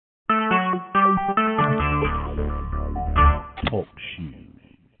Talk Shoe.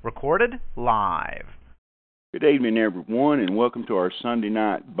 Recorded live. Good evening, everyone, and welcome to our Sunday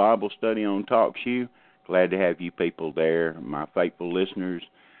night Bible study on Talk Shoe. Glad to have you people there, my faithful listeners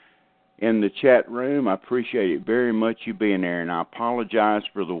in the chat room. I appreciate it very much, you being there, and I apologize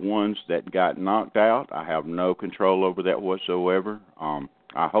for the ones that got knocked out. I have no control over that whatsoever.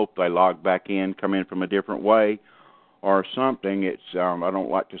 I hope they log back in, come in from a different way or something. I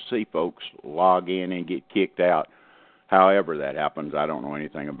don't like to see folks log in and get kicked out. However that happens, I don't know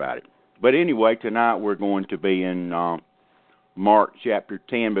anything about it. But anyway, tonight we're going to be in Mark chapter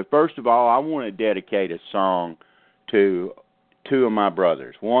 10. But first of all, I want to dedicate a song to two of my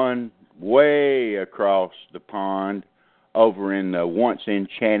brothers. One way across the pond over in the once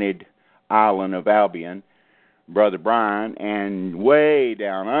enchanted island of Albion, Brother Brian, and way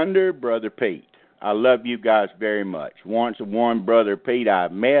down under, Brother Pete. I love you guys very much. One Brother Pete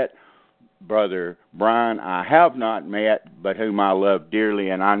I've met. Brother Brian I have not met, but whom I love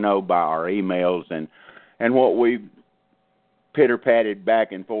dearly, and I know by our emails and what we've pitter-patted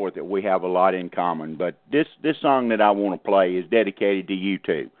back and forth that we have a lot in common. But this song that I want to play is dedicated to you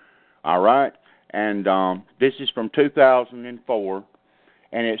two, all right? And this is from 2004,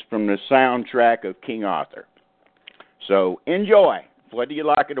 and it's from the soundtrack of King Arthur. So enjoy. Whether you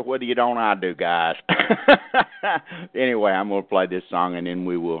like it or whether you don't, I do, guys. Anyway, I'm going to play this song, and then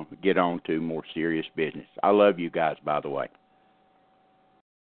we will get on to more serious business. I love you guys, by the way.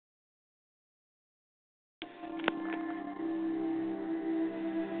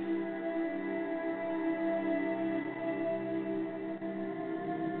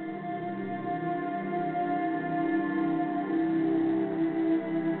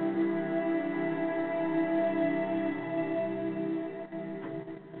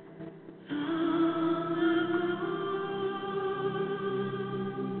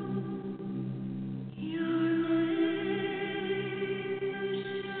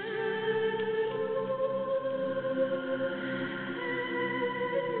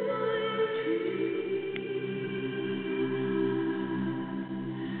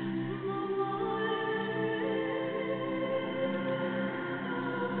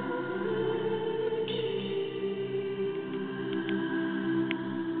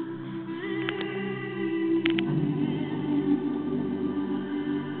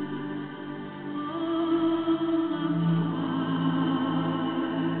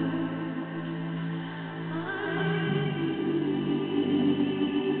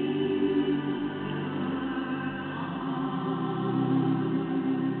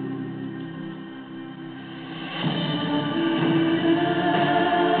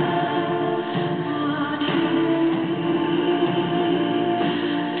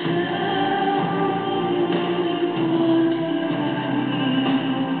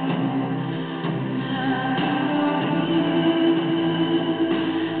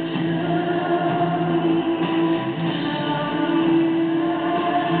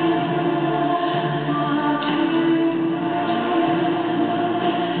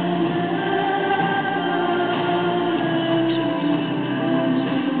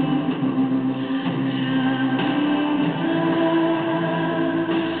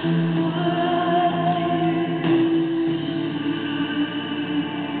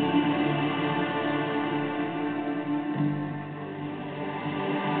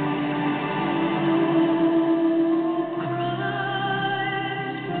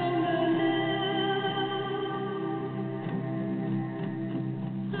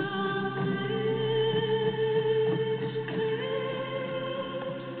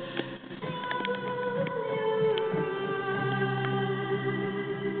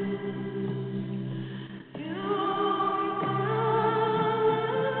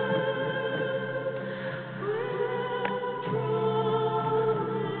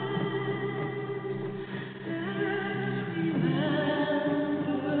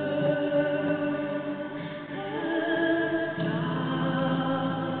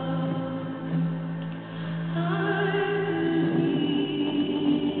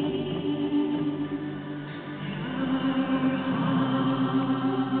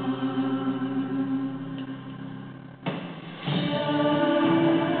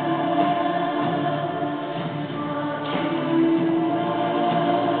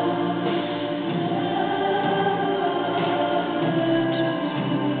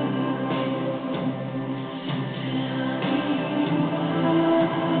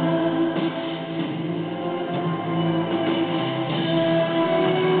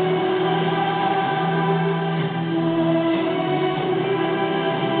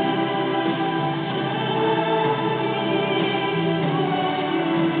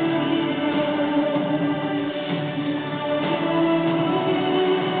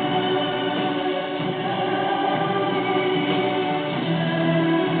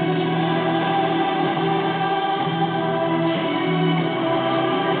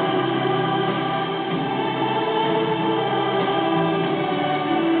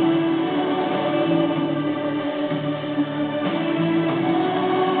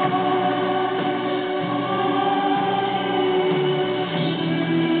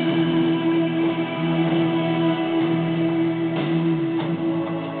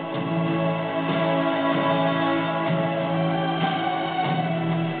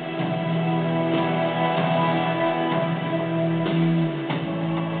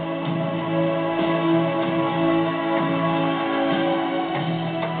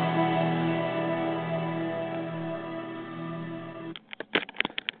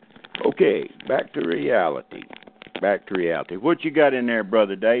 Okay, back to reality. Back to reality. What you got in there,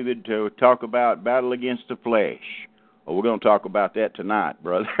 Brother David, to talk about battle against the flesh? Well, we're going to talk about that tonight,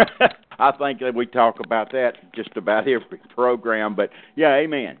 brother. I think that we talk about that just about every program. But, yeah,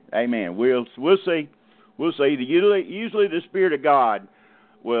 amen. Amen. We'll see. We'll see. Usually the Spirit of God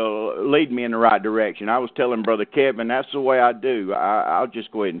will lead me in the right direction. I was telling Brother Kevin, that's the way I do. I'll just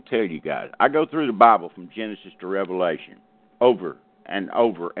go ahead and tell you guys. I go through the Bible from Genesis to Revelation over and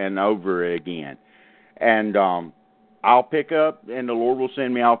over and over again. And I'll pick up, and the Lord will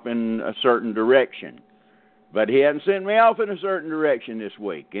send me off in a certain direction. But He hasn't sent me off in a certain direction this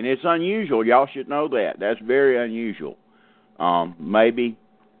week. And it's unusual. Y'all should know that. That's very unusual. Maybe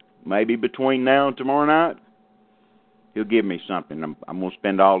between now and tomorrow night, He'll give me something. I'm going to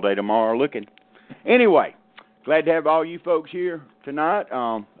spend all day tomorrow looking. Anyway, glad to have all you folks here tonight.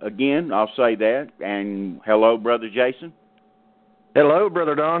 Again, I'll say that. And hello, Brother Jason. Hello,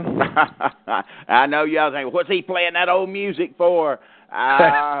 Brother Don. I know y'all think, what's he playing that old music for?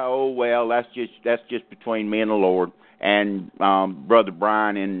 Oh, well, that's just between me and the Lord and Brother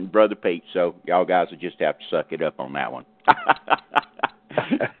Brian and Brother Pete. So y'all guys will just have to suck it up on that one.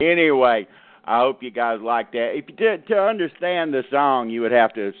 Anyway, I hope you guys like that. If you to understand the song, you would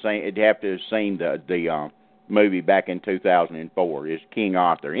have to sing. It'd have to have seen the movie back in 2004. It's King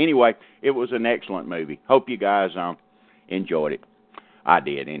Arthur. Anyway, it was an excellent movie. Hope you guys enjoyed it. I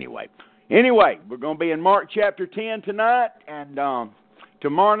did anyway. Anyway, we're going to be in Mark chapter 10 tonight, and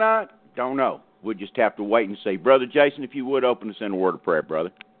tomorrow night, don't know. We'll just have to wait and see. Brother Jason, if you would, open us in a word of prayer,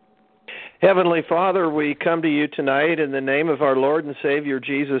 brother. Heavenly Father, we come to you tonight in the name of our Lord and Savior,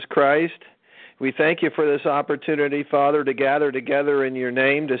 Jesus Christ. We thank you for this opportunity, Father, to gather together in your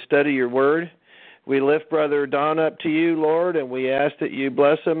name to study your word. We lift Brother Don up to you, Lord, and we ask that you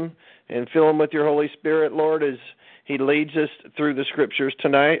bless him and fill him with your Holy Spirit, Lord, as he leads us through the Scriptures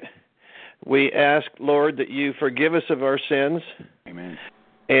tonight. We ask, Lord, that you forgive us of our sins. Amen.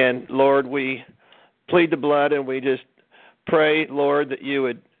 And, Lord, we plead the blood, and we just pray, Lord, that you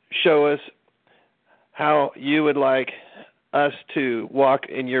would show us how you would like us to walk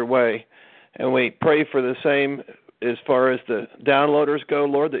in your way. And we pray for the same as far as the downloaders go,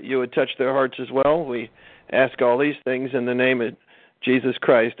 Lord, that you would touch their hearts as well. We ask all these things in the name of Jesus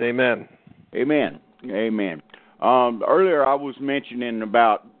Christ. Amen. Amen. Amen. Earlier I was mentioning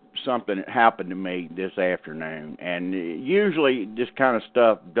about something that happened to me this afternoon, and usually this kind of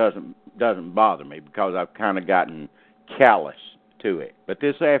stuff doesn't bother me because I've kind of gotten callous to it. But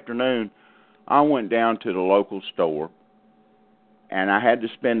this afternoon I went down to the local store, and I had to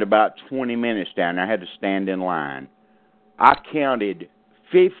spend about 20 minutes down there. I had to stand in line. I counted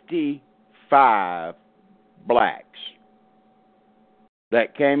 55 blacks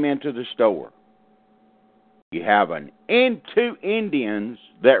that came into the store. You have two Indians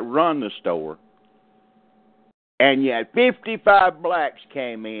that run the store, and you had 55 blacks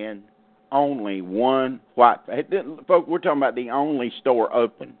came in, only one white. Folks, we're talking about the only store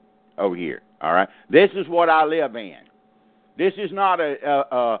open over here, all right? This is what I live in. This is not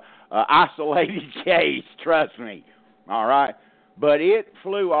a isolated case, trust me, all right? But it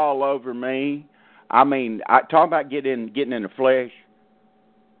flew all over me. I mean, talk about getting in the flesh.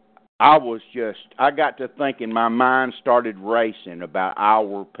 I got to thinking, my mind started racing about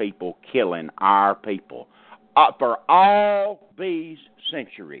our people killing our people for all these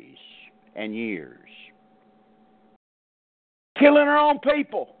centuries and years. Killing our own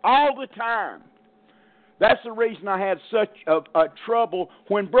people all the time. That's the reason I had such a trouble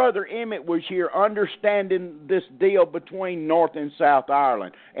when Brother Emmett was here understanding this deal between North and South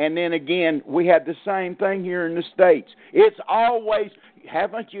Ireland. And then again, we had the same thing here in the States. It's always,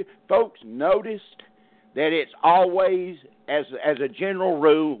 haven't you folks noticed that it's always, as a general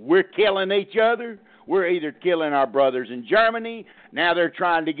rule, we're killing each other? We're either killing our brothers in Germany, now they're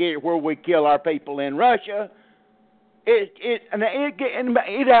trying to get it where we kill our people in Russia.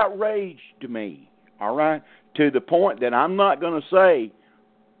 It outraged me. All right, to the point that I'm not going to say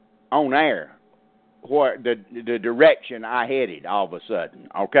on air what the direction I headed all of a sudden,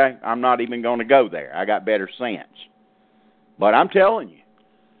 okay? I'm not even going to go there. I got better sense. But I'm telling you,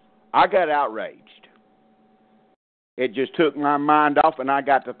 I got outraged. It just took my mind off, and I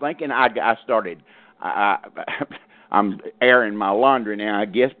got to thinking. I'm airing my laundry now, I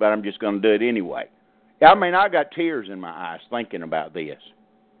guess, but I'm just going to do it anyway. I mean, I got tears in my eyes thinking about this.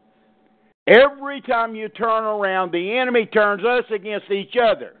 Every time you turn around, the enemy turns us against each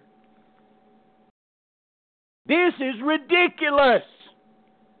other. This is ridiculous.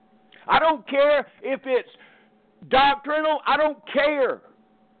 I don't care if it's doctrinal. I don't care.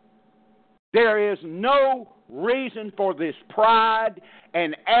 There is no reason for this pride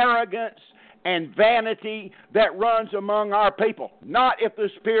and arrogance and vanity that runs among our people. Not if the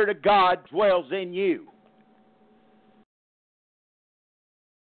Spirit of God dwells in you.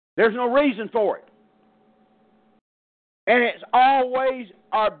 There's no reason for it. And it's always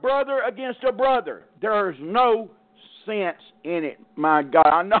our brother against a brother. There's no sense in it, my God.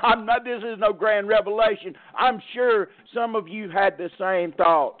 I'm not, this is no grand revelation. I'm sure some of you had the same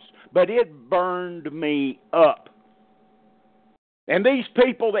thoughts, but it burned me up. And these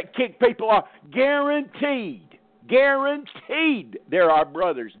people that kick people off, guaranteed, they're our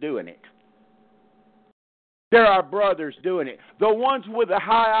brothers doing it. They're our brothers doing it. The ones with the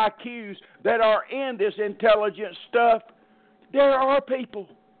high IQs that are in this intelligent stuff, they're our people.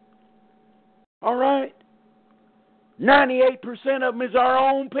 All right? 98% of them is our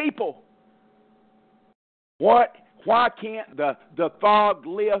own people. What? Why can't the fog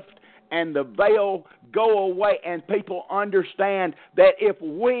lift and the veil go away and people understand that if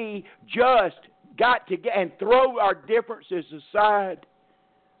we just got to get and throw our differences aside,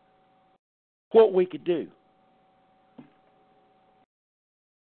 what we could do?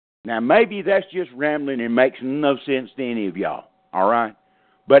 Now, maybe that's just rambling and makes no sense to any of y'all, all right?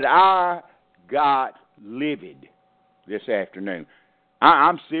 But I got livid this afternoon.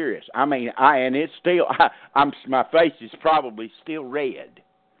 I'm serious. I mean, and it's still, my face is probably still red.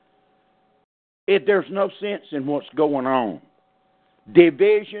 There's no sense in what's going on.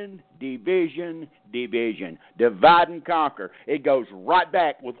 Division. Divide and conquer. It goes right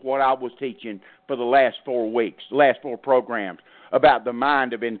back with what I was teaching for the last 4 weeks, last 4 programs, about the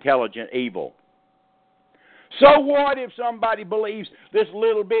mind of intelligent evil. So what if somebody believes this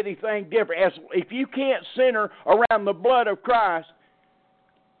little bitty thing different? If you can't center around the blood of Christ,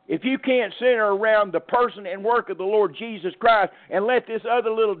 if you can't center around the person and work of the Lord Jesus Christ and let this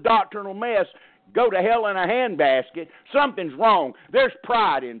other little doctrinal mess go to hell in a handbasket, something's wrong. There's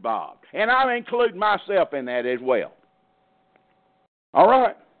pride involved. And I include myself in that as well. All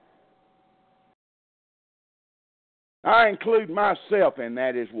right? I include myself in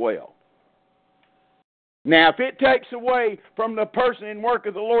that as well. Now, if it takes away from the person and work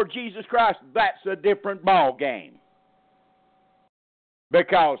of the Lord Jesus Christ, that's a different ball game.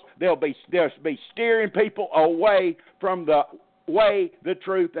 Because they'll be steering people away from the way, the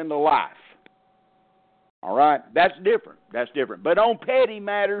truth, and the life. All right? That's different. But on petty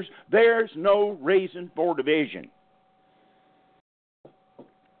matters, there's no reason for division.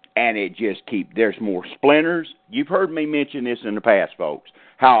 And it just there's more splinters. You've heard me mention this in the past, folks,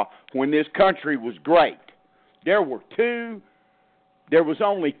 how when this country was great, there was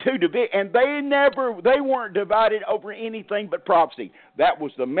only 2 divisions, and they weren't divided over anything but prophecy. That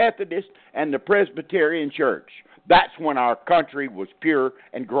was the Methodist and the Presbyterian Church. That's when our country was pure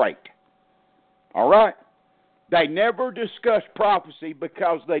and great. All right? They never discussed prophecy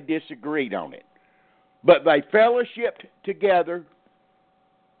because they disagreed on it. But they fellowshipped together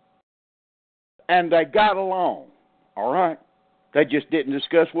and they got along. All right? They just didn't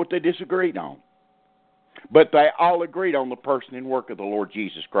discuss what they disagreed on. But they all agreed on the person and work of the Lord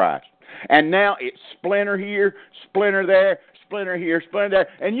Jesus Christ. And now it's splinter here, splinter there, splinter here, splinter there.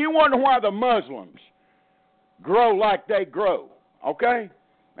 And you wonder why the Muslims grow like they grow. Okay?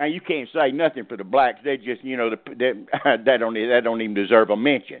 Now, you can't say nothing for the blacks. They just, they don't even deserve a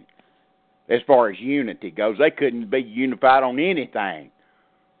mention as far as unity goes. They couldn't be unified on anything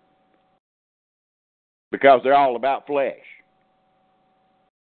because they're all about flesh.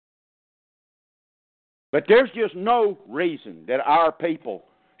 But there's just no reason that our people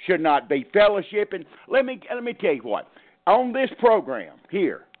should not be fellowshipping. Let me tell you what. On this program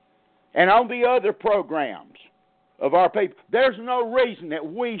here and on the other programs of our people, there's no reason that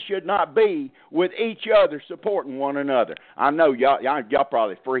we should not be with each other supporting one another. I know y'all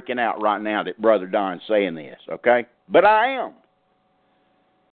probably freaking out right now that Brother Don's saying this, okay? But I am.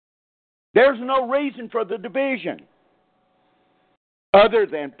 There's no reason for the division other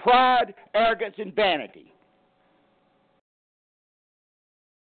than pride, arrogance, and vanity.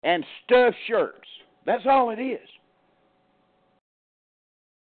 And stuffed shirts. That's all it is.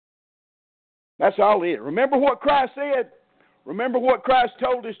 That's all it is. Remember what Christ said? Remember what Christ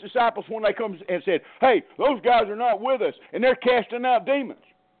told his disciples when they come and said, hey, those guys are not with us, and they're casting out demons.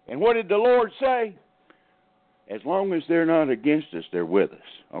 And what did the Lord say? As long as they're not against us, they're with us.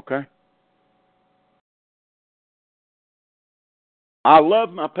 Okay? I love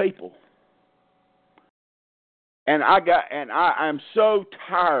my people. And I'm so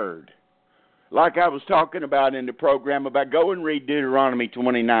tired, like I was talking about in the program, about go and read Deuteronomy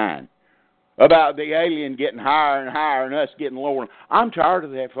 29, about the alien getting higher and higher and us getting lower. I'm tired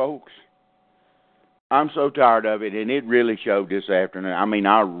of that, folks. I'm so tired of it, and it really showed this afternoon. I mean,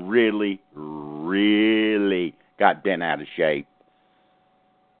 I really, really got bent out of shape.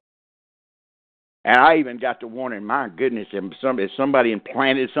 And I even got to wondering, my goodness, if somebody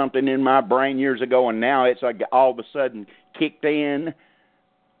implanted something in my brain years ago, and now it's like all of a sudden kicked in,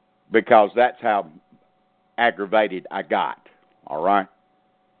 because that's how aggravated I got. All right?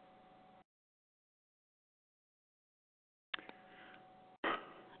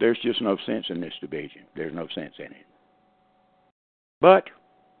 There's just no sense in this division. There's no sense in it. But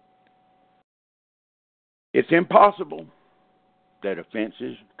it's impossible that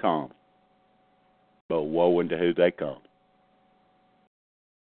offenses come, but woe unto who they come.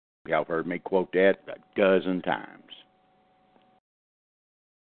 Y'all have heard me quote that a dozen times.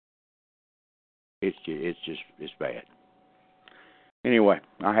 It's bad. Anyway,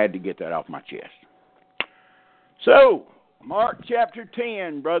 I had to get that off my chest. So, Mark chapter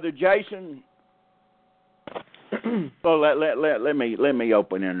 10, Brother Jason. So let me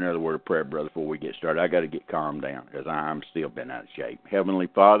open in another word of prayer, brother, before we get started. I got to get calmed down because I'm still been out of shape. Heavenly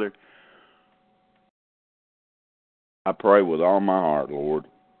Father, I pray with all my heart, Lord,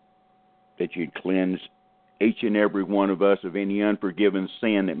 that you'd cleanse each and every one of us of any unforgiven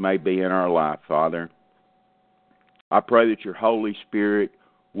sin that may be in our life, Father. I pray that your Holy Spirit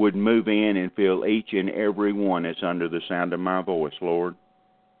would move in and fill each and every one that's under the sound of my voice, Lord.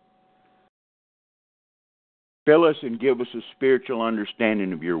 Fill us and give us a spiritual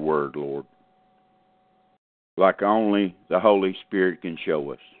understanding of your word, Lord, like only the Holy Spirit can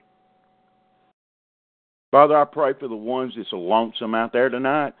show us. Father, I pray for the ones that's lonesome out there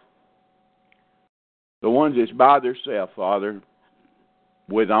tonight, the ones that's by themselves, Father,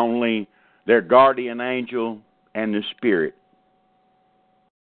 with only their guardian angel and the Spirit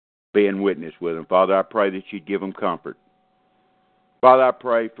being witness with them. Father, I pray that you'd give them comfort. Father, I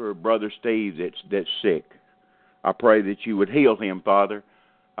pray for Brother Steve that's sick. I pray that you would heal him, Father.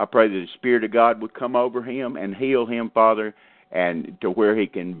 I pray that the Spirit of God would come over him and heal him, Father, and to where he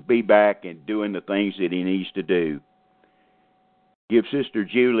can be back and doing the things that he needs to do. Give Sister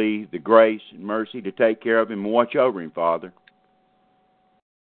Julie the grace and mercy to take care of him and watch over him, Father.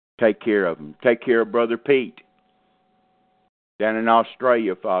 Take care of him. Take care of Brother Pete down in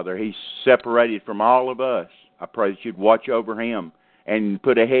Australia, Father. He's separated from all of us. I pray that you'd watch over him and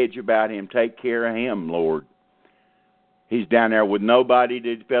put a hedge about him. Take care of him, Lord. He's down there with nobody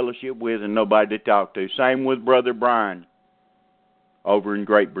to fellowship with and nobody to talk to. Same with Brother Brian over in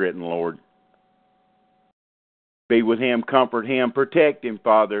Great Britain, Lord. Be with him, comfort him, protect him,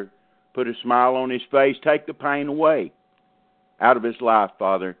 Father. Put a smile on his face. Take the pain away out of his life,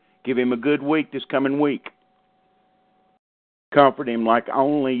 Father. Give him a good week this coming week. Comfort him like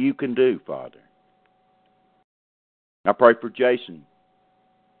only you can do, Father. I pray for Jason,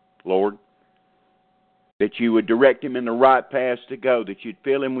 Lord, that you would direct him in the right paths to go, that you'd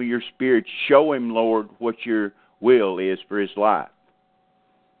fill him with your Spirit. Show him, Lord, what your will is for his life,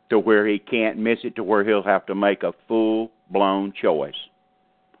 to where he can't miss it, to where he'll have to make a full-blown choice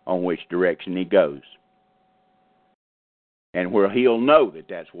on which direction he goes, and where he'll know that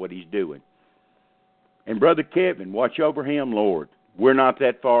that's what he's doing. And Brother Kevin, watch over him, Lord. We're not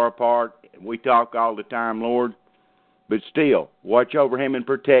that far apart. We talk all the time, Lord, but still, watch over him and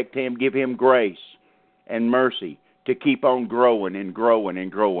protect him. Give him grace and mercy to keep on growing and growing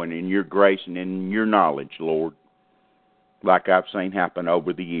and growing in your grace and in your knowledge, Lord, like I've seen happen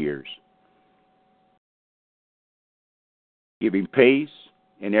over the years. Give him peace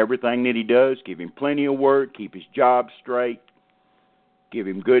in everything that he does. Give him plenty of work. Keep his job straight. Give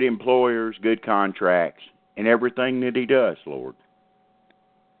him good employers, good contracts, in everything that he does, Lord.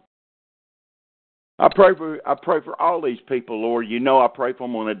 I pray for all these people, Lord. You know I pray for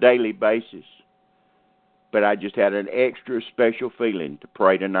them on a daily basis. But I just had an extra special feeling to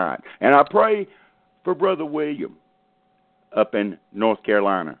pray tonight. And I pray for Brother William up in North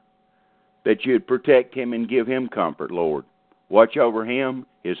Carolina, that you'd protect him and give him comfort, Lord. Watch over him,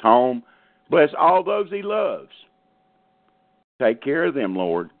 his home. Bless all those he loves. Take care of them,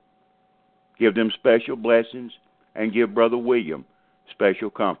 Lord. Give them special blessings and give Brother William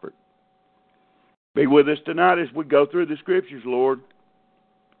special comfort. Be with us tonight as we go through the Scriptures, Lord.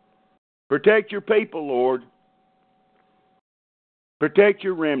 Protect your people, Lord. Protect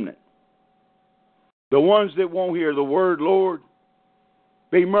your remnant. The ones that won't hear the word, Lord,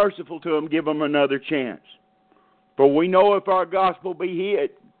 be merciful to them. Give them another chance. For we know if our gospel be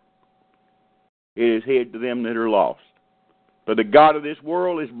hid, it is hid to them that are lost. For the God of this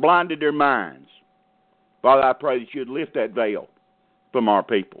world has blinded their minds. Father, I pray that you'd lift that veil from our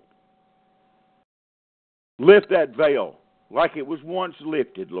people. Lift that veil like it was once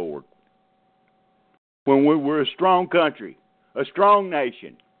lifted, Lord. when we were a strong country, a strong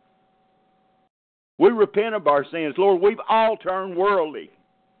nation. We repent of our sins. Lord, we've all turned worldly.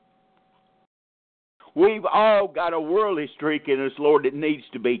 We've all got a worldly streak in us, Lord, that needs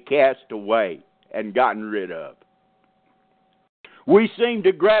to be cast away and gotten rid of. We seem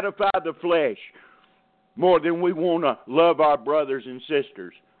to gratify the flesh more than we want to love our brothers and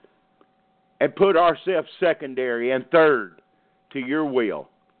sisters and put ourselves secondary and third to your will.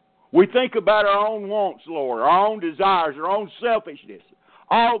 We think about our own wants, Lord, our own desires, our own selfishness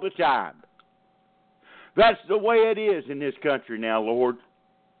all the time. That's the way it is in this country now, Lord.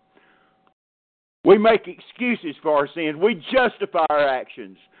 We make excuses for our sins. We justify our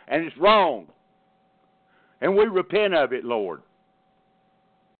actions, and it's wrong. And we repent of it, Lord.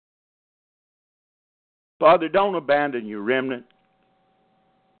 Father, don't abandon your remnant.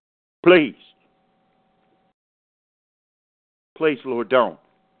 Please. Please, Lord, don't.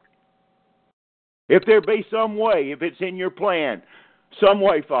 If there be some way, if it's in your plan, some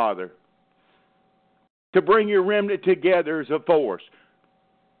way, Father, to bring your remnant together as a force,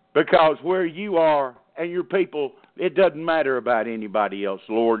 because where you are and your people, it doesn't matter about anybody else,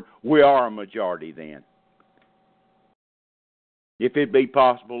 Lord. We are a majority then. If it be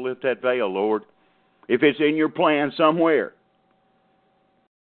possible, lift that veil, Lord. If it's in your plan somewhere,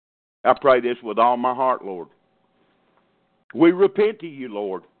 I pray this with all my heart, Lord. We repent to you,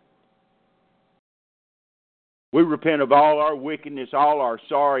 Lord. We repent of all our wickedness, all our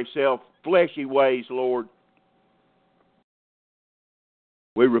sorry, self-fleshy ways, Lord.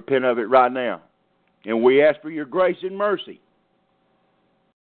 We repent of it right now. And we ask for your grace and mercy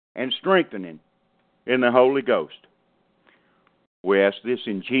and strengthening in the Holy Ghost. We ask this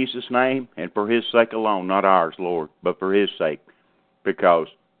in Jesus' name and for his sake alone, not ours, Lord, but for his sake, because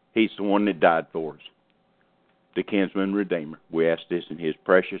he's the one that died for us, the kinsman redeemer. We ask this in his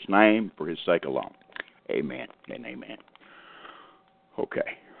precious name for his sake alone. Amen and amen.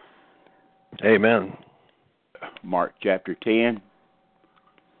 Okay. Amen. Mark chapter 10.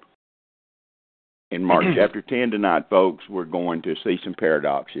 In Mark chapter 10 tonight, folks, we're going to see some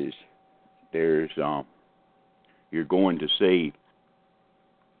paradoxes. You're going to see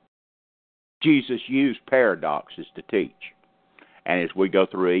Jesus used paradoxes to teach. And as we go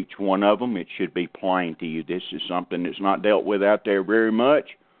through each one of them, it should be plain to you. This is something that's not dealt with out there very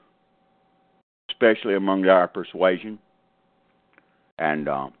much, especially among our persuasion. And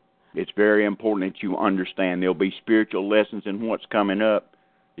it's very important that you understand there'll be spiritual lessons in what's coming up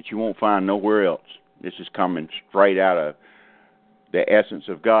that you won't find nowhere else. This is coming straight out of the essence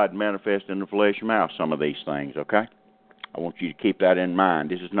of God manifest in the flesh mouth, some of these things, okay? I want you to keep that in mind.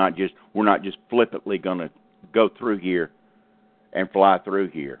 This is not just, we're not just flippantly going to go through here and fly through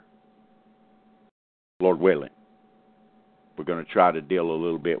here. Lord willing. We're going to try to deal a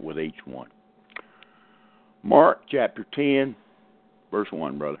little bit with each one. Mark chapter 10, verse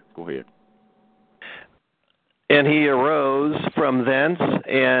 1, brother. Go ahead. And he arose from thence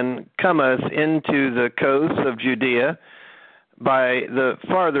and cometh into the coasts of Judea by the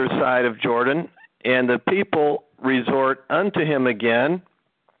farther side of Jordan, and the people resort unto him again,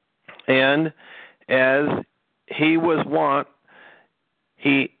 and as he was wont,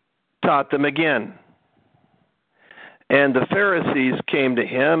 he taught them again. And the Pharisees came to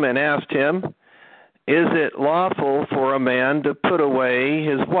him and asked him, Is it lawful for a man to put away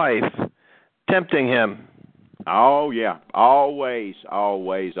his wife? Tempting him. Oh, yeah. Always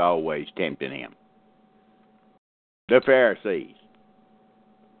tempting him. The Pharisees.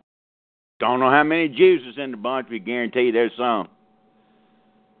 Don't know how many Jews is in the bunch, but guarantee there's some.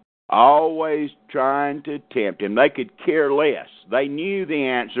 Always trying to tempt him. They could care less. They knew the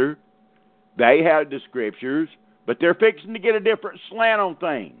answer. They had the scriptures, but they're fixing to get a different slant on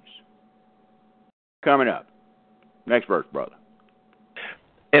things. Coming up. Next verse, brother.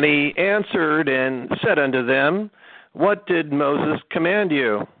 And he answered and said unto them, What did Moses command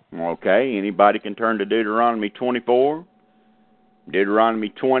you? Okay, anybody can turn to Deuteronomy 24, Deuteronomy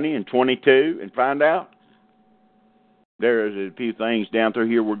 20 and 22 and find out. There's a few things down through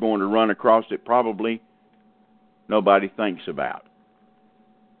here we're going to run across that probably nobody thinks about.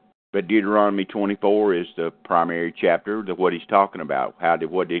 But Deuteronomy 24 is the primary chapter of what he's talking about.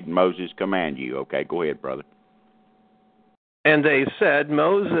 What did Moses command you? Okay, go ahead, brother. And they said,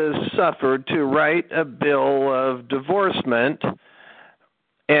 Moses suffered to write a bill of divorcement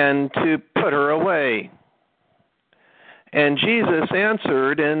and to put her away. And Jesus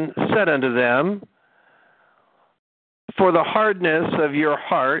answered and said unto them, For the hardness of your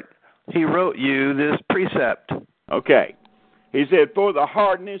heart he wrote you this precept. Okay. He said, for the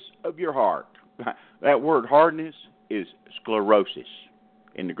hardness of your heart. That word hardness is sclerosis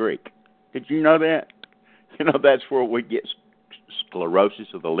in the Greek. Did you know that? You know, that's where we get sclerosis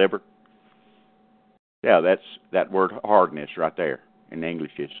of the liver. Yeah, that's that word hardness right there. In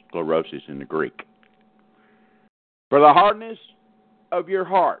English, it's sclerosis in the Greek. For the hardness of your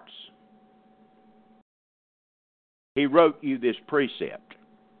hearts, he wrote you this precept.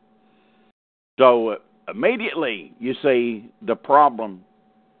 So immediately you see the problem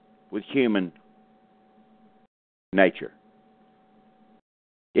with human nature.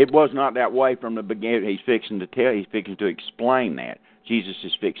 It was not that way from the beginning. He's fixing to explain that. Jesus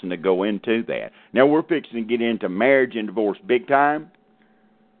is fixing to go into that. Now we're fixing to get into marriage and divorce big time.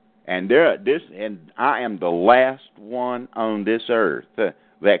 And I am the last one on this earth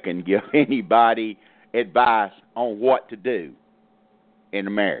that can give anybody advice on what to do in a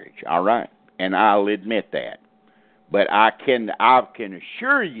marriage. All right, and I'll admit that. But I can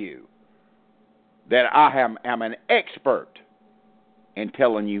assure you that I am an expert in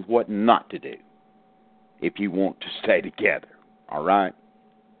telling you what not to do if you want to stay together. All right.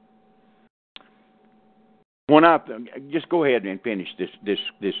 When just go ahead and finish this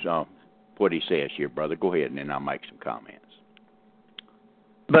what he says here, brother. Go ahead, and then I'll make some comments.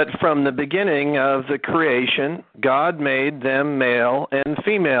 But from the beginning of the creation, God made them male and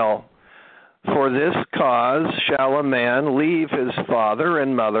female. For this cause shall a man leave his father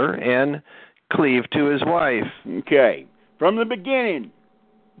and mother and cleave to his wife. Okay. From the beginning,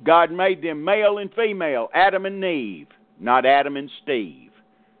 God made them male and female, Adam and Eve, not Adam and Steve.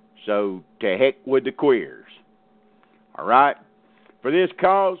 So to heck with the queers. All right? For this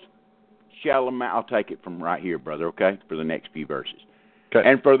cause shall a man, I'll take it from right here, brother, okay, for the next few verses. Okay.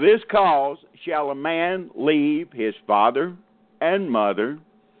 And for this cause shall a man leave his father and mother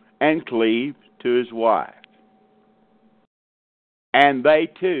and cleave to his wife. And they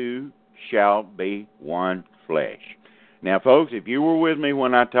two shall be one flesh. Now, folks, if you were with me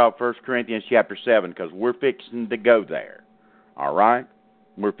when I taught 1 Corinthians chapter 7, because we're fixing to go there, all right?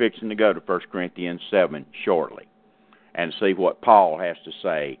 We're fixing to go to 1 Corinthians 7 shortly and see what Paul has to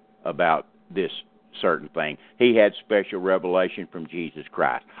say about this certain thing. He had special revelation from Jesus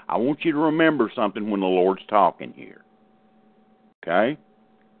Christ. I want you to remember something when the Lord's talking here. Okay?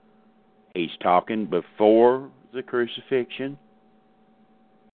 He's talking before the crucifixion.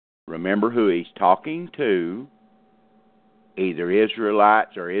 Remember who he's talking to, either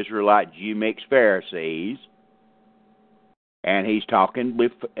Israelites or Israelite Jew mixed Pharisees, and he's talking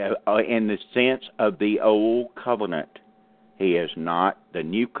in the sense of the old covenant. The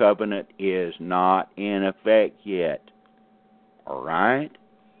new covenant is not in effect yet. All right?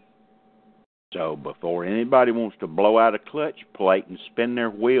 So before anybody wants to blow out a clutch plate and spin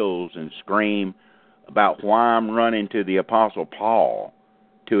their wheels and scream about why I'm running to the Apostle Paul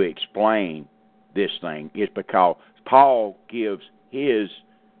to explain this thing, is because Paul gives his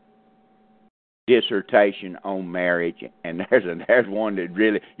dissertation on marriage, and there's one that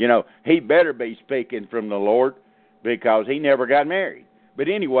really, he better be speaking from the Lord because he never got married. But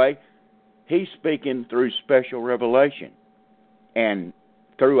anyway, he's speaking through special revelation. And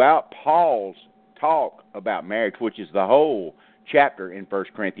throughout Paul's talk about marriage, which is the whole chapter in 1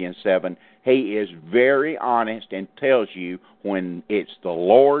 Corinthians 7, he is very honest and tells you when it's the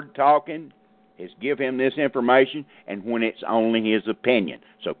Lord talking, is give him this information, and when it's only his opinion.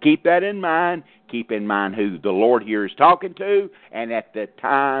 So keep that in mind. Keep in mind who the Lord here is talking to, and at the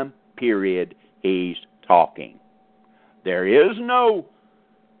time period he's talking. There is no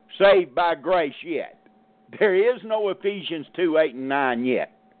saved by grace yet. There is no Ephesians 2, 8, and 9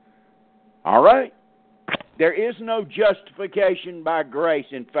 yet. All right? There is no justification by grace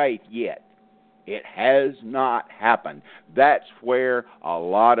and faith yet. It has not happened. That's where a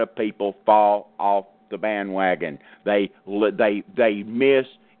lot of people fall off the bandwagon. They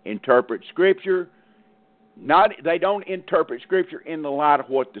misinterpret Scripture. They don't interpret Scripture in the light of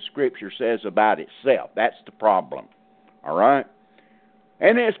what the Scripture says about itself. That's the problem. All right?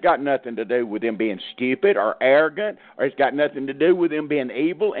 And it's got nothing to do with them being stupid or arrogant, or it's got nothing to do with them being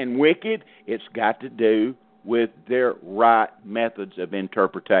evil and wicked. It's got to do with their right methods of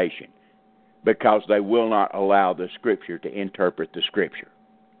interpretation, because they will not allow the Scripture to interpret the Scripture.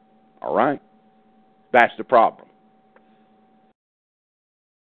 All right? That's the problem.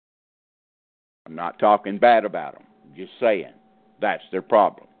 I'm not talking bad about them. I'm just saying that's their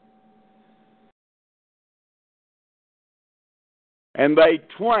problem. And they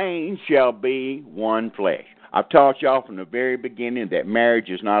twain shall be one flesh. I've taught y'all from the very beginning that marriage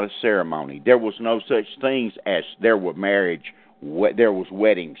is not a ceremony. There was no such things as there was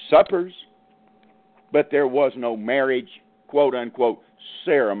wedding suppers, but there was no marriage, quote unquote,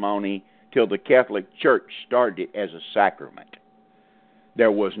 ceremony till the Catholic Church started it as a sacrament.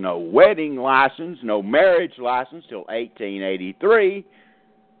 There was no wedding license, no marriage license till 1883.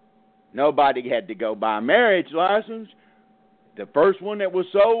 Nobody had to go buy a marriage license. The first one that was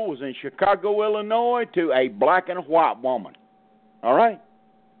sold was in Chicago, Illinois, to a black and a white woman. All right?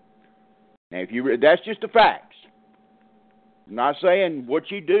 Now, that's just the facts. I'm not saying what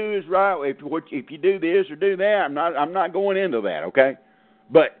you do is right. If you do this or do that, I'm not going into that. Okay?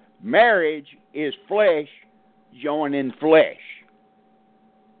 But marriage is flesh joining flesh,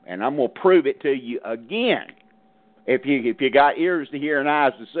 and I'm going to prove it to you again. If you got ears to hear and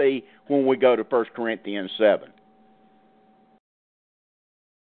eyes to see, when we go to 1 Corinthians 7.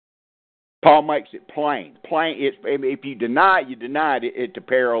 Paul makes it plain. If you deny it, you deny it at the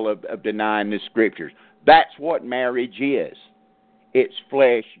peril of denying the Scriptures. That's what marriage is. It's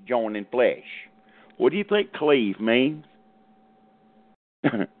flesh joining flesh. What do you think cleave means?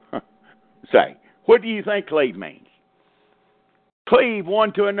 Say, what do you think cleave means? Cleave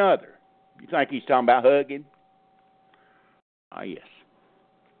one to another. You think he's talking about hugging? Ah, yes.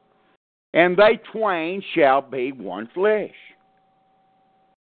 And they twain shall be one flesh.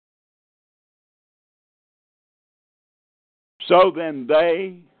 So then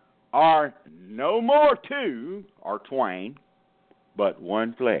they are no more two, or twain, but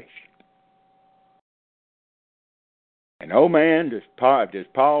one flesh. And oh man, does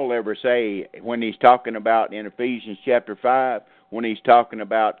Paul ever say, when he's talking about in Ephesians chapter 5, when he's talking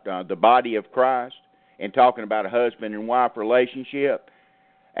about the body of Christ and talking about a husband and wife relationship,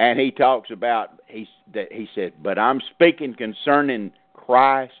 and he talks about, he said, but I'm speaking concerning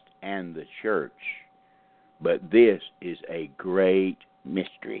Christ and the church. But this is a great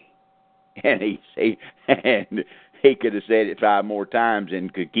mystery. And he could have said it 5 more times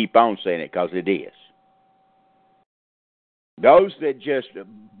and could keep on saying it, because it is. Those that just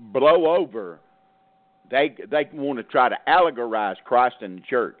blow over, they want to try to allegorize Christ and the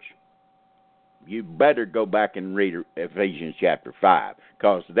church. You better go back and read Ephesians chapter 5,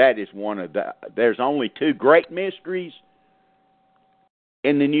 because that is there's only 2 great mysteries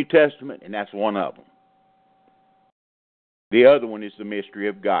in the New Testament, and that's one of them. The other one is the mystery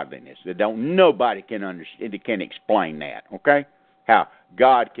of godliness. Nobody can understand, can explain that. Okay, how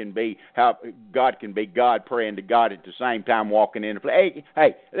God can be God praying to God at the same time walking in the flesh.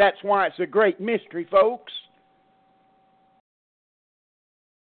 Hey, that's why it's a great mystery, folks.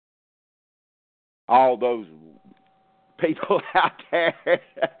 All those people out there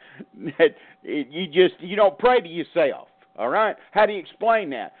that you don't pray to yourself. All right, how do you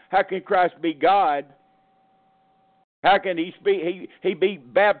explain that? How can Christ be God? How can he be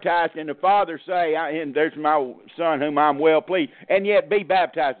baptized and the Father say, and there's my Son whom I'm well pleased, and yet be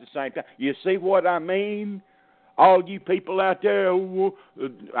baptized at the same time? You see what I mean? All you people out there,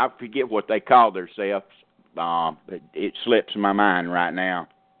 I forget what they call themselves. It slips my mind right now.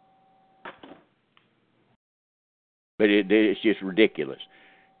 But it's just ridiculous.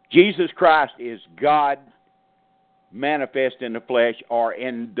 Jesus Christ is God manifest in the flesh, or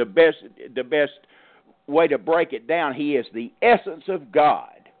in the best way to break it down, he is the essence of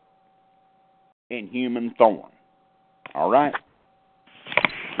God in human form. All right.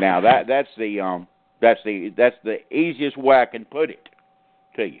 Now that's the easiest way I can put it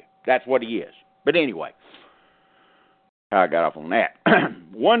to you. That's what he is. But anyway, I got off on that.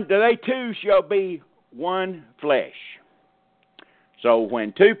 They 2 shall be one flesh. So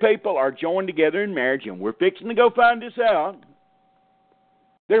when 2 people are joined together in marriage, and we're fixing to go find this out,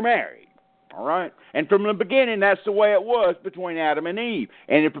 they're married. All right? And from the beginning, that's the way it was between Adam and Eve.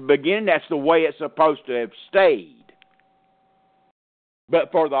 And at the beginning, that's the way it's supposed to have stayed.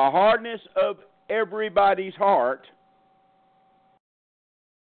 But for the hardness of everybody's heart,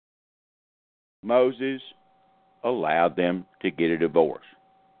 Moses allowed them to get a divorce.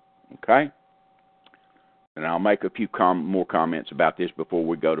 Okay? And I'll make a few more comments about this before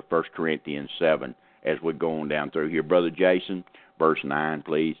we go to 1 Corinthians 7 as we're going down through here. Brother Jason, verse 9,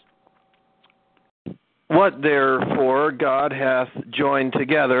 please. What therefore God hath joined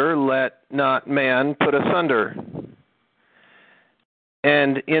together, let not man put asunder.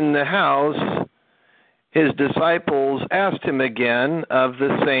 And in the house his disciples asked him again of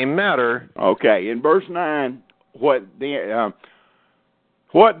the same matter. Okay, in verse 9, what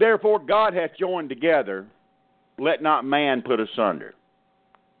therefore God hath joined together, let not man put asunder.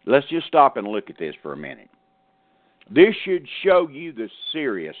 Let's just stop and look at this for a minute. This should show you the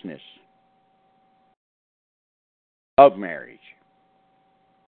seriousness of marriage.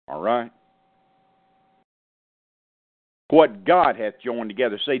 All right? What God hath joined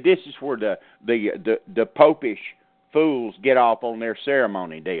together. See, this is where the popish fools get off on their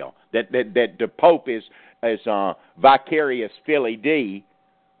ceremony deal. That the Pope is vicarious filii Dei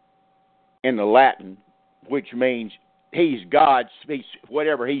in the Latin, which means he's God.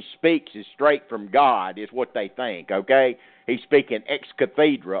 Whatever he speaks is straight from God, is what they think, okay? He's speaking ex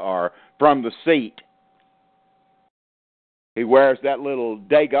cathedra, or from the seat. He wears that little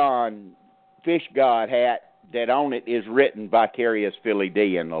Dagon fish god hat that on it is written vicarious filii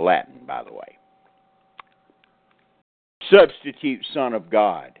Dei in the Latin, by the way. Substitute Son of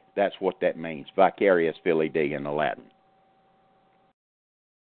God. That's what that means, vicarious filii Dei in the Latin.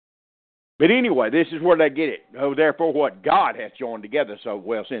 But anyway, this is where they get it. Oh, therefore what God hath joined together so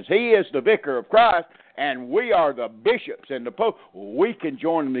well, since he is the vicar of Christ and we are the bishops and the pope, we can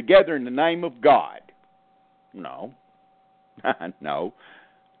join them together in the name of God. No. No.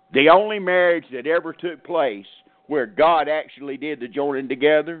 The only marriage that ever took place where God actually did the joining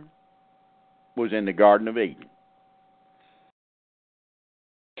together was in the Garden of Eden.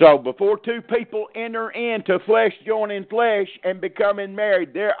 So before two people enter into flesh joining flesh and becoming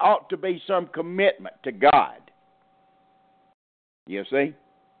married, there ought to be some commitment to God. You see?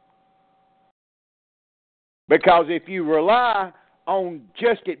 Because if you rely on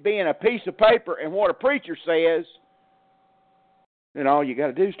just it being a piece of paper and what a preacher says, then all you got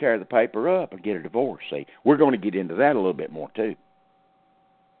to do is tear the paper up and get a divorce. See, we're going to get into that a little bit more too.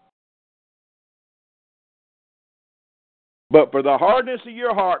 But for the hardness of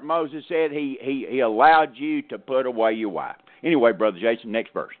your heart, Moses said he allowed you to put away your wife. Anyway, Brother Jason,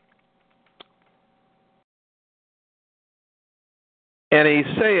 next verse. And he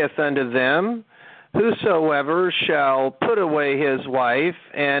saith unto them, whosoever shall put away his wife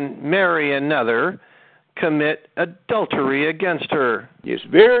and marry another, commit adultery against her. It's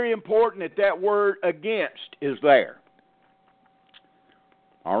very important that word against is there.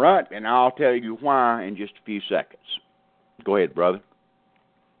 All right, and I'll tell you why in just a few seconds. Go ahead, brother.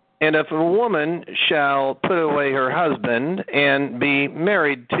 And if a woman shall put away her husband and be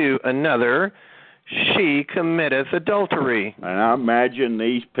married to another, she committeth adultery. And I imagine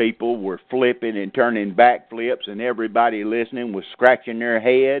these people were flipping and turning backflips, and everybody listening was scratching their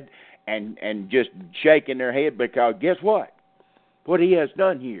head and just shaking their head, because guess what? What he has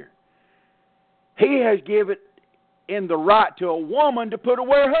done here. He has given in the right to a woman to put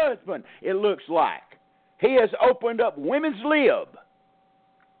away her husband, it looks like. He has opened up women's lib,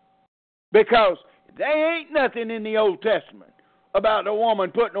 because there ain't nothing in the Old Testament about a woman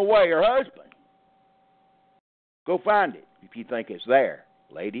putting away her husband. Go find it if you think it's there,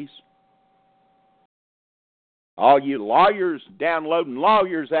 ladies. All you lawyers downloading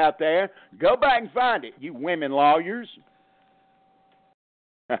lawyers out there, go back and find it, you women lawyers.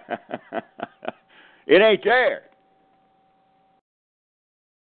 It ain't there.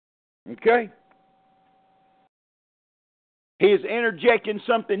 Okay? He is interjecting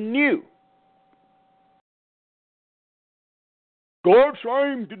something new. God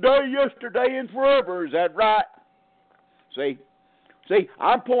same today, yesterday, and forever. Is that right? See,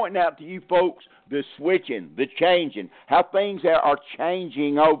 I'm pointing out to you folks the switching, the changing, how things are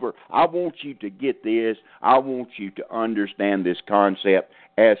changing over. I want you to get this. I want you to understand this concept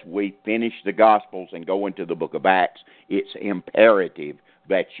as we finish the Gospels and go into the book of Acts. It's imperative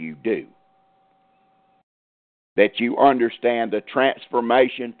that you do. That you understand the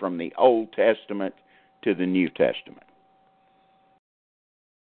transformation from the Old Testament to the New Testament.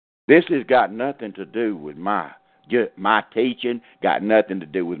 This has got nothing to do with my teaching, got nothing to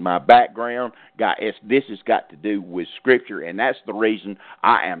do with my background. This has got to do with Scripture, and that's the reason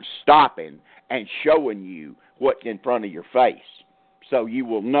I am stopping and showing you what's in front of your face, so you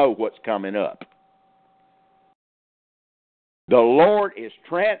will know what's coming up. The Lord is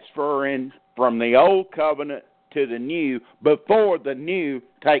transferring from the old covenant to the new before the new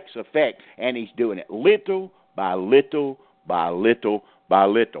takes effect, and He's doing it little by little by little by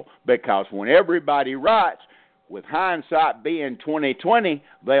little. Because when everybody writes, with hindsight being 20/20,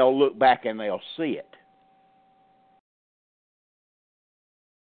 they'll look back and they'll see it.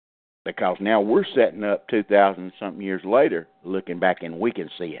 Because now we're setting up 2,000-something years later, looking back, and we can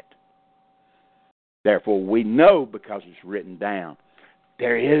see it. Therefore, we know because it's written down.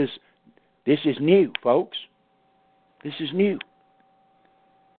 This is new, folks. This is new.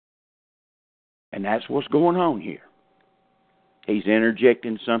 And that's what's going on here. He's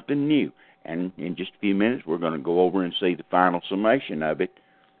interjecting something new. And in just a few minutes, we're going to go over and see the final summation of it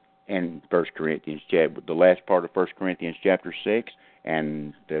in 1 Corinthians chapter, the last part of 1 Corinthians chapter 6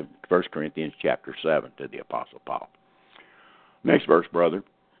 and the 1 Corinthians chapter 7 to the Apostle Paul. Next verse, brother.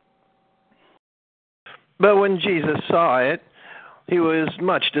 But when Jesus saw it, he was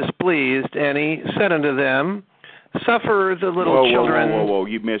much displeased, and he said unto them, Suffer the little children. Whoa.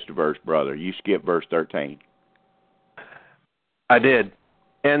 You missed a verse, brother. You skipped verse 13. I did.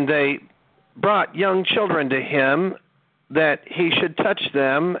 And they brought young children to him that he should touch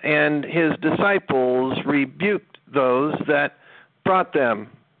them, and his disciples rebuked those that brought them.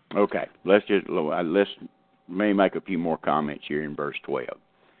 Okay, let me make a few more comments here in verse 12.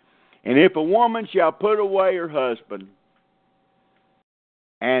 And if a woman shall put away her husband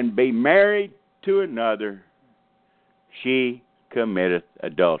and be married to another, she committeth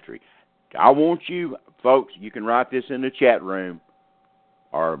adultery. I want you, folks, you can write this in the chat room,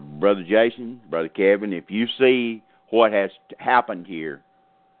 or Brother Jason, Brother Kevin, if you see what has happened here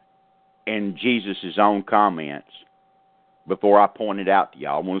in Jesus' own comments, before I point it out to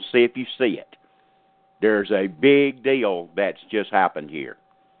y'all, I want to see if you see it. There's a big deal that's just happened here.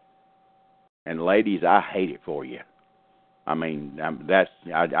 And ladies, I hate it for you. I mean,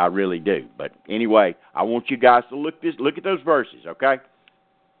 I really do. But anyway, I want you guys to look at those verses, okay?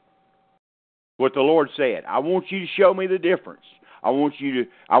 What the Lord said. I want you to show me the difference. I want you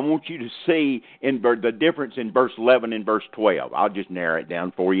to see the difference in verse 11 and verse 12. I'll just narrow it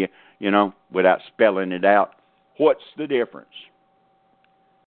down for you, without spelling it out. What's the difference?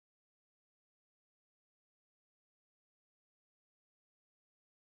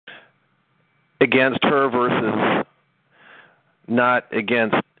 Against her versus not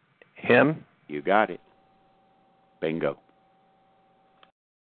against him? You got it. Bingo.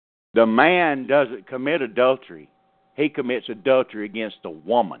 The man doesn't commit adultery. He commits adultery against the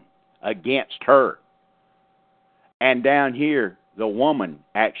woman, against her. And down here, the woman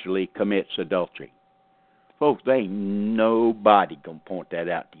actually commits adultery. Folks, there ain't nobody going to point that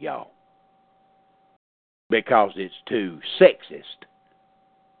out to y'all, because it's too sexist.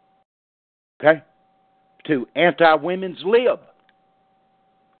 Okay? Too anti-women's lib.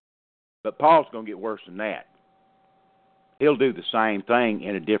 But Paul's going to get worse than that. He'll do the same thing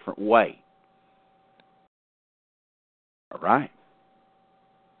in a different way. All right?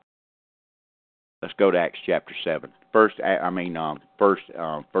 Let's go to Acts chapter 7. First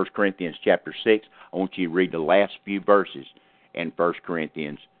Corinthians chapter 6. I want you to read the last few verses in 1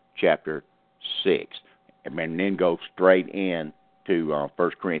 Corinthians chapter 6. And then go straight in to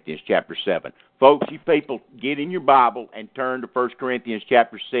 1 Corinthians chapter 7. Folks, you people, get in your Bible and turn to 1 Corinthians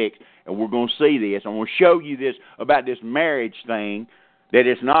chapter 6, and we're going to see this. I'm going to show you this about this marriage thing, that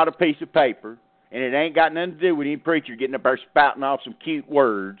it's not a piece of paper, and it ain't got nothing to do with any preacher getting up there spouting off some cute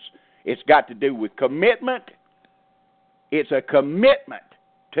words. It's got to do with commitment. It's a commitment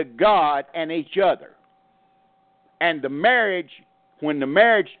to God and each other. And the marriage, when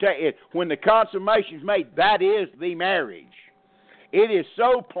the consummation is made, that is the marriage. It is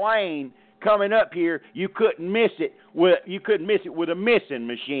so plain coming up here, you couldn't miss it with a missing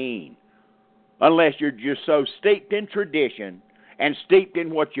machine, unless you're just so steeped in tradition and steeped in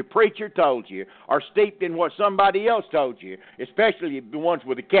what your preacher told you, or steeped in what somebody else told you, especially the ones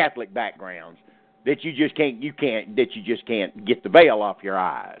with the Catholic backgrounds, that you just can't get the veil off your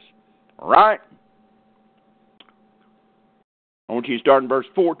eyes. All right? I want you to start in verse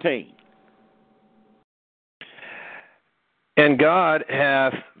 14. And God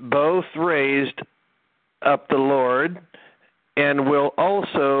hath both raised up the Lord, and will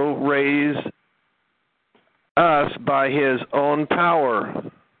also raise us by his own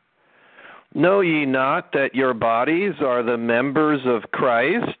power. Know ye not that your bodies are the members of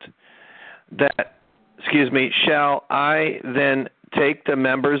Christ? Shall I then take the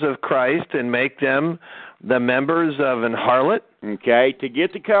members of Christ and make them the members of an harlot? Okay, to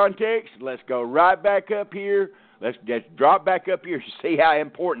get the context, let's go right back up here. Let's just drop back up here to see how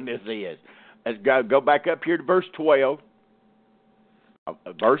important this is. Let's go back up here to verse 12.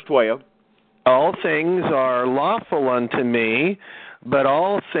 Verse 12. All things are lawful unto me, but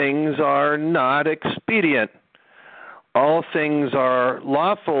all things are not expedient. All things are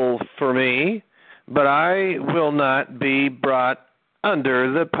lawful for me, but I will not be brought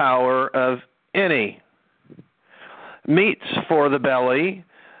under the power of any. Meats for the belly,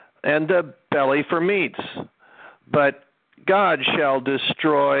 and the belly for meats. But God shall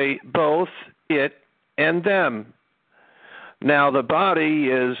destroy both it and them. Now the body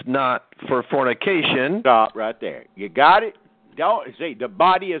is not for fornication. Stop right there. You got it? Don't see, the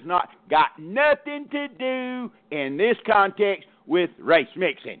body has not got nothing to do in this context with race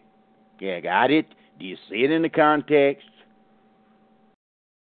mixing. You got it? Do you see it in the context?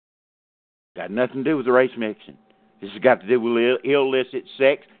 Got nothing to do with the race mixing. This has got to do with illicit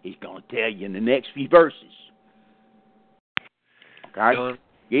sex. He's going to tell you in the next few verses. Okay? John?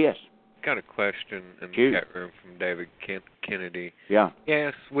 Yes. Got a question in the chat room from David Kennedy. Yeah. He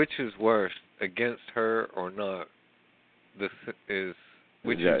asks, which is worse, against her or not?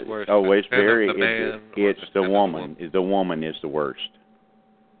 which is worse? Oh, it's very. The man It's the woman. The woman is the worst.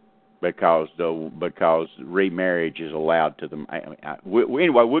 Because remarriage is allowed to them.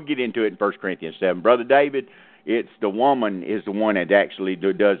 Anyway, we'll get into it in 1 Corinthians 7. Brother David, it's the woman is the one that actually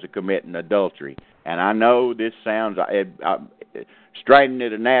does the committing adultery. And I know this sounds straightening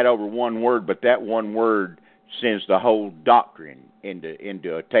it a gnat over one word, but that one word sends the whole doctrine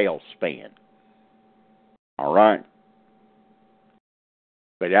into a tailspin. All right?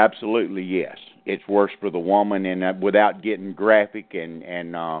 But absolutely, yes. It's worse for the woman, and without getting graphic and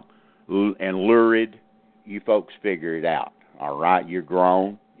lurid, you folks figure it out. All right? You're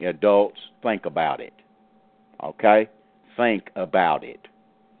grown. You're adults. Think about it. Okay? Think about it.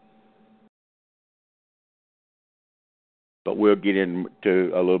 But we'll get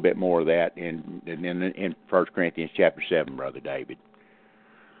into a little bit more of that in 1 Corinthians chapter 7, Brother David.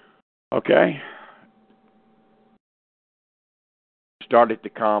 Okay? Start at the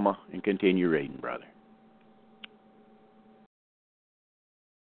comma and continue reading, brother.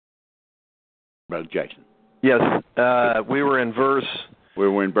 Brother Jason. Yes, we were in verse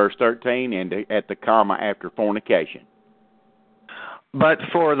 13 and at the comma after fornication. But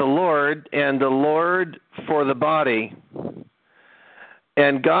for the Lord, and the Lord for the body.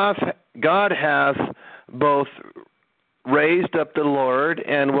 And God hath both raised up the Lord,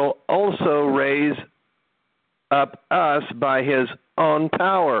 and will also raise up us by his own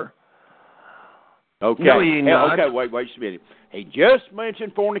power. Okay. Know ye not? Okay, wait a minute. He just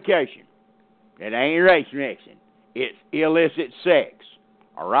mentioned fornication. It ain't race mixing. It's illicit sex.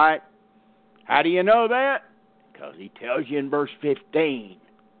 All right? How do you know that? Because he tells you in verse 15.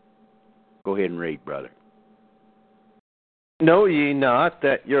 Go ahead and read, brother. Know ye not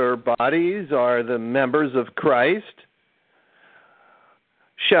that your bodies are the members of Christ?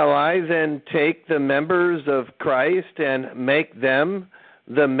 Shall I then take the members of Christ and make them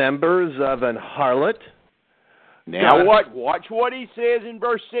the members of an harlot? Now watch what he says in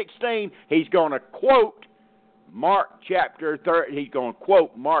verse 16. He's going to quote Mark chapter 30. He's going to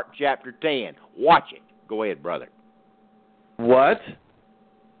quote Mark chapter 10. Watch it. Go ahead, brother. What?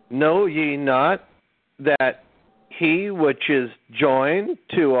 Know ye not that he which is joined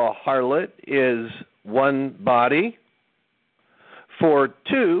to a harlot is one body? For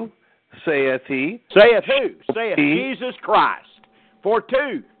two, saith he. Saith who? Saith Jesus Christ. For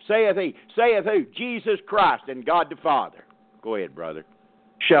two, saith he. Saith who? Jesus Christ and God the Father. Go ahead, brother.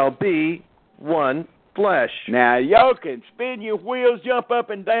 Shall be one flesh. Now, y'all can spin your wheels, jump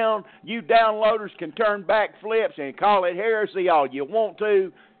up and down. You downloaders can turn back flips and call it heresy all you want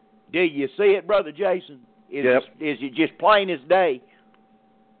to. Do you see it, Brother Jason? Is it just plain as day?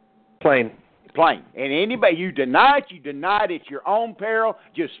 Plain. Plain. And anybody, you deny it, it's your own peril.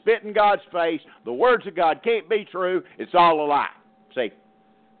 Just spit in God's face. The words of God can't be true. It's all a lie. See?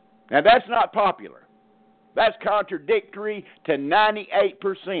 Now, that's not popular. That's contradictory to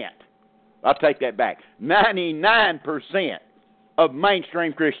 98%. I'll take that back. 99% of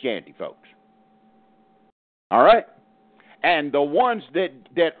mainstream Christianity, folks. All right? And the ones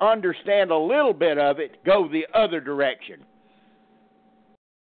that understand a little bit of it go the other direction.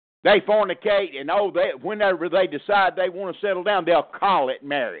 They fornicate, and whenever they decide they want to settle down, they'll call it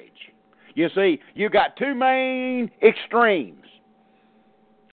marriage. You see, you got two main extremes.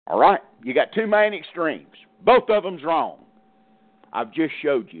 All right? You got two main extremes. Both of them's wrong. I've just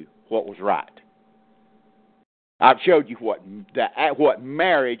showed you what was right. I've showed you what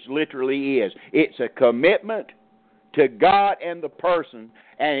marriage literally is. It's a commitment to God and the person,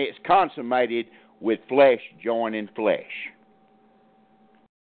 and it's consummated with flesh joining flesh.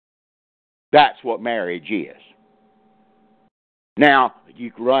 That's what marriage is. Now,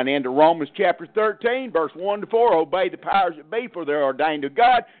 you can run into Romans chapter 13, verse 1 to 4, obey the powers that be, for they're ordained of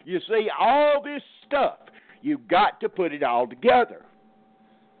God. You see, all this stuff, you've got to put it all together.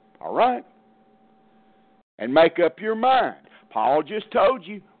 All right? And make up your mind. Paul just told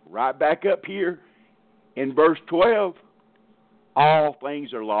you, right back up here in verse 12, all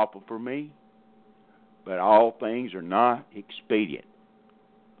things are lawful for me, but all things are not expedient.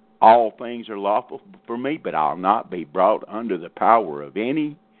 All things are lawful for me, but I'll not be brought under the power of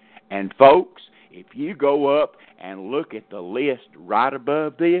any. And folks, if you go up and look at the list right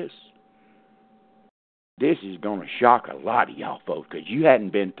above this is going to shock a lot of y'all folks, because you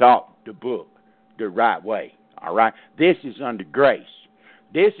hadn't been taught the book the right way. All right? This is under grace.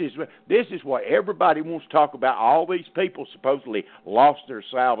 This is what everybody wants to talk about. All these people supposedly lost their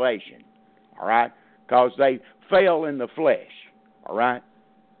salvation. All right? Because they fell in the flesh. All right?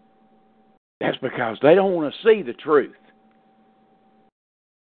 That's because they don't want to see the truth.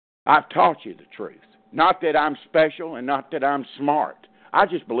 I've taught you the truth. Not that I'm special and not that I'm smart. I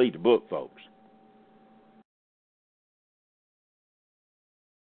just believe the book, folks.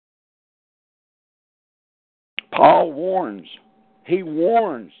 Paul warns. He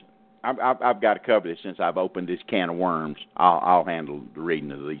warns. I've got to cover this since I've opened this can of worms. I'll handle the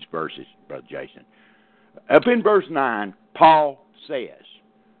reading of these verses, Brother Jason. Up in verse 9, Paul says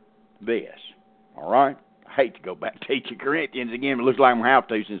this. All right? I hate to go back to teaching Corinthians again, but it looks like I'm going to have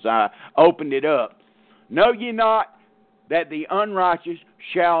to since I opened it up. Know ye not that the unrighteous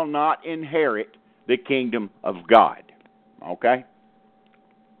shall not inherit the kingdom of God? Okay?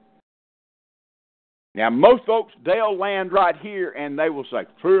 Now, most folks, they'll land right here and they will say,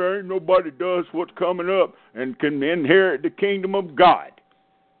 "There ain't nobody does what's coming up and can inherit the kingdom of God."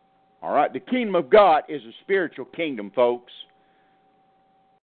 All right? The kingdom of God is a spiritual kingdom, folks.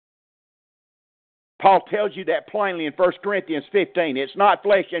 Paul tells you that plainly in 1 Corinthians 15. It's not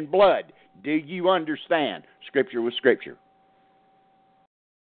flesh and blood. Do you understand? Scripture with Scripture.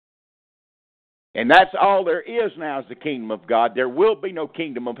 And that's all there is now is the kingdom of God. There will be no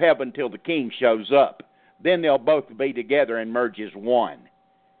kingdom of heaven until the king shows up. Then they'll both be together and merge as one.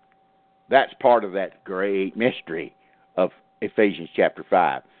 That's part of that great mystery of Ephesians chapter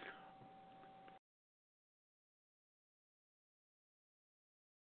 5.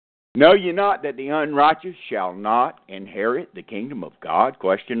 Know ye not that the unrighteous shall not inherit the kingdom of God? ?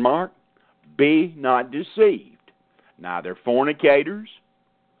 Be not deceived. Neither fornicators,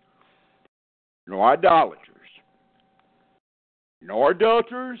 nor idolaters, nor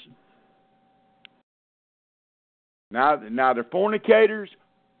adulterers, neither fornicators,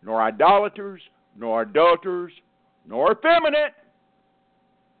 nor idolaters, nor adulterers, nor effeminate,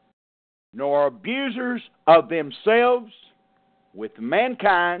 nor abusers of themselves with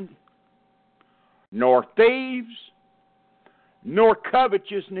mankind, nor thieves, nor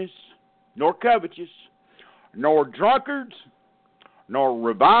covetous, nor drunkards, nor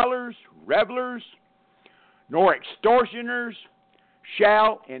revilers, nor extortioners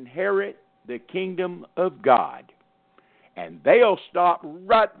shall inherit the kingdom of God. And they'll stop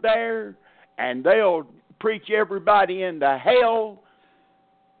right there, and they'll preach everybody into hell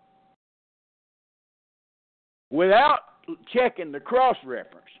without checking the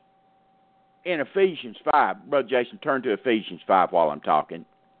cross-reference in Ephesians 5. Brother Jason, turn to Ephesians 5 while I'm talking.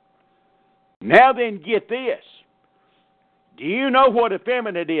 Now then, get this. Do you know what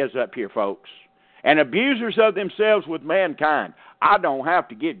effeminate is up here, folks? And abusers of themselves with mankind. I don't have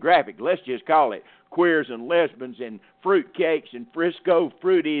to get graphic. Let's just call it queers and lesbians and fruitcakes and Frisco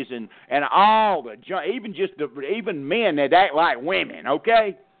fruities and all the junk, even men that act like women,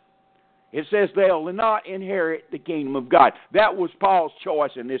 okay? It says they'll not inherit the kingdom of God. That was Paul's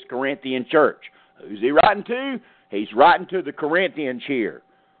choice in this Corinthian church. Who's he writing to? He's writing to the Corinthians here.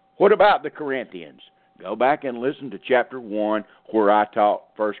 What about the Corinthians? Go back and listen to chapter 1 where I taught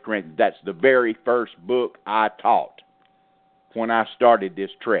 1 Corinthians. That's the very first book I taught when I started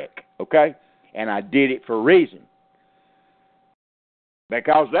this trek, okay? And I did it for a reason.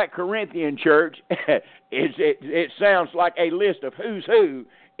 Because that Corinthian church, it sounds like a list of who's who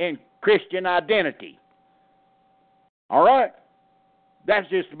in Christian identity. All right? That's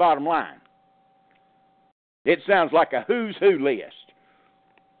just the bottom line. It sounds like a who's who list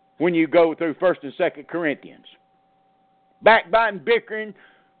when you go through 1 and 2 Corinthians. Backbiting, bickering,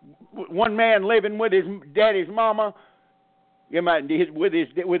 one man living with his daddy's mama, with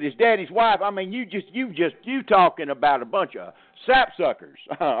his daddy's wife. I mean, you talking about a bunch of sapsuckers,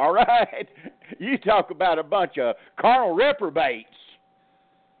 all right? You talk about a bunch of carnal reprobates.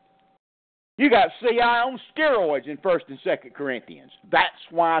 You got CI on steroids in 1 and 2 Corinthians. That's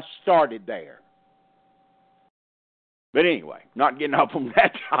why I started there. But anyway, not getting off on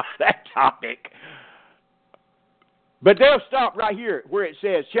that topic. But they'll stop right here where it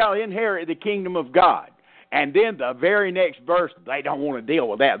says, shall inherit the kingdom of God. And then the very next verse, they don't want to deal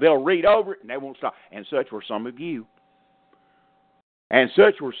with that. They'll read over it and they won't stop. And such were some of you. And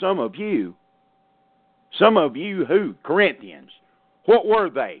such were some of you. Some of you who? Corinthians. What were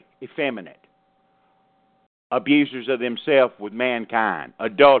they? Effeminate. Abusers of themselves with mankind.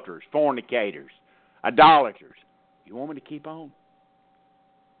 Adulterers. Fornicators. Idolaters. You want me to keep on?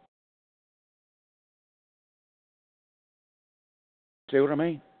 See what I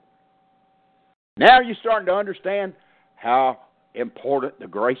mean? Now you're starting to understand how important the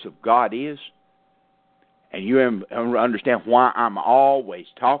grace of God is. And you understand why I'm always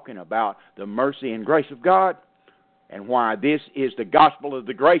talking about the mercy and grace of God. And why this is the gospel of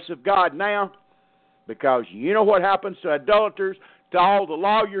the grace of God now. Because you know what happens to idolaters, to all the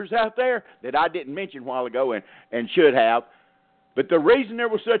lawyers out there that I didn't mention a while ago and should have. But the reason there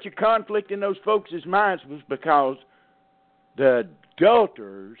was such a conflict in those folks' minds was because the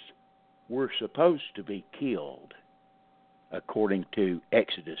adulterers were supposed to be killed, according to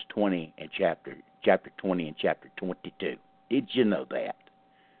Exodus 20 and chapter 20 and chapter 22. Did you know that?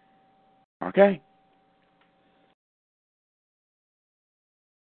 Okay?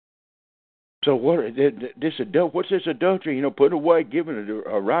 So what's this adultery? You know, put away, giving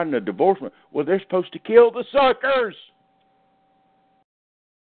a writing a divorcement. Well, they're supposed to kill the suckers.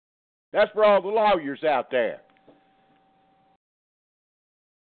 That's for all the lawyers out there.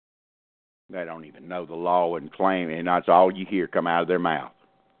 They don't even know the law and claim it, and that's all you hear come out of their mouth.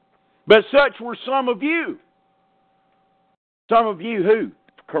 But such were some of you. Some of you who?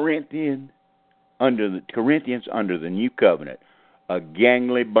 Corinthians under the new covenant. A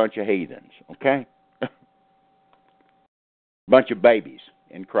gangly bunch of heathens, okay? Bunch of babies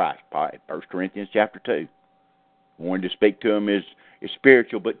in Christ. 1 Corinthians chapter 2. Wanted to speak to them as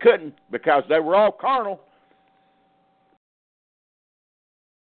spiritual, but couldn't because they were all carnal.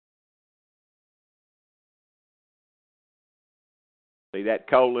 See that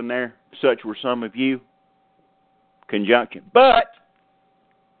colon there? Such were some of you. Conjunction. But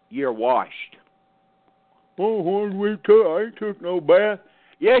you're washed. Oh, what did we took? I ain't took no bath.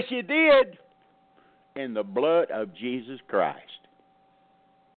 Yes, you did. In the blood of Jesus Christ.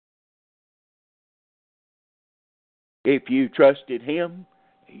 If you trusted Him,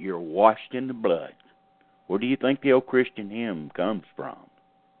 you're washed in the blood. Where do you think the old Christian hymn comes from?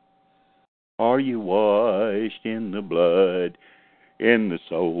 Are you washed in the blood, in the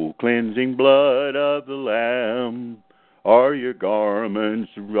soul-cleansing blood of the Lamb? Are your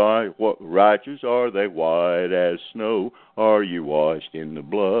garments righteous? Are they white as snow? Are you washed in the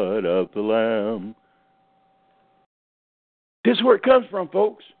blood of the Lamb? This is where it comes from,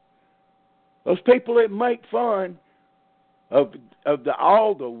 folks. Those people that make fun of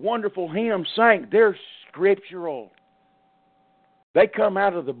all the wonderful hymns sang, they're scriptural. They come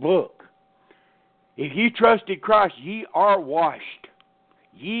out of the book. If you trusted Christ, ye are washed.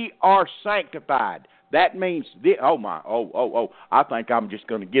 Ye are sanctified. That means, I think I'm just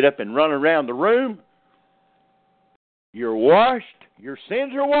going to get up and run around the room. You're washed. Your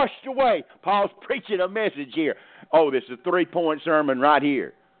sins are washed away. Paul's preaching a message here. Oh, this is a 3-point sermon right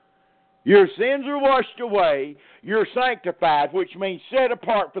here. Your sins are washed away. You're sanctified, which means set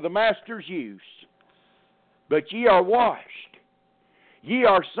apart for the Master's use. But ye are washed. Ye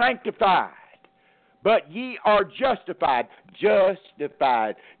are sanctified. But ye are justified.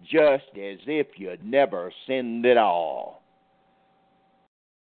 Justified, just as if you'd never sinned at all.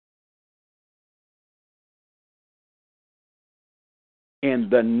 In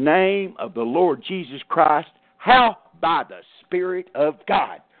the name of the Lord Jesus Christ, how? By the Spirit of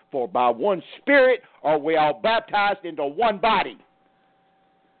God. For by one Spirit are we all baptized into one body.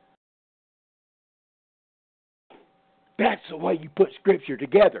 That's the way you put Scripture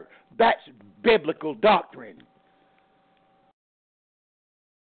together. That's biblical doctrine.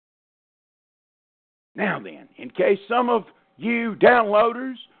 Now then, in case some of you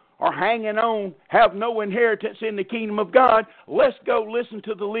downloaders are hanging on, have no inheritance in the kingdom of God, let's go listen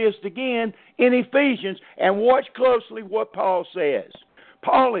to the list again in Ephesians and watch closely what Paul says.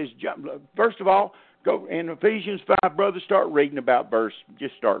 Paul is, first of all, go in Ephesians 5, brothers, start reading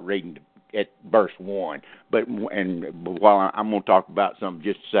start reading at verse 1. While I'm going to talk about something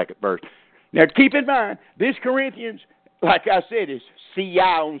just a second first. Now, keep in mind, this Corinthians, like I said, is CI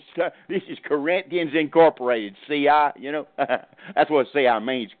on stuff. This is Corinthians Incorporated. CI, you know, that's what CI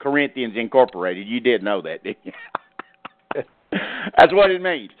means, Corinthians Incorporated. You did know that, didn't you? That's what it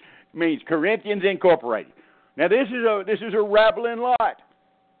means. It means Corinthians Incorporated. Now, this is a rabbling lot.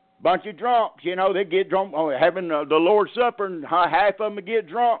 Bunch of drunks, you know, they get drunk having the Lord's Supper, and half of them get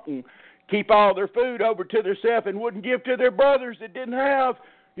drunk and keep all their food over to themselves and wouldn't give to their brothers that didn't have,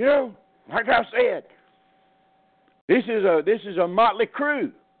 you know. Like I said, this is a motley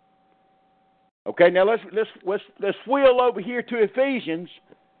crew. Okay, now let's wheel over here to Ephesians,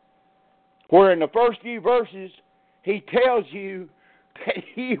 where in the first few verses he tells you that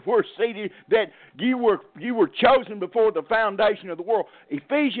you were seated, that you were chosen before the foundation of the world.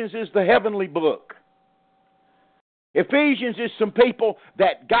 Ephesians is the heavenly book. Ephesians is some people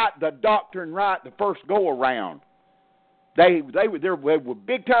that got the doctrine right the first go around. They were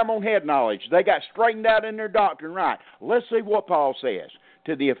big time on head knowledge. They got straightened out in their doctrine right. Let's see what Paul says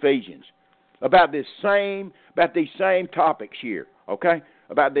to the Ephesians about these same topics here. Okay,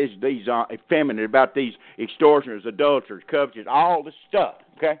 about these effeminate, about these extortioners, adulterers, covetous, all this stuff.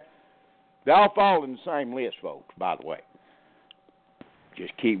 Okay, they all fall in the same list, folks. By the way,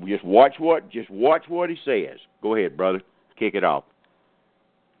 just watch what he says. Go ahead, brother. Kick it off.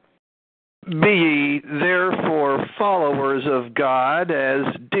 Be ye therefore followers of God as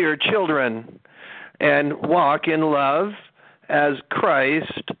dear children, and walk in love as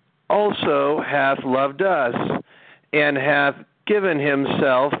Christ also hath loved us, and hath given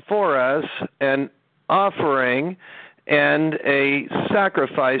himself for us an offering and a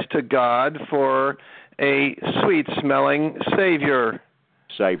sacrifice to God for a sweet-smelling savor.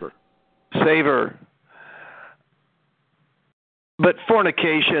 But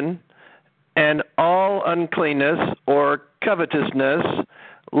fornication and all uncleanness or covetousness,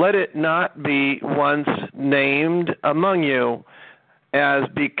 let it not be once named among you, as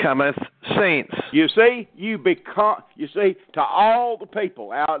becometh saints. You see, to all the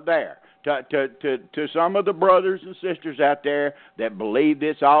people out there, to some of the brothers and sisters out there that believe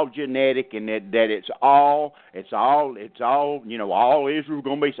it's all genetic and that it's all, all Israel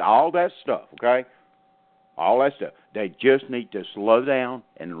going to be, all that stuff, okay? All that stuff. They just need to slow down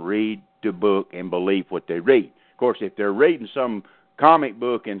and read the book and believe what they read. Of course, if they're reading some comic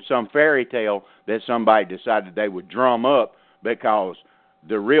book and some fairy tale that somebody decided they would drum up because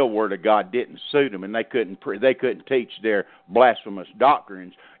the real Word of God didn't suit them and they couldn't teach their blasphemous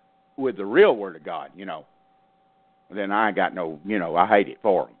doctrines with the real Word of God, then I ain't got no, I hate it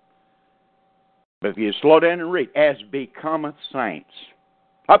for them. But if you slow down and read, as becometh saints.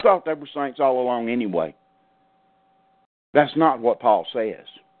 I thought they were saints all along anyway. That's not what Paul says.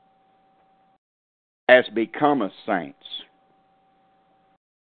 As becometh saints.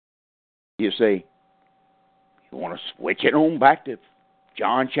 You see, you want to switch it on back to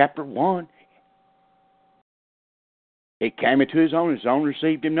John chapter 1. He came into his own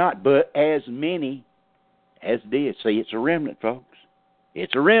received him not, but as many as did. See, it's a remnant, folks.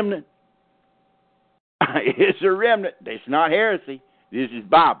 It's a remnant. It's a remnant. It's not heresy. This is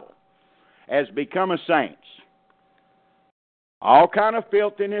Bible. As becometh saints. All kind of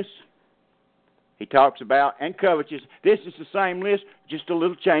filthiness he talks about, and covetousness. This is the same list, just a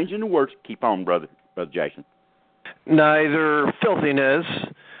little change in the words. Keep on, Brother Jason. Neither filthiness,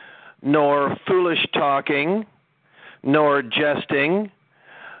 nor foolish talking, nor jesting,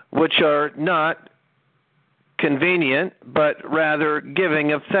 which are not convenient, but rather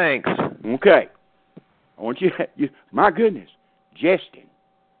giving of thanks. Okay. I want you my goodness, jesting,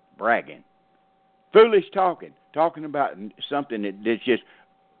 bragging, foolish talking about something that's just,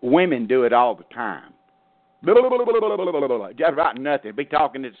 women do it all the time. Just about nothing. Be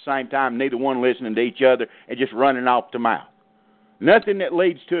talking at the same time, neither one listening to each other, and just running off the mouth. Nothing that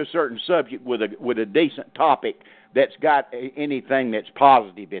leads to a certain subject with a decent topic that's got anything that's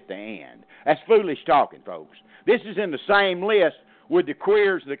positive at the end. That's foolish talking, folks. This is in the same list with the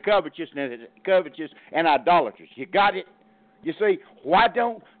queers, the covetous and idolaters. You got it? You see, why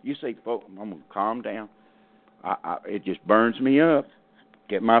don't you see, folks? I'm gonna calm down. It just burns me up.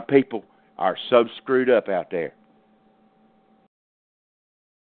 Get my people are so screwed up out there.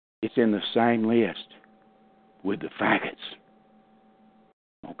 It's in the same list with the faggots.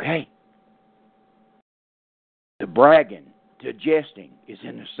 Okay? The bragging, the jesting is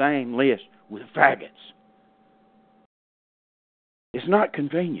in the same list with the faggots. It's not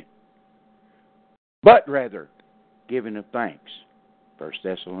convenient, but rather giving of thanks. 1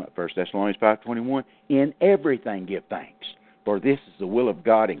 Thessalonians 5:21, in everything give thanks, for this is the will of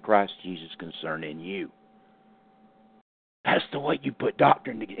God in Christ Jesus concerning you. That's the way you put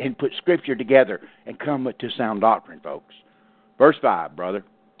doctrine and put Scripture together and come to sound doctrine, folks. Verse 5, brother.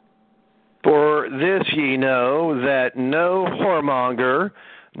 For this ye know, that no whoremonger,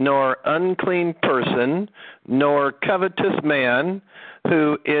 nor unclean person, nor covetous man,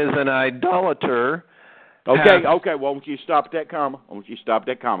 who is an idolater. Okay. Well, I want you to stop at that comma. I'm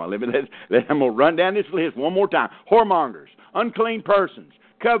going to run down this list one more time. Whoremongers, unclean persons,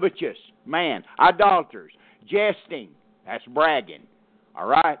 covetous man, idolaters, jesting, that's bragging. All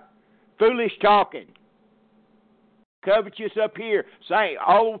right? Foolish talking. Covetous up here. Say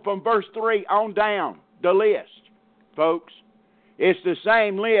all from verse 3 on down the list, folks. It's the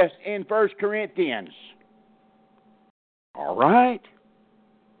same list in 1 Corinthians. All right?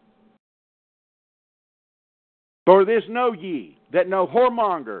 For this know ye, that no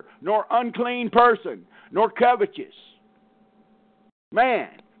whoremonger, nor unclean person, nor covetous man,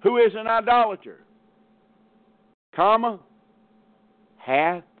 who is an idolater,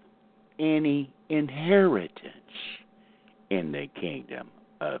 hath any inheritance in the kingdom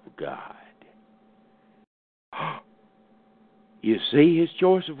of God. You see his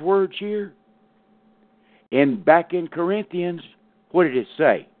choice of words here? Back in Corinthians, what did it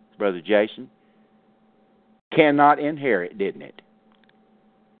say, Brother Jason? Cannot inherit, didn't it?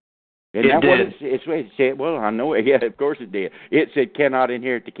 Isn't that did. what it said? Well, I know it. Yeah, of course it did. It said, cannot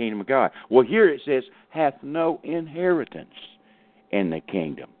inherit the kingdom of God. Well, here it says, hath no inheritance in the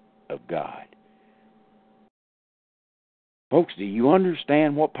kingdom of God. Folks, do you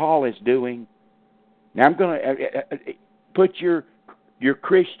understand what Paul is doing? Now, I'm going to put your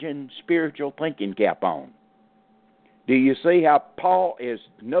Christian spiritual thinking cap on. Do you see how Paul is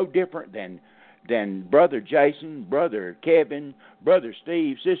no different than Brother Jason, Brother Kevin, Brother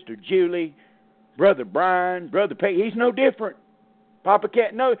Steve, Sister Julie, Brother Brian, Brother Peggy? He's no different. Papa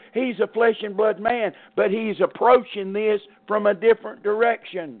Cat, no, he's a flesh and blood man, but he's approaching this from a different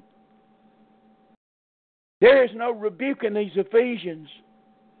direction. There is no rebuke in these Ephesians.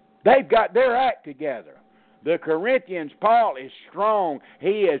 They've got their act together. The Corinthians, Paul is strong.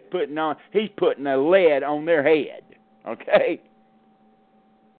 He's putting a lead on their head. Okay?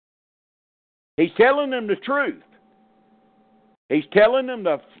 He's telling them the truth. He's telling them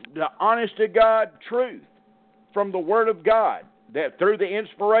the honest to God truth from the Word of God, that through the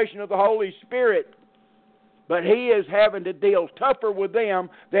inspiration of the Holy Spirit. But he is having to deal tougher with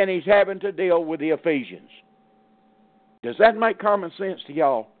them than he's having to deal with the Ephesians. Does that make common sense to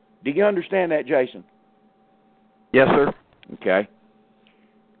y'all? Do you understand that, Jason? Yes, sir. Okay.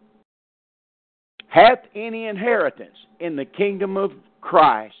 Hath any inheritance in the kingdom of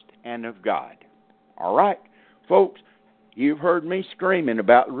Christ and of God. All right. Folks, you've heard me screaming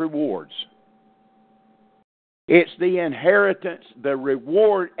about rewards. It's the inheritance, the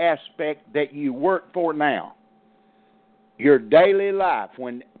reward aspect that you work for now. Your daily life,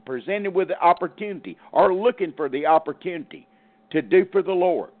 when presented with the opportunity or looking for the opportunity to do for the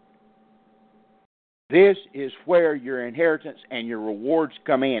Lord. This is where your inheritance and your rewards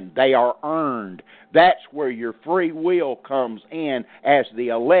come in. They are earned. That's where your free will comes in as the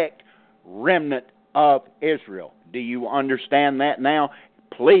elect remnant of Israel. Do you understand that now?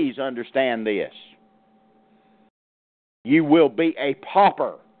 Please understand this. You will be a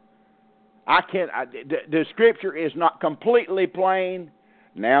pauper. The scripture is not completely plain.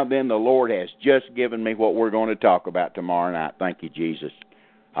 Now then, the Lord has just given me what we're going to talk about tomorrow night. Thank you, Jesus.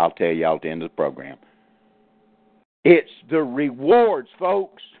 I'll tell y'all at the end of the program. It's the rewards,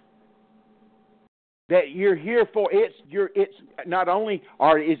 folks, that you're here for. It's not only,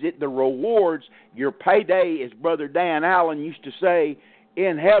 or is it the rewards, your payday, as Brother Dan Allen used to say,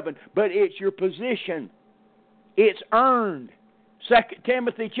 in heaven, but it's your position. It's earned. 2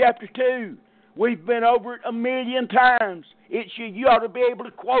 Timothy chapter 2. We've been over it 1,000,000 times. You ought to be able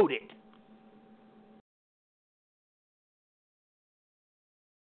to quote it.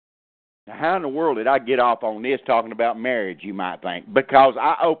 Now, how in the world did I get off on this talking about marriage, you might think? Because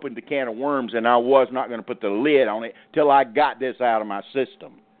I opened the can of worms and I was not going to put the lid on it till I got this out of my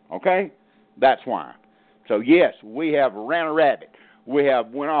system. Okay? That's why. So, yes, we have ran a rabbit. We have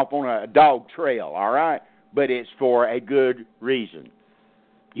went off on a dog trail, all right? But it's for a good reason.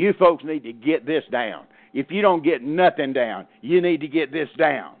 You folks need to get this down. If you don't get nothing down, you need to get this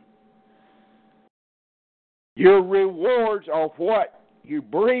down. Your rewards are what you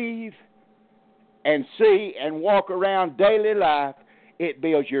breathe and see and walk around daily life. It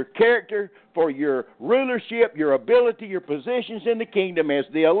builds your character for your rulership, your ability, your positions in the kingdom as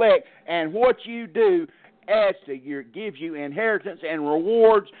the elect. And what you do adds to gives you inheritance and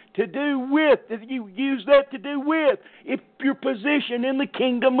rewards to do with. If you use that to do with, if your position in the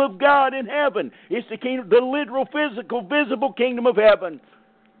kingdom of God in heaven, it's the kingdom, the literal, physical, visible kingdom of heaven.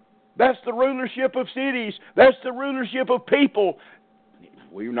 That's the rulership of cities. That's the rulership of people.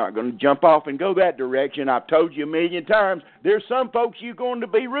 We're not going to jump off and go that direction. I've told you 1,000,000 times. There's some folks you're going to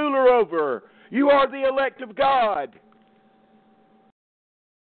be ruler over. You are the elect of God.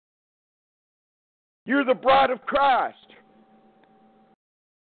 You're the bride of Christ.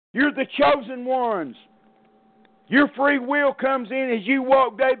 You're the chosen ones. Your free will comes in as you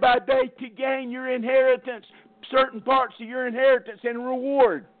walk day by day to gain your inheritance, certain parts of your inheritance and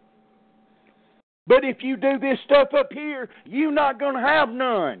reward. But if you do this stuff up here, you're not going to have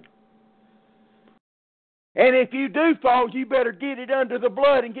none. And if you do fall, you better get it under the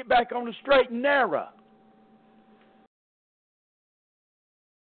blood and get back on the straight and narrow.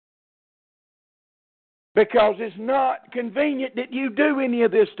 Because it's not convenient that you do any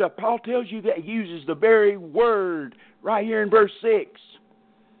of this stuff. Paul tells you that he uses the very word right here in verse 6.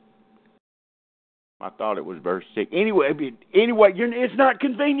 I thought it was verse 6. Anyway, it's not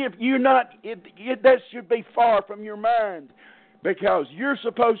convenient. You're not. That should be far from your mind, because you're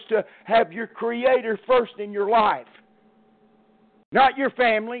supposed to have your Creator first in your life, not your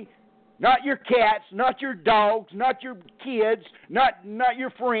family, not your cats, not your dogs, not your kids, not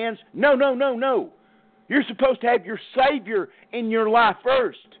your friends. No. You're supposed to have your Savior in your life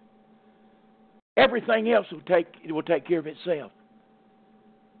first. Everything else will take care of itself.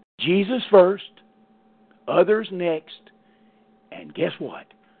 Jesus first, others next, and guess what?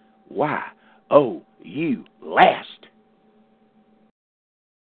 You last.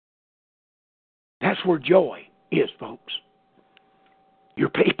 That's where joy is, folks. Your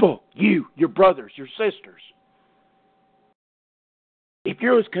people, your brothers, your sisters. If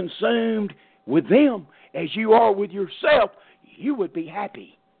you're as consumed with them as you are with yourself, you would be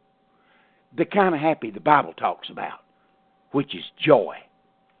happy. The kind of happy the Bible talks about, which is joy.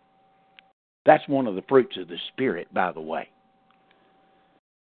 That's one of the fruits of the Spirit, by the way.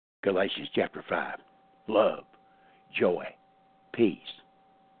 Galatians chapter 5. Love, joy, peace,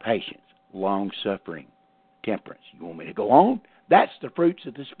 patience, long-suffering, temperance. You want me to go on? That's the fruits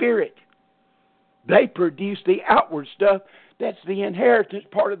of the Spirit. They produce the outward stuff. That's the inheritance,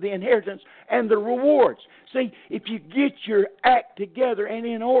 part of the inheritance, and the rewards. See, if you get your act together and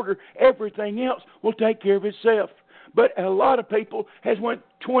in order, everything else will take care of itself. But a lot of people has went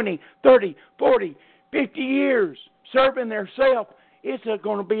 20, 30, 40, 50 years serving their self. It's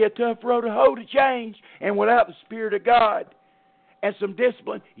going to be a tough road to hoe to change. And without the Spirit of God and some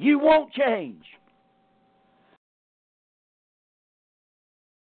discipline, you won't change.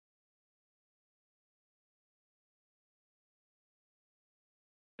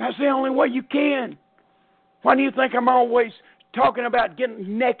 That's the only way you can. Why do you think I'm always talking about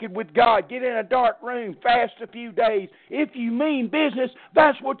getting naked with God? Get in a dark room, fast a few days. If you mean business,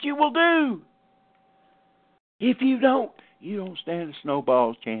 that's what you will do. If you don't stand a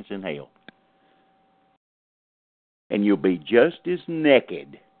snowball's chance in hell. And you'll be just as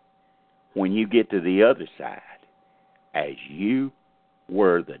naked when you get to the other side as you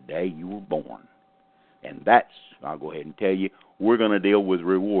were the day you were born. And that's, I'll go ahead and tell you, we're going to deal with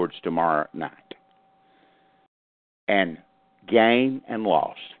rewards tomorrow night. And gain and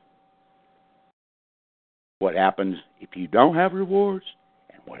loss. What happens if you don't have rewards,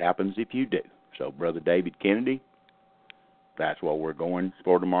 and what happens if you do. So, Brother David Kennedy, that's what we're going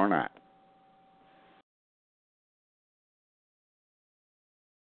for tomorrow night.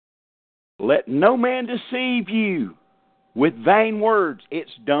 Let no man deceive you with vain words.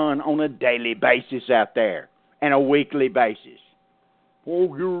 It's done on a daily basis out there and a weekly basis.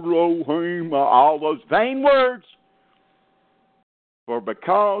 Oh, you're low, all those vain words. For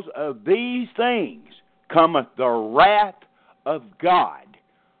because of these things cometh the wrath of God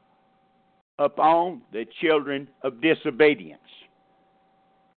upon the children of disobedience.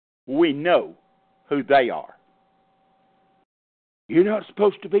 We know who they are. You're not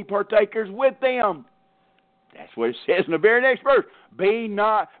supposed to be partakers with them. That's what it says in the very next verse. Be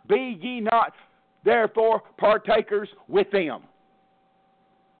ye not therefore partakers with them.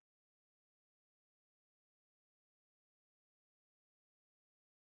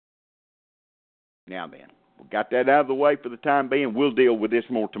 Now then, we got that out of the way for the time being. We'll deal with this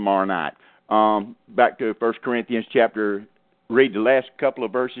more tomorrow night. Back to 1 Corinthians chapter, read the last couple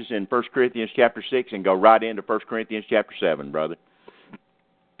of verses in 1 Corinthians chapter 6 and go right into 1 Corinthians chapter 7, brother.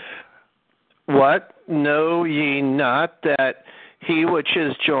 What? Know ye not that he which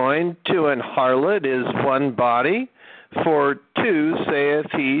is joined to an harlot is one body? For two, saith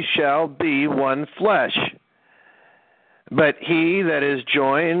he, shall be one flesh. But he that is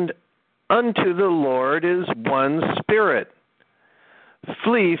joined unto the Lord is one spirit.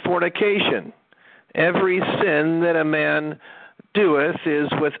 Flee fornication. Every sin that a man doeth is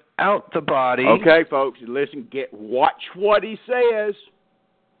without the body. Okay, folks, listen, watch what he says.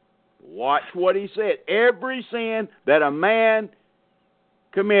 Watch what he said. Every sin that a man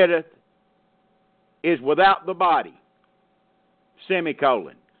committeth is without the body.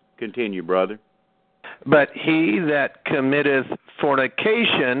 Semicolon. Continue, brother. But he that committeth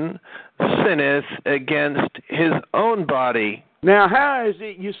fornication sinneth against his own body. Now, how is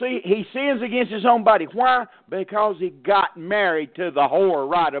it? You see, he sins against his own body. Why? Because he got married to the whore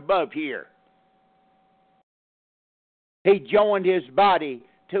right above here. He joined his body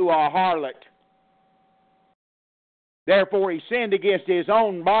to a harlot. Therefore, he sinned against his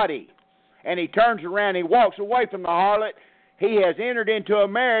own body. And he turns around, he walks away from the harlot. He has entered into a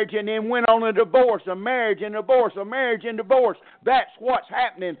marriage and then went on a divorce, a marriage and divorce, a marriage and divorce. That's what's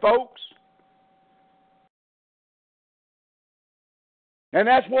happening, folks. And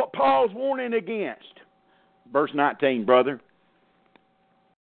that's what Paul's warning against. Verse 19, brother.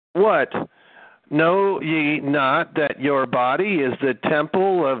 What? Know ye not that your body is the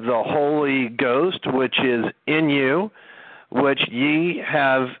temple of the Holy Ghost, which is in you, which ye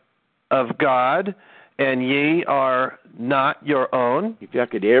have of God, and ye are not your own? If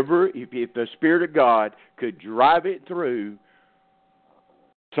the Spirit of God could drive it through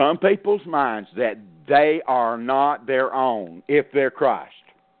some people's minds that they are not their own if they're Christ.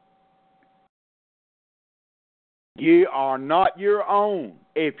 You are not your own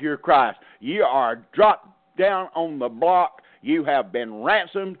if you're Christ. You are dropped down on the block. You have been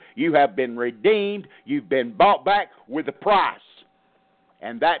ransomed. You have been redeemed. You've been bought back with a price.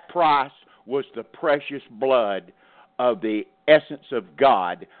 And that price was the precious blood of the essence of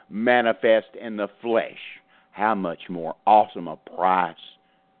God manifest in the flesh. How much more awesome a price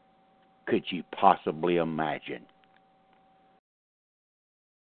could you possibly imagine?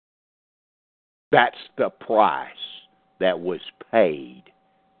 That's the price that was paid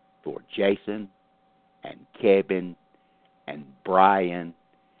for Jason and Kevin and Brian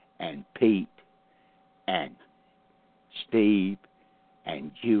and Pete and Steve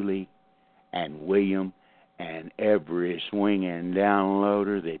and Julie and William and every swinging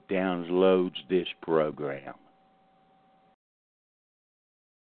downloader that downloads this program.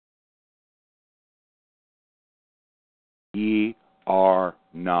 Ye are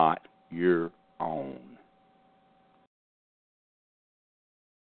not your own.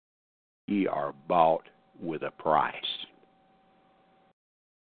 Ye are bought with a price.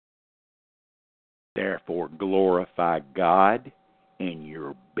 Therefore, glorify God in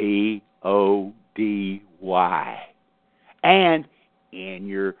your B-O-D-Y and in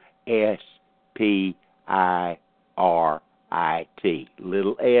your S-P-I-R-I-T.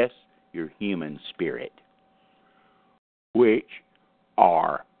 Little s, your human spirit, which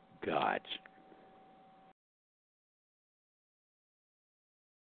are God's.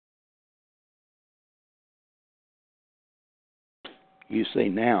 You see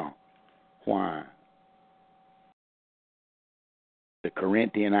now why the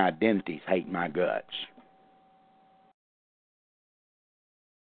Corinthian identities hate my guts.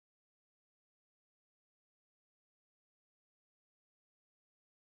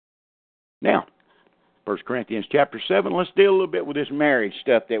 Now, 1 Corinthians chapter 7, let's deal a little bit with this marriage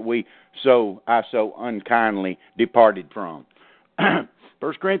stuff that I so unkindly departed from. 1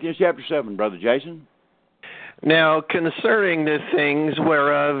 Corinthians chapter 7, Brother Jason. Now concerning the things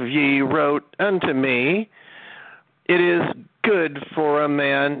whereof ye wrote unto me, it is good for a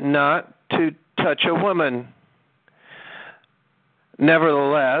man not to touch a woman.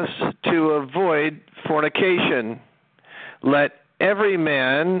 Nevertheless, to avoid fornication, let every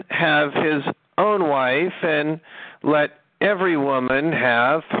man have his own wife, and let every woman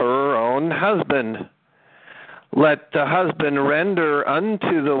have her own husband. Let the husband render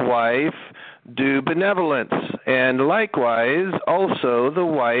unto the wife due benevolence, and likewise also the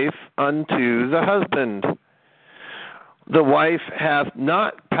wife unto the husband. The wife hath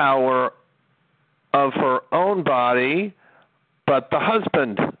not power of her own body, but the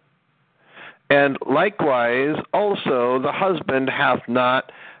husband. And likewise also the husband hath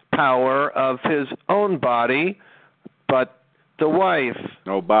not power of his own body, but the wife.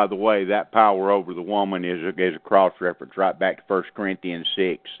 Oh, by the way, that power over the woman is a cross-reference right back to 1 Corinthians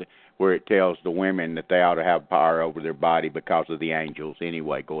 6, where it tells the women that they ought to have power over their body because of the angels.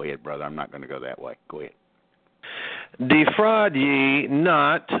 Anyway, go ahead, brother. I'm not going to go that way. Go ahead. Defraud ye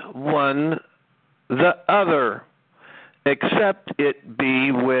not one the other, except it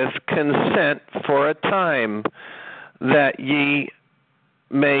be with consent for a time, that ye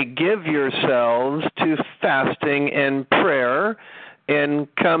may give yourselves to fasting and prayer, and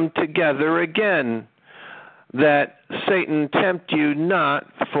come together again, that Satan tempt you not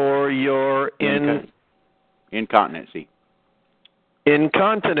for your incontinency.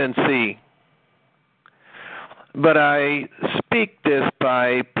 But I speak this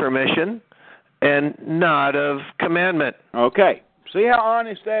by permission and not of commandment. Okay. See how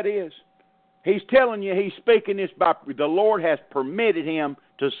honest that is? He's telling you he's speaking this by the Lord has permitted him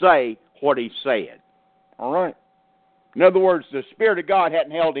to say what he said. All right? In other words, the Spirit of God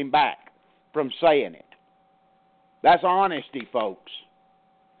hadn't held him back from saying it. That's honesty, folks.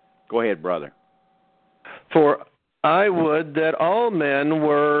 Go ahead, brother. For I would that all men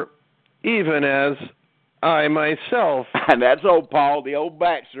were even as I myself. And that's old Paul, the old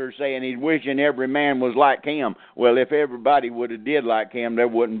bachelor, saying he's wishing every man was like him. Well, if everybody would have did like him, there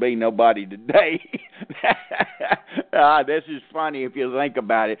wouldn't be nobody today. This is funny if you think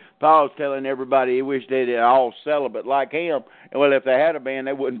about it. Paul's telling everybody he wished they'd all celibate like him. Well, if they had been,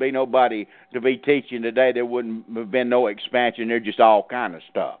 there wouldn't be nobody to be teaching today. There wouldn't have been no expansion. There's just all kind of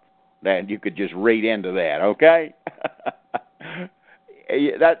stuff that you could just read into that, okay?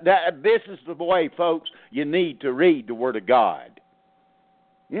 This is the way, folks, you need to read the Word of God.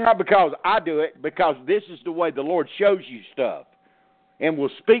 Not because I do it, because this is the way the Lord shows you stuff and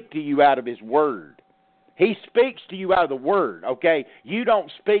will speak to you out of His Word. He speaks to you out of the Word, okay? You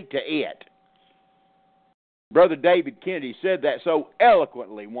don't speak to it. Brother David Kennedy said that so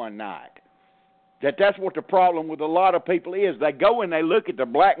eloquently one night. That's what the problem with a lot of people is. They go and they look at the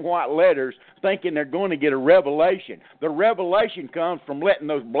black and white letters thinking they're going to get a revelation. The revelation comes from letting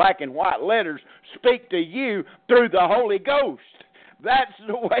those black and white letters speak to you through the Holy Ghost. That's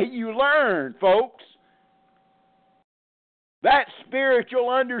the way you learn, folks. That's spiritual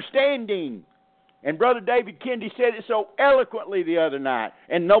understanding. And Brother David Kennedy said it so eloquently the other night,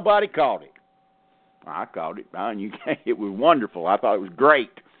 and nobody caught it. I caught it. It was wonderful. I thought it was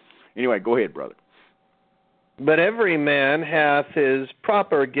great. Anyway, go ahead, brother. But every man hath his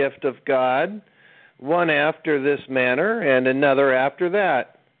proper gift of God, one after this manner, and another after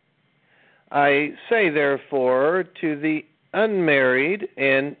that. I say, therefore, to the unmarried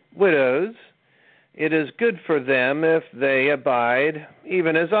and widows, it is good for them if they abide,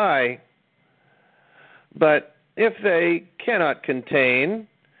 even as I. But if they cannot contain,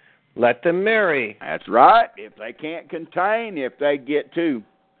 let them marry. That's right. If they can't contain, if they get to,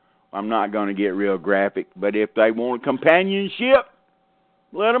 I'm not going to get real graphic, but if they want companionship,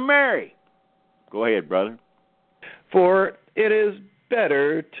 let them marry. Go ahead, brother. For it is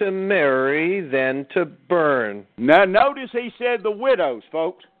better to marry than to burn. Now, notice he said the widows,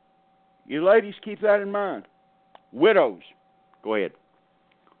 folks. You ladies, keep that in mind. Widows. Go ahead.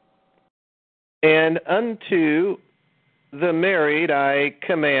 And unto the married I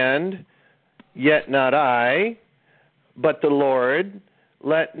command, yet not I, but the Lord,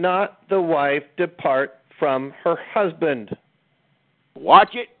 let not the wife depart from her husband.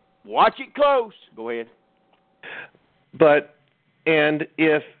 Watch it. Watch it close. Go ahead. And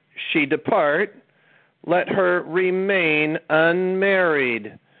if she depart, let her remain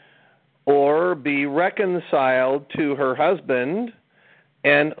unmarried, or be reconciled to her husband,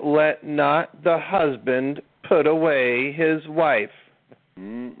 and let not the husband put away his wife.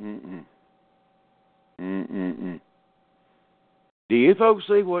 Mm-mm-mm. Mm-mm-mm. Do you folks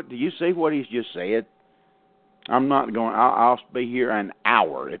see what he's just said? I'm not going. I'll be here an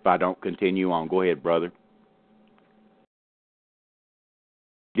hour if I don't continue on. Go ahead, brother.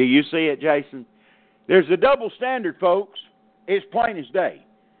 Do you see it, Jason? There's a double standard, folks. It's plain as day.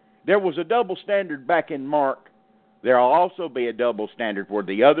 There was a double standard back in Mark. There will also be a double standard for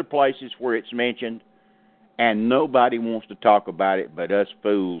the other places where it's mentioned, and nobody wants to talk about it but us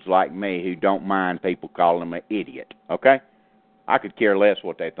fools like me who don't mind people calling them an idiot, okay? I could care less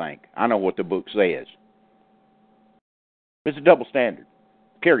what they think. I know what the book says. It's a double standard,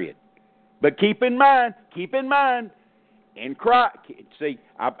 period. But keep in mind, in Christ, see,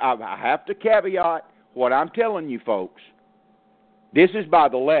 I have to caveat what I'm telling you folks. This is by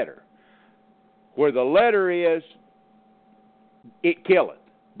the letter. Where the letter is, it killeth,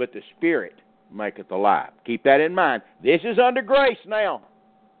 but the Spirit maketh alive. Keep that in mind. This is under grace now.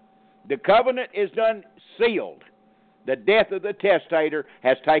 The covenant is done sealed. The death of the testator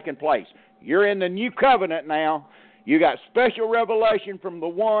has taken place. You're in the new covenant now. You got special revelation from the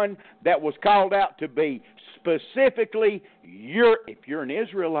one that was called out to be specifically if you're an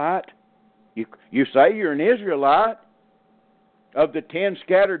Israelite, you say you're an Israelite of the 10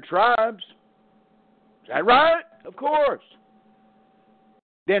 scattered tribes. Is that right? Of course.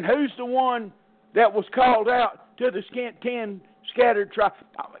 Then who's the one that was called out to the 10 scattered tribes?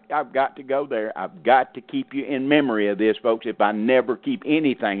 I've got to go there. I've got to keep you in memory of this, folks, if I never keep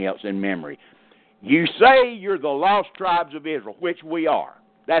anything else in memory. You say you're the lost tribes of Israel, which we are.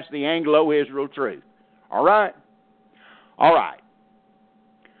 That's the Anglo-Israel truth. All right? All right.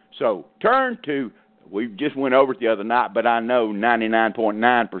 So turn to, we just went over it the other night, but I know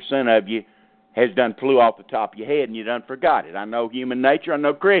 99.9% of you has done flew off the top of your head and you done forgot it. I know human nature. I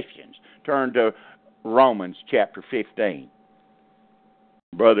know Christians. Turn to Romans chapter 15.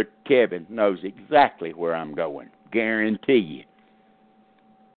 Brother Kevin knows exactly where I'm going. Guarantee you.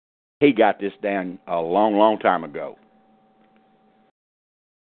 He got this down a long, long time ago.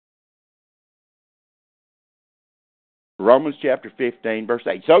 Romans chapter 15, verse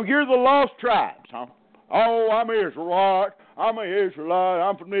 8. So you're the lost tribes, huh? Oh, I'm an Israelite. I'm an Israelite.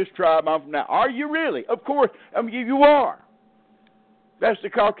 I'm from this tribe. I'm from that. Are you really? Of course. You are. That's the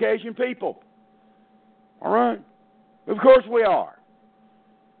Caucasian people. All right? Of course we are.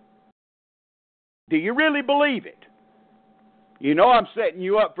 Do you really believe it? You know I'm setting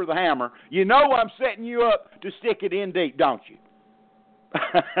you up for the hammer. You know I'm setting you up to stick it in deep, don't you?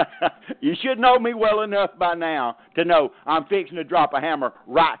 You should know me well enough by now to know I'm fixing to drop a hammer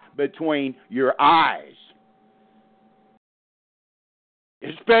right between your eyes.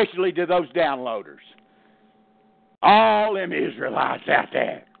 Especially to those downloaders. All them Israelites out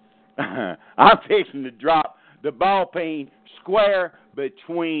there. I'm fixing to drop the ball peen square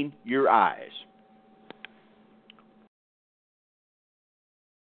between your eyes.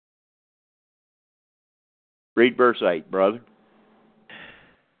 Read verse 8, brother.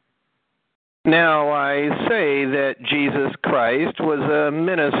 Now I say that Jesus Christ was a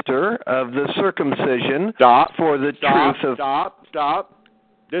minister of the circumcision for the truth of... Stop.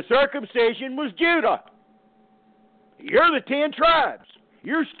 The circumcision was Judah. You're the 10 tribes.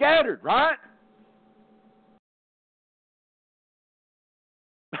 You're scattered, right?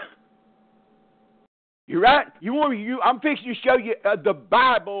 You're right. I'm fixing to show you the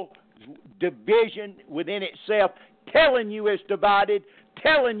Bible division within itself, telling you it's divided,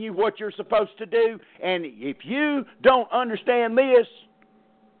 telling you what you're supposed to do. And if you don't understand this,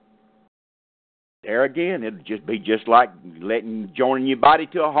 there again, it'll just be just like joining your body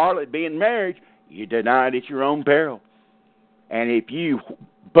to a harlot, being married. You deny it at your own peril. And if you,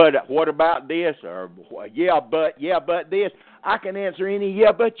 but what about this? Or yeah, but this. I can answer any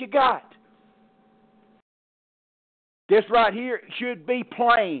yeah, but you got. This right here should be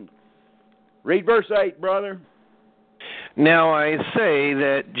plain. Read verse 8, brother. Now I say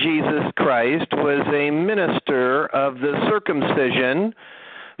that Jesus Christ was a minister of the circumcision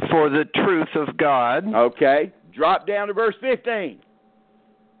for the truth of God. Okay. Drop down to verse 15.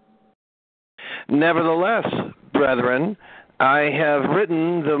 Nevertheless, brethren, I have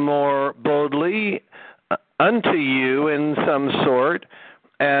written the more boldly unto you in some sort,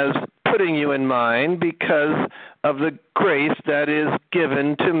 as putting you in mind, because of the grace that is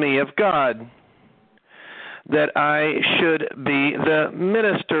given to me of God, that I should be the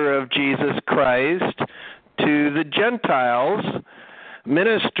minister of Jesus Christ to the Gentiles,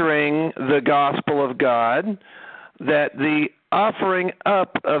 ministering the gospel of God, that the offering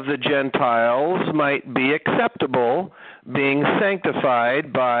up of the Gentiles might be acceptable, being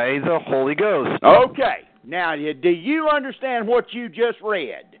sanctified by the Holy Ghost. Okay. Now, do you understand what you just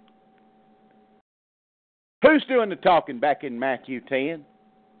read? Who's doing the talking back in Matthew 10?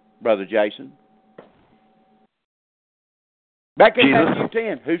 Brother Jason? Back in Jesus.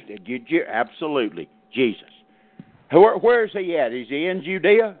 Matthew 10, absolutely, Jesus. Where is he at? Is he in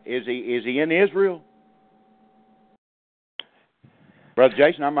Judea? Is he in Israel? Brother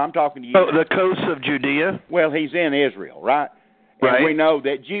Jason, I'm talking to you. Oh, the coasts of Judea? Well, he's in Israel, right? Right. And we know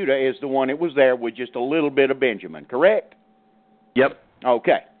that Judah is the one that was there with just a little bit of Benjamin, correct? Yep.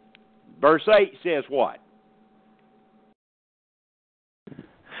 Okay. Verse 8 says what?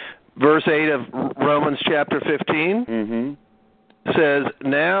 Verse 8 of Romans chapter 15 says,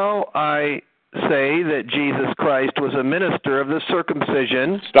 Now I say that Jesus Christ was a minister of the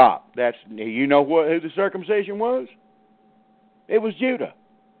circumcision. Stop. You know who the circumcision was? It was Judah.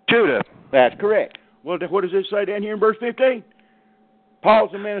 Judah. That's correct. Well, what does it say down here in verse 15?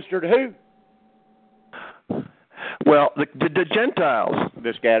 Paul's a minister to who? Well, the Gentiles.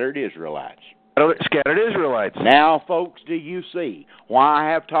 The scattered Israelites. Scattered Israelites. Now, folks, do you see why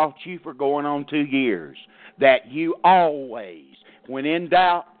I have taught you for going on 2 years that you always, when in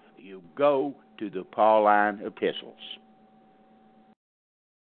doubt, you go to the Pauline epistles?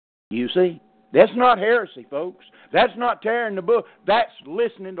 You see? That's not heresy, folks. That's not tearing the book. That's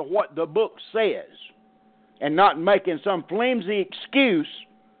listening to what the book says and not making some flimsy excuse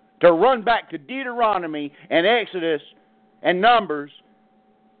to run back to Deuteronomy and Exodus and Numbers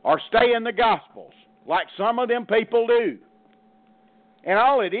or stay in the Gospels like some of them people do. And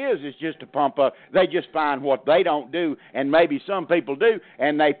all it is just to pump up. They just find what they don't do, and maybe some people do,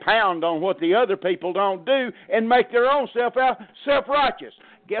 and they pound on what the other people don't do and make their own self-righteous.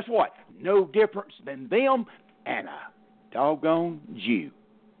 Guess what? No difference than them and a doggone Jew.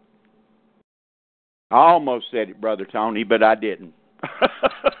 I almost said it, Brother Tony, but I didn't.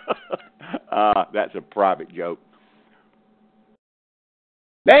 That's a private joke.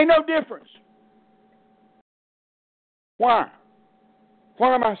 There ain't no difference. Why?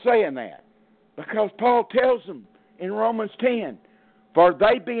 Why am I saying that? Because Paul tells them in Romans 10, for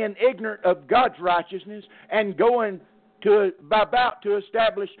they being ignorant of God's righteousness and going about to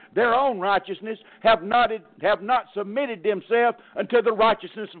establish their own righteousness, have not submitted themselves unto the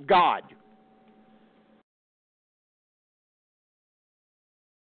righteousness of God.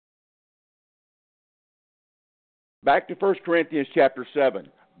 Back to 1 Corinthians chapter 7.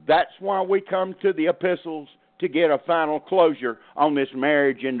 That's why we come to the epistles, to get a final closure on this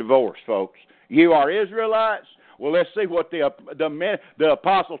marriage and divorce, folks. You are Israelites? Well, let's see what the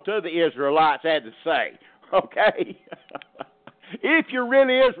apostle to the Israelites had to say. Okay? If you're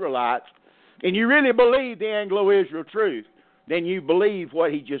really Israelites, and you really believe the Anglo-Israel truth, then you believe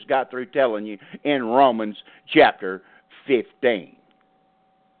what he just got through telling you in Romans chapter 15.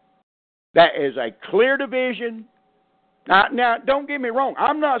 That is a clear division. Now, don't get me wrong.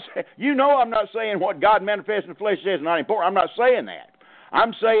 I'm not saying what God manifests in the flesh says is not important. I'm not saying that.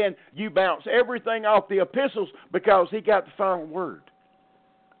 I'm saying you bounce everything off the epistles because he got the final word.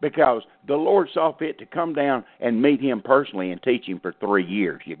 Because the Lord saw fit to come down and meet him personally and teach him for 3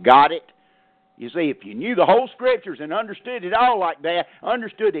 years. You got it? You see, if you knew the whole Scriptures and understood it all like that,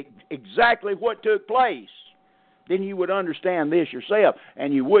 understood exactly what took place, then you would understand this yourself,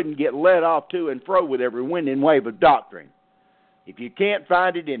 and you wouldn't get led off to and fro with every wind and wave of doctrine. If you can't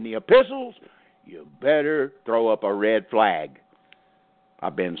find it in the epistles, you better throw up a red flag.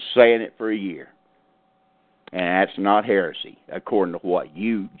 I've been saying it for a year. And that's not heresy, according to what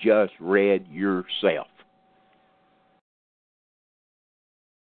you just read yourself.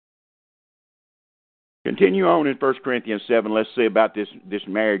 Continue on in 1 Corinthians 7. Let's see about this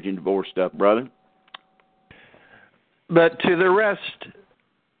marriage and divorce stuff, brother. But to the rest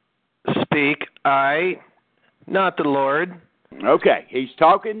speak I, not the Lord. Okay, he's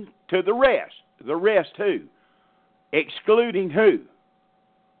talking to the rest. The rest who? Excluding who?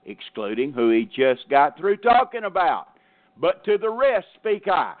 Excluding who he just got through talking about. But to the rest speak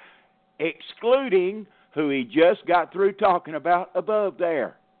I. Excluding who he just got through talking about above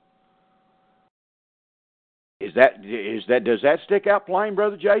there. Does that stick out plain,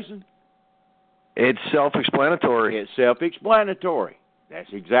 Brother Jason? It's self-explanatory. It's self-explanatory. That's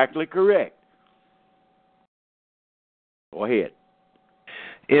exactly correct. Go ahead.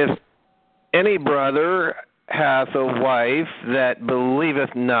 If any brother hath a wife that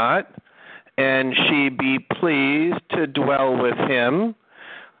believeth not, and she be pleased to dwell with him,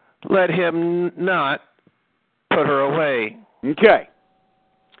 let him not put her away. Okay.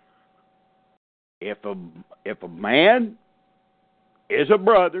 If a man is a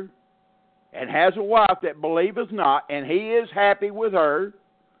brother and has a wife that believeth not, and he is happy with her,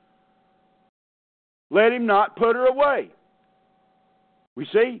 let him not put her away. We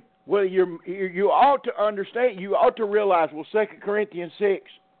see? Well, you ought to understand, you ought to realize, 2 Corinthians 6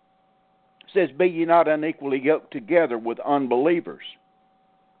 says, be ye not unequally yoked together with unbelievers.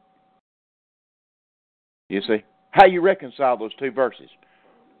 You see? How you reconcile those two verses?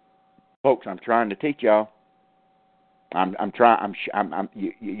 Folks, I'm trying to teach y'all.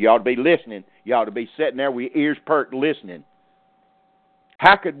 You ought to be listening. You ought to be sitting there with your ears perked listening.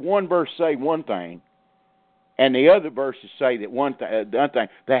 How could one verse say one thing and the other verses say that the other thing?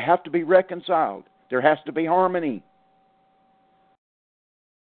 They have to be reconciled. There has to be harmony.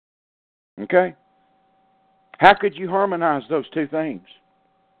 Okay? How could you harmonize those two things?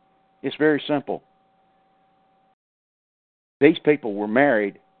 It's very simple. These people were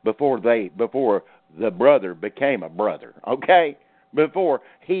married before the brother became a brother, okay? Before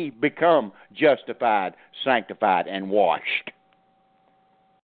he become justified, sanctified, and washed.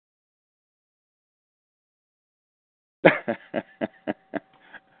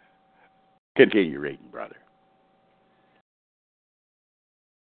 Continue reading, brother.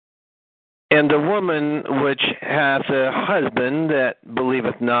 And the woman which hath a husband that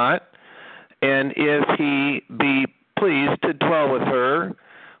believeth not, and if he be pleased to dwell with her,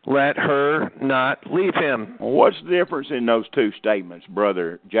 let her not leave him. What's the difference in those two statements,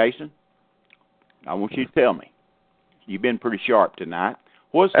 Brother Jason? I want you to tell me. You've been pretty sharp tonight.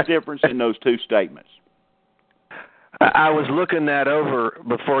 What's the difference in those two statements? I was looking that over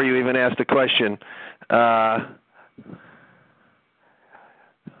before you even asked the question.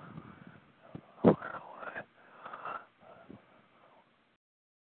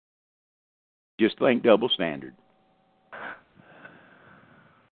 Just think double standard.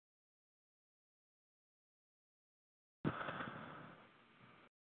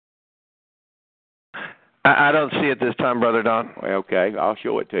 I don't see it this time, Brother Don. Well, okay, I'll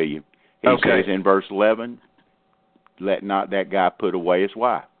show it to you. He says in verse 11, let not that guy put away his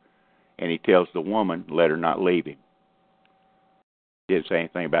wife. And he tells the woman, let her not leave him. Didn't say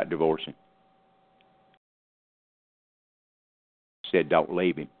anything about divorcing. Said don't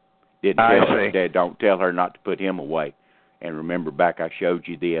leave him. Don't tell her not to put him away. And remember back I showed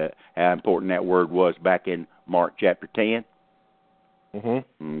you how important that word was back in Mark chapter 10.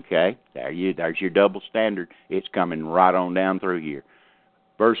 Mm-hmm. Okay, there's your double standard. It's coming right on down through here.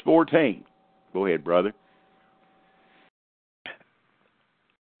 Verse 14. Go ahead, brother.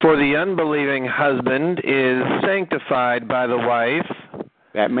 For the unbelieving husband is sanctified by the wife.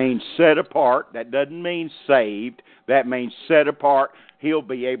 That means set apart. That doesn't mean saved. That means set apart. He'll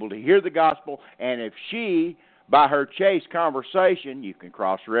be able to hear the gospel, and if she, by her chaste conversation, you can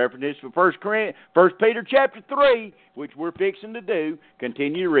cross-reference this for 1 Peter chapter 3, which we're fixing to do.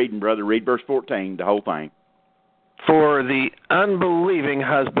 Continue reading, brother. Read verse 14, the whole thing. For the unbelieving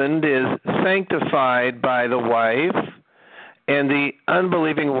husband is sanctified by the wife, and the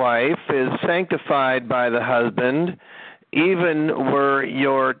unbelieving wife is sanctified by the husband, even were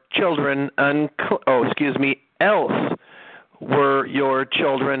your children else were your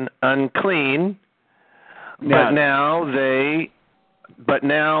children unclean, but now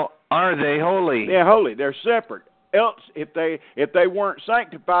are they holy? They're holy. They're separate. Else, if they weren't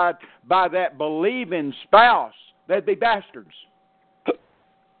sanctified by that believing spouse, they'd be bastards.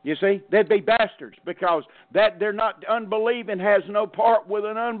 You see, they'd be bastards because that they're not unbelieving has no part with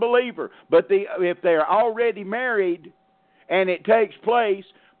an unbeliever. But if they're already married, and it takes place,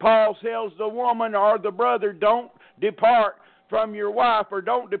 Paul tells the woman or the brother, don't depart from your wife or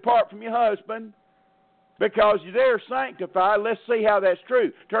don't depart from your husband because they're sanctified. Let's see how that's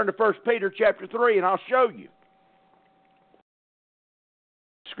true. Turn to 1 Peter chapter 3 and I'll show you.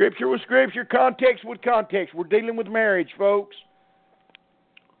 Scripture with Scripture, context with context. We're dealing with marriage, folks.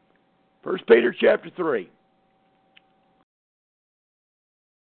 1 Peter chapter 3.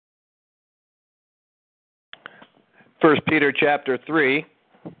 First Peter chapter 3.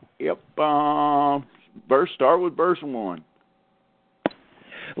 Yep. Start with verse 1.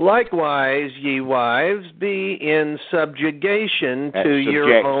 Likewise, ye wives, be in subjugation to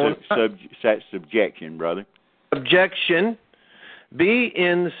your own... Subjection, brother. Subjection. Be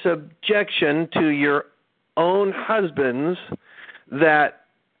in subjection to your own husbands, that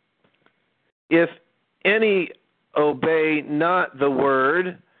if any obey not the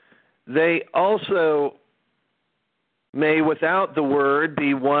word, they also may without the word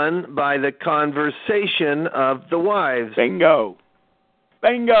be won by the conversation of the wives. Bingo.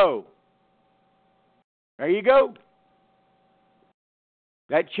 Bingo. There you go.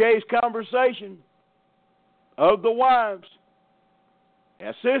 That chaste conversation of the wives.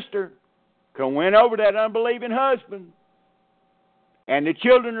 That sister can win over that unbelieving husband. And the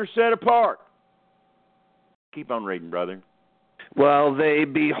children are set apart. Keep on reading, brother. While they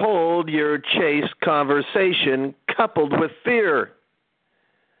behold your chaste conversation coupled with fear,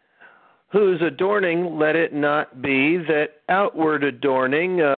 whose adorning let it not be that outward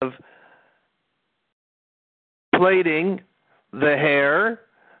adorning of plaiting the hair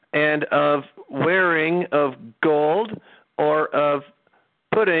and of wearing of gold or of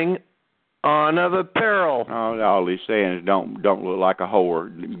putting on of apparel. Oh, all he's saying is don't look like a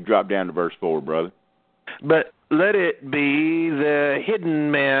whore. Drop down to verse 4, brother. But let it be the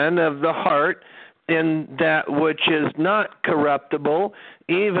hidden man of the heart, in that which is not corruptible,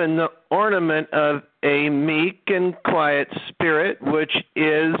 even the ornament of a meek and quiet spirit, which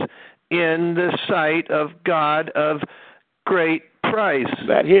is in the sight of God of great price.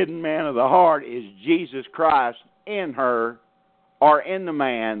 That hidden man of the heart is Jesus Christ in her, or in the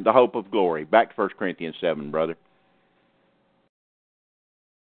man, the hope of glory. Back to 1 Corinthians 7, brother.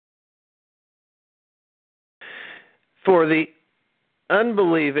 For the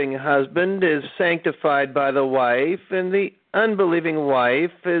unbelieving husband is sanctified by the wife, and the unbelieving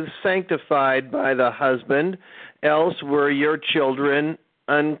wife is sanctified by the husband, else were your children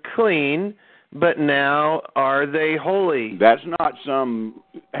unclean, but now are they holy. That's not some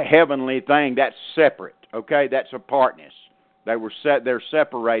heavenly thing. That's separate, okay? That's apartness. They're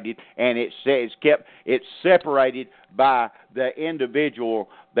separated, and it's separated by the individual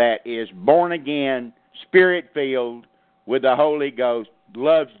that is born again, spirit-filled, with the Holy Ghost,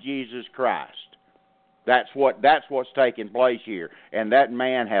 loves Jesus Christ. That's what's taking place here. And that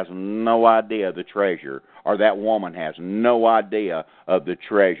man has no idea of the treasure, or that woman has no idea of the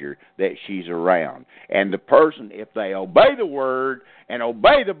treasure that she's around. And the person, if they obey the word and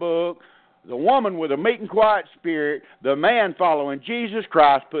obey the book, the woman with a meek and quiet spirit, the man following Jesus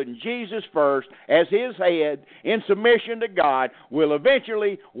Christ, putting Jesus first as his head in submission to God, will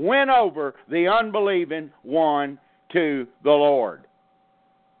eventually win over the unbelieving one to the Lord.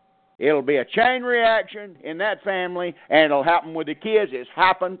 It'll be a chain reaction in that family, and it'll happen with the kids. It's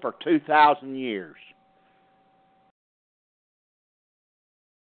happened for 2,000 years.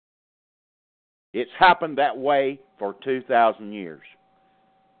 It's happened that way for 2,000 years.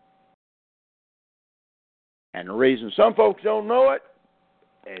 And the reason some folks don't know it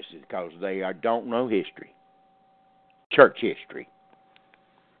is because they don't know history. Church history.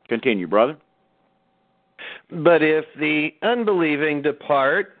 Continue, brother. But if the unbelieving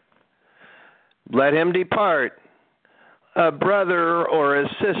depart, let him depart. A brother or a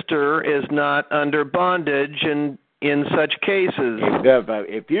sister is not under bondage in such cases.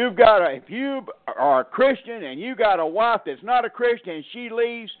 If you are a Christian and you got a wife that's not a Christian and she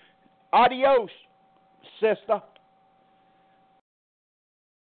leaves, adios, sister.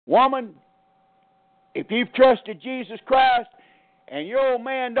 Woman, If you've trusted Jesus Christ and your old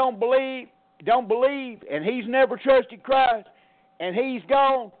man don't believe, and he's never trusted Christ, and he's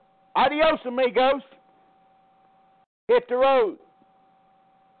gone, adios, amigos. Hit the road.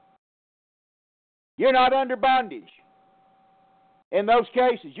 You're not under bondage. In those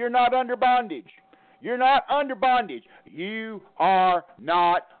cases, you're not under bondage. You're not under bondage. You are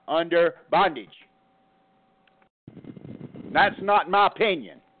not under bondage. That's not my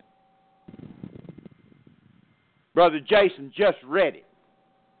opinion. Brother Jason just read it.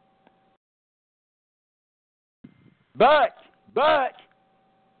 But, God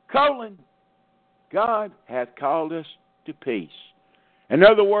hath called us to peace. In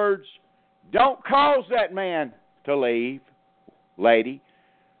other words, don't cause that man to leave, lady.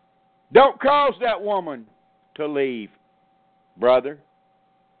 Don't cause that woman to leave, brother.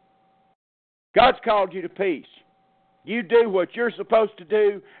 God's called you to peace. You do what you're supposed to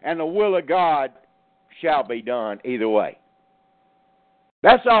do, and the will of God shall be done either way.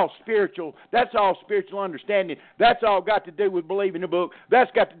 That's all spiritual. That's all spiritual understanding. That's all got to do with believing the book.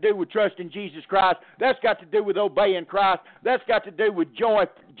 That's got to do with trusting Jesus Christ. That's got to do with obeying Christ. That's got to do with joy.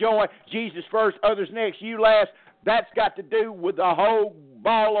 Jesus first, others next, you last. That's got to do with the whole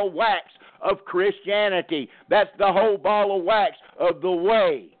ball of wax of Christianity. That's the whole ball of wax of the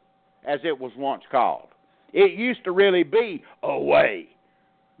way, as it was once called. It used to really be a way,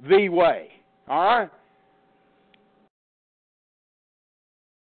 the way. All right?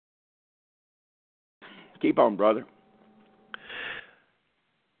 Keep on, brother.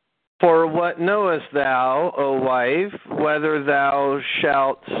 For what knowest thou, O wife, whether thou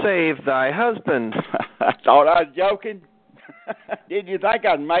shalt save thy husband? I thought I was joking. Did you think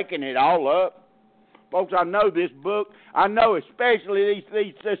I was making it all up? Folks, I know this book. I know especially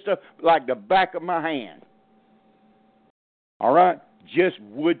this stuff like the back of my hand. All right? Just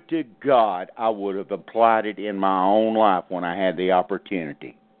would to God I would have applied it in my own life when I had the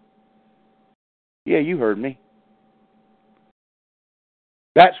opportunity. Yeah, you heard me.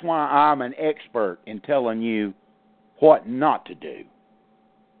 That's why I'm an expert in telling you what not to do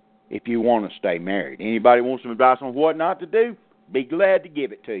if you want to stay married. Anybody want some advice on what not to do? Be glad to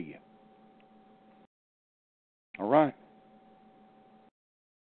give it to you. All right?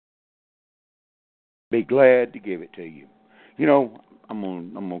 Be glad to give it to you. You know, I'm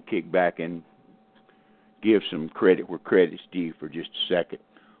gonna kick back and give some credit where credit's due for just a second.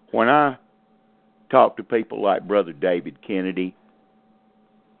 When I talk to people like Brother David Kennedy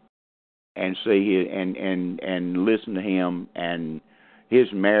and see and listen to him and his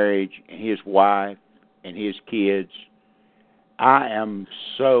marriage and his wife and his kids, I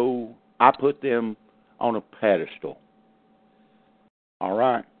put them on a pedestal. All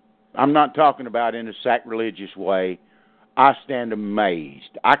right? I'm not talking about in a sacrilegious way. I stand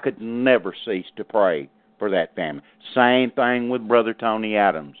amazed. I could never cease to pray for that family. Same thing with Brother Tony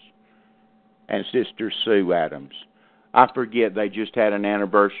Adams and Sister Sue Adams. I forget, they just had an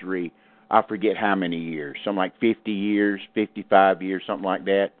anniversary, I forget how many years, something like 50 years, 55 years, something like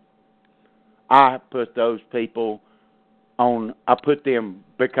that. I put those people on, I put them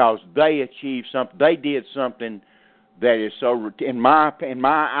because they achieved something, they did something that is so, in my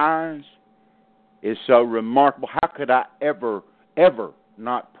eyes, is so remarkable. How could I ever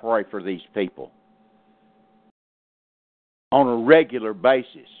not pray for these people? On a regular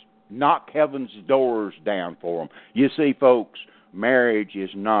basis. Knock heaven's doors down for them. You see, folks, marriage is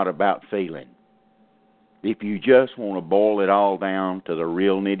not about feeling. If you just want to boil it all down to the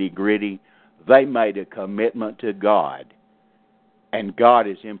real nitty-gritty, they made a commitment to God. And God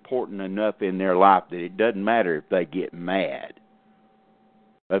is important enough in their life that it doesn't matter if they get mad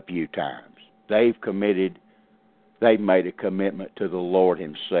a few times. They've made a commitment to the Lord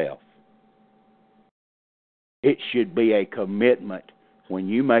Himself. It should be a commitment. When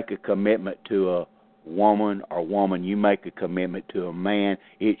you make a commitment to a woman or you make a commitment to a man,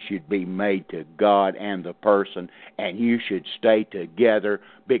 it should be made to God and the person, and you should stay together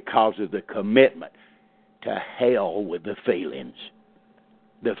because of the commitment. To hell with the feelings.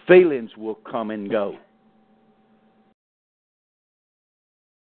 The feelings will come and go.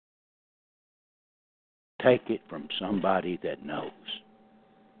 Take it from somebody that knows.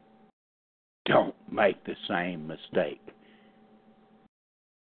 Don't make the same mistake.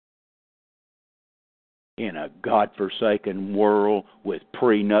 In a God-forsaken world with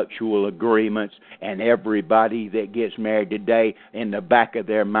prenuptial agreements, and everybody that gets married today, in the back of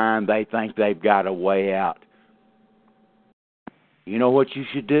their mind, they think they've got a way out. You know what you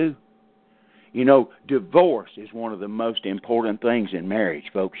should do? You know, divorce is one of the most important things in marriage,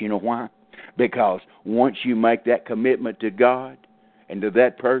 folks. You know why? Because once you make that commitment to God And to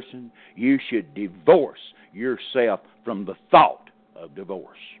that person, you should divorce yourself from the thought of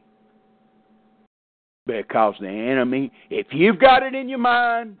divorce. Because the enemy, if you've got it in your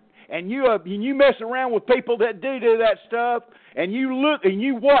mind, and you mess around with people that do that stuff, and you look and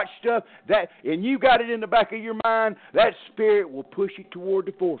you watch stuff and you got it in the back of your mind, that spirit will push it toward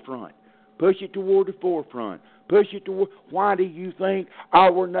the forefront. Push it toward the forefront. Push it toward. Why do you think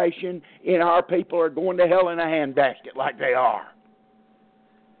our nation and our people are going to hell in a handbasket like they are?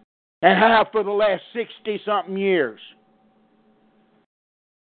 And have for the last 60-something years.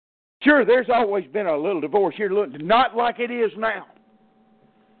 Sure, there's always been a little divorce here, not like it is now.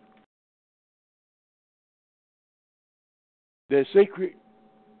 The secret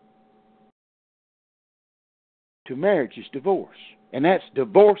to marriage is divorce. And that's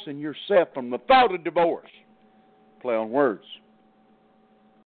divorcing yourself from the thought of divorce. Play on words.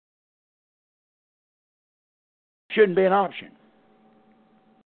 Shouldn't be an option.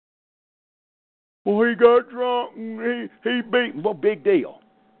 Well, he got drunk and he beat him. Well, big deal.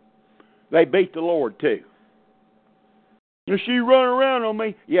 They beat the Lord too. Does she run around on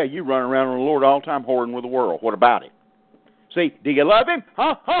me? Yeah, you run around on the Lord all the time, whoring with the world. What about it? See, do you love him?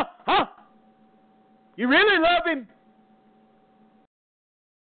 Huh? You really love him?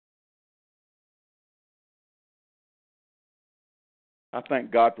 I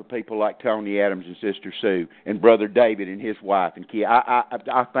thank God for people like Tony Adams and Sister Sue and Brother David and his wife and Kia.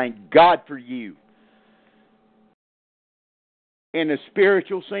 I thank God for you. In a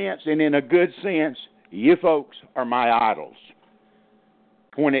spiritual sense and in a good sense, you folks are my idols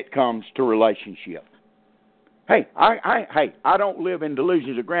when it comes to relationship. Hey, I don't live in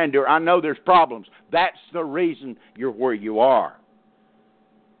delusions of grandeur. I know there's problems. That's the reason you're where you are.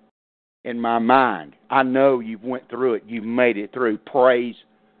 In my mind, I know you've went through it. You've made it through. Praise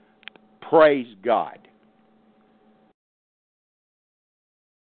God.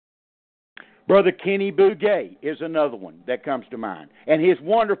 Brother Kenny Bugay is another one that comes to mind. And his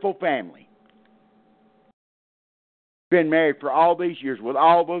wonderful family. Been married for all these years with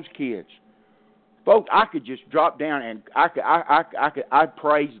all those kids. Folks, I could just drop down and I'd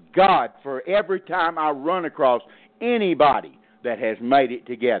praise God for every time I run across anybody that has made it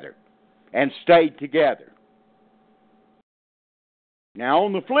together and stayed together. Now,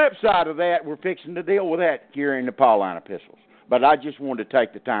 on the flip side of that, we're fixing to deal with that here in the Pauline epistles. But I just wanted to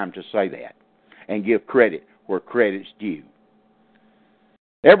take the time to say that and give credit where credit's due.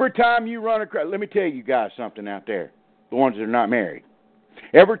 Every time you run across, let me tell you guys something out there, the ones that are not married.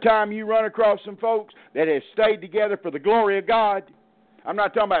 Every time you run across some folks that have stayed together for the glory of God, I'm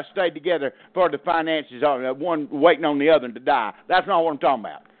not talking about stayed together for the finances, one waiting on the other to die. That's not what I'm talking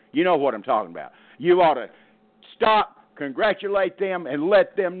about. You know what I'm talking about. You ought to stop, congratulate them, and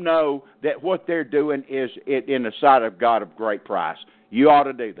let them know that what they're doing is in the sight of God of great price. You ought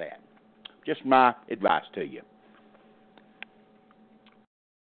to do that. Just my advice to you.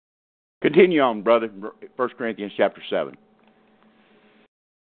 Continue on, brother. 1 Corinthians chapter 7.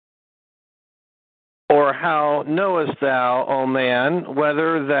 Or how knowest thou, O man,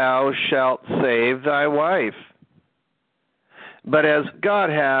 whether thou shalt save thy wife? But as God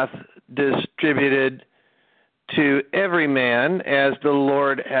hath distributed to every man, as the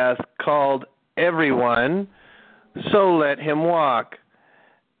Lord hath called every one, so let him walk.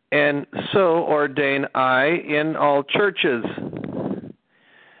 And so ordain I in all churches.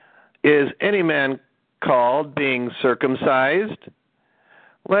 Is any man called being circumcised?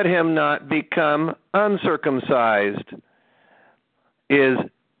 Let him not become uncircumcised. Is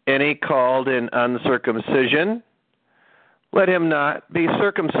any called in uncircumcision? Let him not be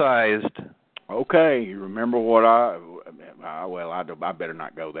circumcised. Okay, you remember what I better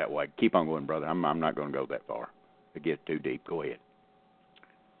not go that way. Keep on going, brother. I'm not going to go that far. It gets too deep. Go ahead.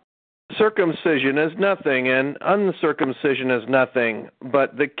 Circumcision is nothing, and uncircumcision is nothing,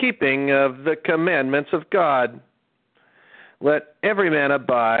 but the keeping of the commandments of God. Let every man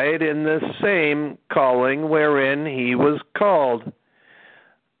abide in the same calling wherein he was called.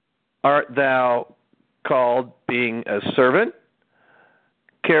 Art thou called being a servant?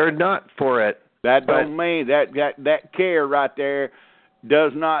 Care not for it. That don't mean that care right there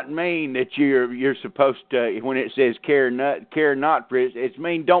does not mean that you're supposed to. When it says care not for it, it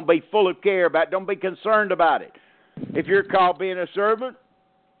means don't be full of care about it. Don't be concerned about it. If you're called being a servant,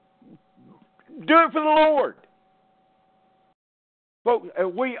 do it for the Lord. Folks,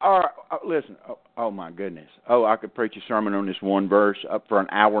 we are, listen, oh my goodness. Oh, I could preach a sermon on this one verse up for an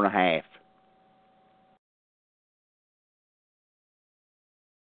hour and a half.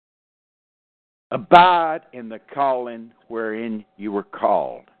 Abide in the calling wherein you were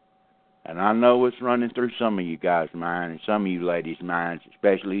called. And I know it's running through some of you guys' minds and some of you ladies' minds,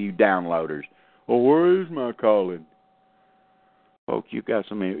 especially you downloaders. Well, where is my calling? Folks, you got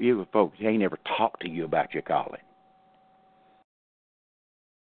so many, you folks, they ain't never talked to you about your calling.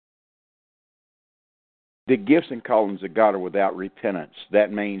 The gifts and callings of God are without repentance.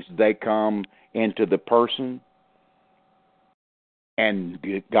 That means they come into the person, and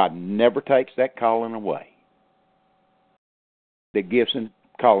God never takes that calling away. The gifts and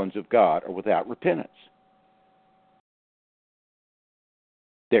callings of God are without repentance.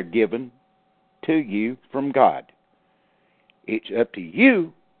 They're given to you from God. It's up to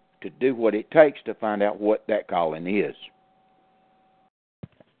you to do what it takes to find out what that calling is.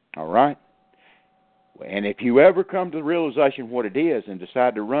 All right? And if you ever come to the realization what it is and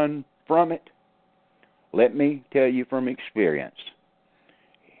decide to run from it, let me tell you from experience,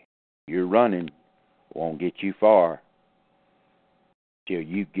 your running won't get you far till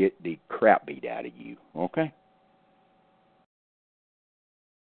you get the crap beat out of you, okay?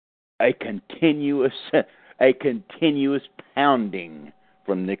 A continuous pounding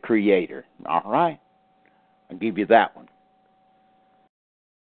from the Creator, all right? I'll give you that one.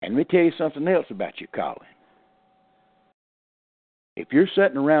 And let me tell you something else about your calling. If you're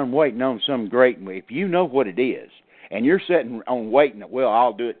sitting around waiting on some great, if you know what it is, and you're sitting on waiting, well,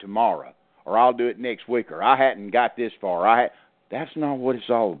 I'll do it tomorrow, or I'll do it next week, or I hadn't got this far, that's not what it's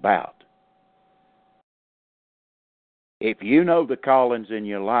all about. If you know the callings in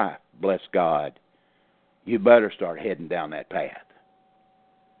your life, bless God, you better start heading down that path.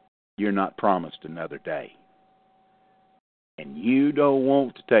 You're not promised another day. And you don't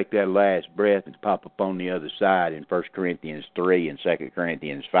want to take that last breath and pop up on the other side in 1 Corinthians 3 and 2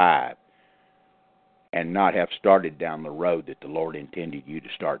 Corinthians 5 and not have started down the road that the Lord intended you to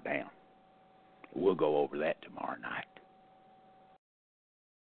start down. We'll go over that tomorrow night.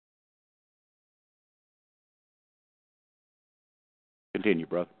 Continue,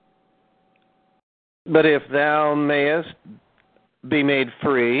 brother. But if thou mayest be made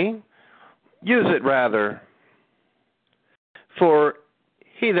free, use it rather. For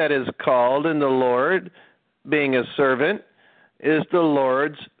he that is called in the Lord, being a servant, is the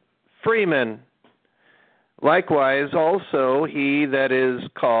Lord's freeman. Likewise also he that is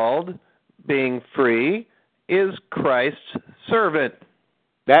called, being free, is Christ's servant.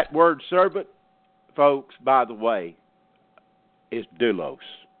 That word servant, folks, by the way, is doulos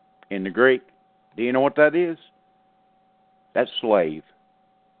in the Greek. Do you know what that is? That's slave.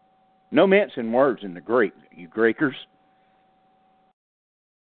 No mincing words in the Greek, you Greekers.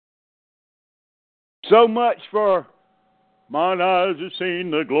 So much for mine eyes have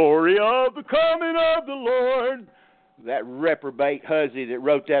seen the glory of the coming of the Lord. That reprobate hussy that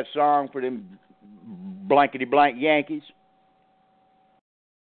wrote that song for them blankety-blank Yankees.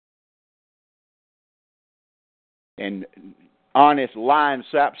 And honest lion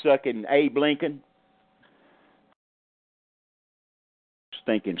sap-sucking Abe Lincoln.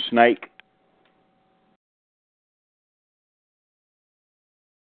 Stinking snake.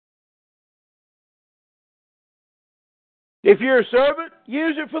 If you're a servant,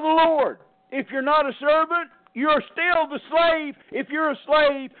 use it for the Lord. If you're not a servant, you're still the slave. If you're a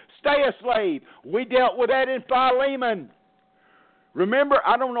slave, stay a slave. We dealt with that in Philemon. Remember,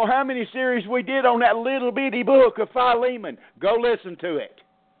 I don't know how many series we did on that little bitty book of Philemon. Go listen to it.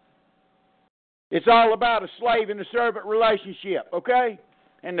 It's all about a slave and a servant relationship, okay?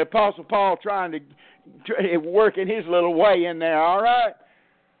 And the Apostle Paul trying to work in his little way in there, all right?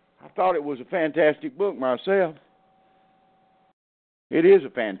 I thought it was a fantastic book myself. It is a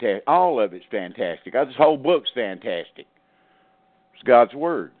fantastic, all of it's fantastic. This whole book's fantastic. It's God's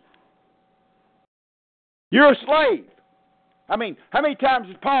Word. You're a slave. I mean, how many times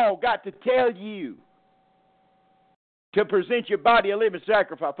has Paul got to tell you to present your body a living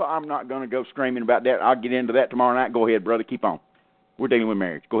sacrifice? I'm not going to go screaming about that. I'll get into that tomorrow night. Go ahead, brother. Keep on. We're dealing with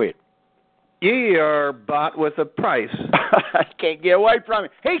marriage. Go ahead. Ye are bought with a price. Can't get away from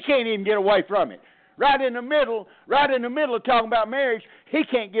it. He can't even get away from it. Right in the middle of talking about marriage, he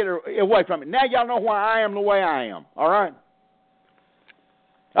can't get away from it. Now y'all know why I am the way I am, all right?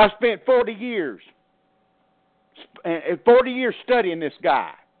 I spent 40 years studying this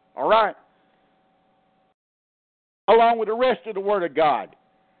guy, all right? Along with the rest of the Word of God.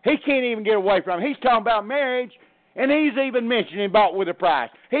 He can't even get away from it. He's talking about marriage, and he's even mentioning bought with a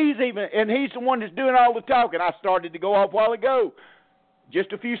price. He's the one that's doing all the talking. I started to go off a while ago,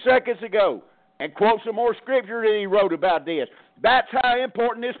 just a few seconds ago, and quote some more scripture that he wrote about this. That's how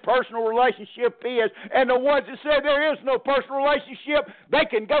important this personal relationship is. And the ones that say there is no personal relationship, they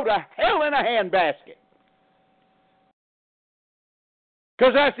can go to hell in a handbasket.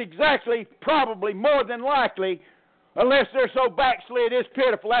 Because that's exactly, probably, more than likely, unless they're so backslid, it's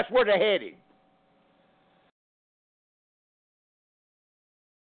pitiful, that's where they're headed.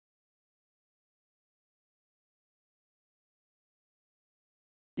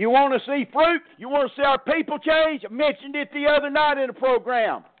 You want to see fruit? You want to see our people change? I mentioned it the other night in the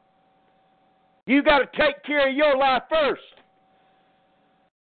program. You got to take care of your life first.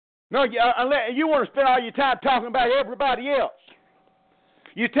 No, you want to spend all your time talking about everybody else.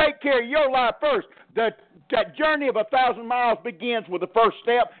 You take care of your life first. That journey of 1,000 miles begins with the first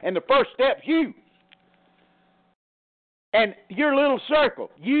step, and the first step's you. And your little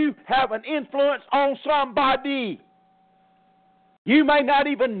circle, you have an influence on somebody. You may not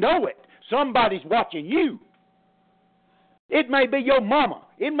even know it. Somebody's watching you. It may be your mama.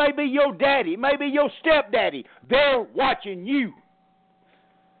 It may be your daddy. It may be your stepdaddy. They're watching you.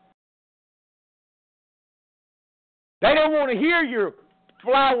 They don't want to hear your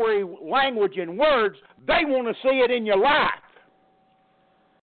flowery language and words. They want to see it in your life.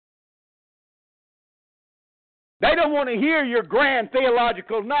 They don't want to hear your grand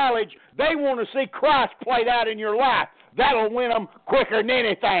theological knowledge. They want to see Christ played out in your life. That'll win them quicker than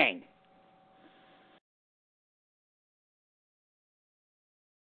anything.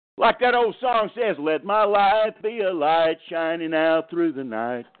 Like that old song says, let my life be a light shining out through the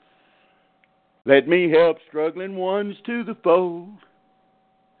night. Let me help struggling ones to the fold.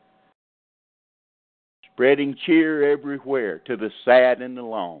 Spreading cheer everywhere to the sad and the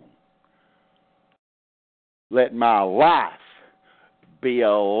lone. Let my life be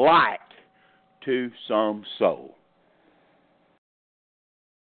a light to some soul.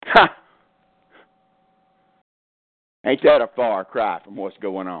 Ha! Ain't that a far cry from what's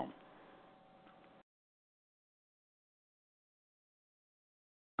going on?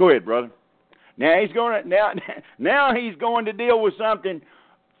 Go ahead, brother. Now he's going to deal with something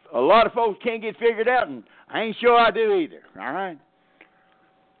a lot of folks can't get figured out, and I ain't sure I do either. All right.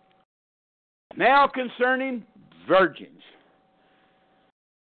 Now concerning virgins.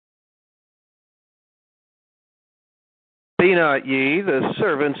 Be not ye the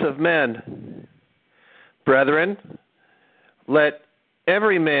servants of men. Brethren, let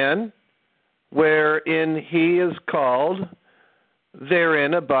every man, wherein he is called,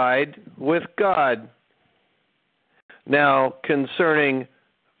 therein abide with God. Now concerning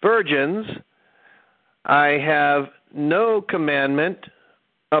virgins, I have no commandment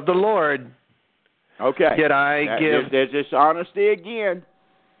of the Lord. Okay. Yet I give... There's this honesty again.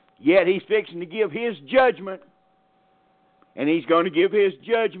 Yet he's fixing to give his judgment. And he's going to give his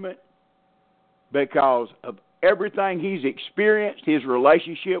judgment because of everything he's experienced, his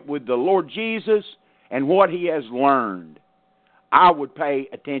relationship with the Lord Jesus, and what he has learned. I would pay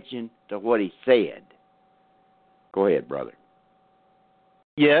attention to what he said. Go ahead, brother.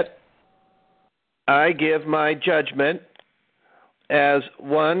 Yet I give my judgment as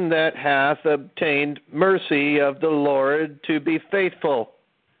one that hath obtained mercy of the Lord to be faithful.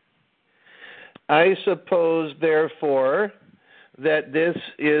 I suppose, therefore, that this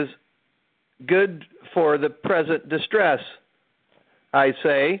is good for the present distress. I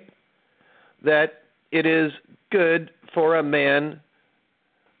say that it is good for a man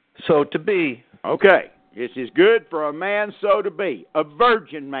so to be. Okay. This is good for a man so to be. A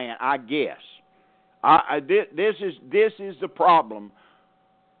virgin man, I guess. This is the problem.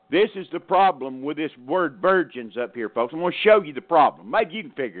 This is the problem with this word virgins up here, folks. I'm going to show you the problem. Maybe you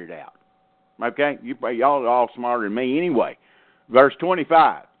can figure it out. Okay? Y'all are all smarter than me anyway. Verse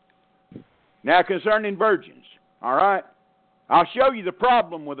 25. Now concerning virgins. All right? I'll show you the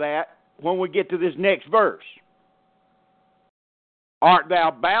problem with that when we get to this next verse. Art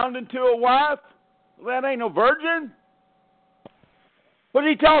thou bound unto a wife? Well, that ain't no virgin. What's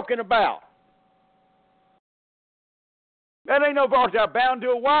he talking about? That ain't no art thou bound to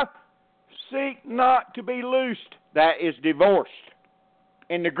a wife. Seek not to be loosed. That is divorced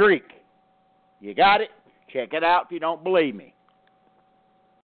in the Greek. You got it? Check it out if you don't believe me.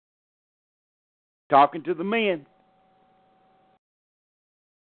 Talking to the men.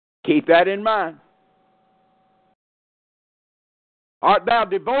 Keep that in mind. Art thou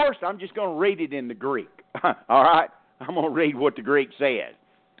divorced? I'm just going to read it in the Greek. All right? I'm going to read what the Greek says.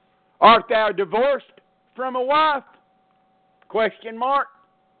 Art thou divorced from a wife? Question mark.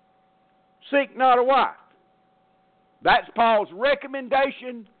 Seek not a wife. That's Paul's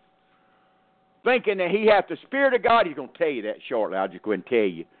recommendation. Thinking that he has the Spirit of God. He's going to tell you that shortly. I'll just go ahead and tell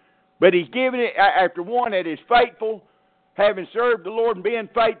you. But he's giving it after one that is faithful, having served the Lord and being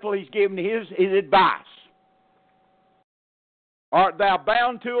faithful, he's giving his advice. Art thou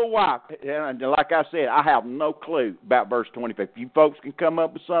bound to a wife? And like I said, I have no clue about verse 25. If you folks can come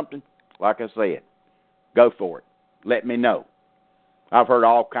up with something, like I said, go for it. Let me know. I've heard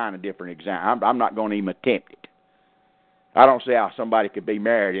all kind of different examples. I'm not going to even attempt it. I don't see how somebody could be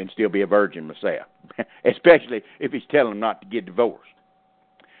married and still be a virgin myself, especially if he's telling them not to get divorced.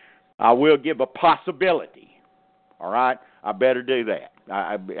 I will give a possibility. All right? I better do that.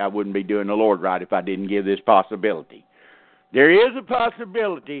 I wouldn't be doing the Lord right if I didn't give this possibility. There is a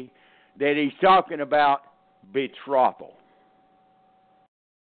possibility that he's talking about betrothal.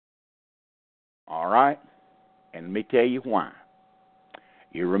 All right? And let me tell you why.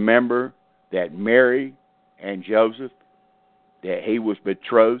 You remember that Mary and Joseph, that he was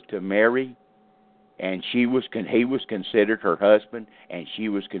betrothed to Mary, and he was considered her husband, and she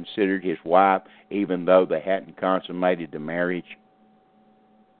was considered his wife, even though they hadn't consummated the marriage.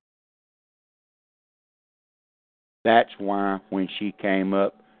 That's why when she came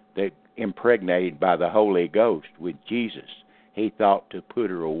up, impregnated by the Holy Ghost with Jesus, he thought to put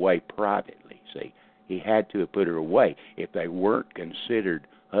her away privately. See, he had to have put her away. If they weren't considered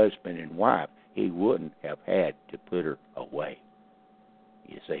husband and wife, he wouldn't have had to put her away.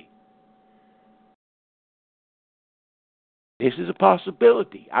 You see. This is a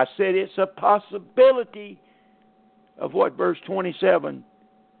possibility. I said it's a possibility of what verse 27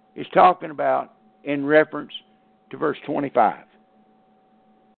 is talking about in reference to verse 25.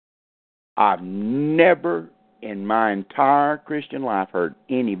 I've never in my entire Christian life heard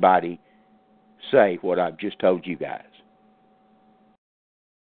anybody say what I've just told you guys.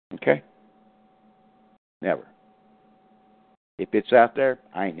 Okay? Never. If it's out there,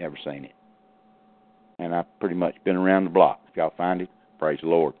 I ain't never seen it. And I've pretty much been around the block. If y'all find it, praise the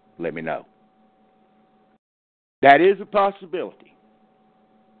Lord. Let me know. That is a possibility.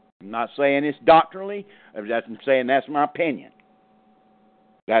 I'm not saying it's doctrinally. I'm saying that's my opinion.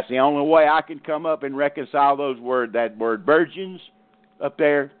 That's the only way I can come up and reconcile that word virgins up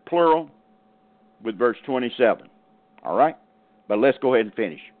there, plural, with verse 27. All right? But let's go ahead and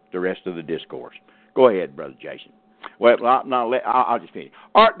finish the rest of the discourse. Go ahead, Brother Jason. Well, I'll just finish.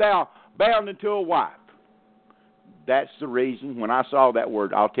 Art thou bound unto a wife? That's the reason when I saw that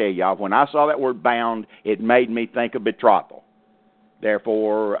word, I'll tell y'all, when I saw that word bound, it made me think of betrothal.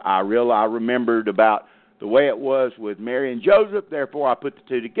 Therefore, I remembered about the way it was with Mary and Joseph. Therefore, I put the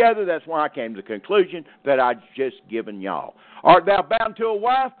two together. That's why I came to the conclusion that I'd just given y'all. Art thou bound to a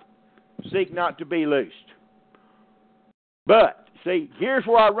wife? Seek not to be loosed. But, see, here's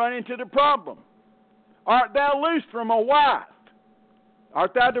where I run into the problem. Art thou loosed from a wife?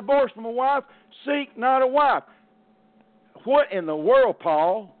 Art thou divorced from a wife? Seek not a wife. What in the world,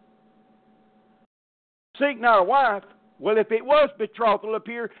 Paul? Seek not a wife? Well, if it was betrothal up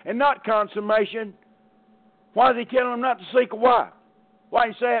here and not consummation, why is he telling them not to seek a wife? Why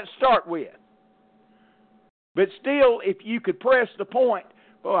didn't he say that to start with? But still, if you could press the point,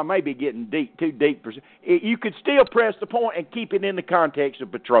 well, I may be getting too deep. You could still press the point and keep it in the context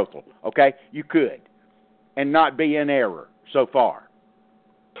of betrothal, okay? You could, and not be in error so far.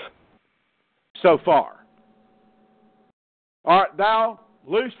 So far. Art thou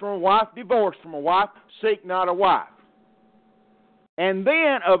loosed from a wife, divorced from a wife, seek not a wife. And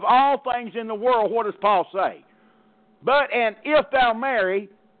then, of all things in the world, what does Paul say? But, and if thou marry,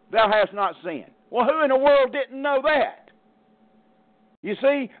 thou hast not sinned. Well, who in the world didn't know that? You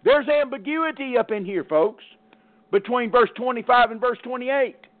see, there's ambiguity up in here, folks, between verse 25 and verse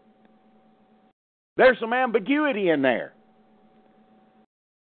 28. There's some ambiguity in there.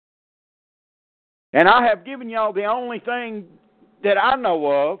 And I have given y'all the only thing that I know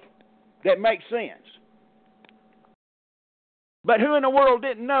of that makes sense. But who in the world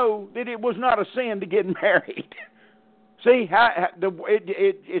didn't know that it was not a sin to get married? See,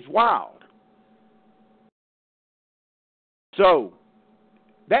 it's wild. So,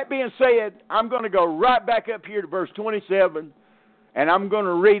 that being said, I'm going to go right back up here to verse 27, and I'm going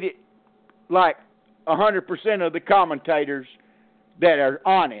to read it like 100% of the commentators that are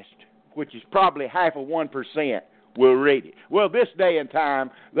honest, which is probably half of 1%, will read it. Well, this day and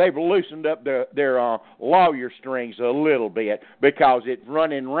time, they've loosened up their lawyer strings a little bit because it's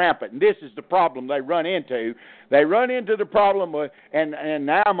running rampant. And this is the problem they run into. They run into the problem, and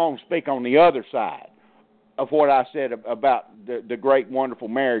now I'm going to speak on the other side of what I said about the great, wonderful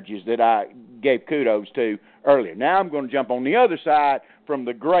marriages that I gave kudos to earlier. Now I'm going to jump on the other side from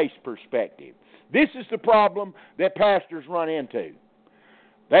the grace perspective. This is the problem that pastors run into.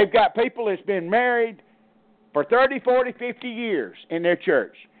 They've got people that's been married for 30, 40, 50 years in their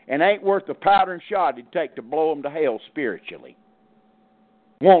church and ain't worth the powder and shot it'd take to blow them to hell spiritually.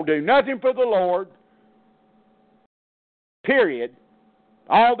 Won't do nothing for the Lord. period,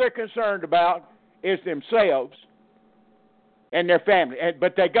 all they're concerned about is themselves and their family.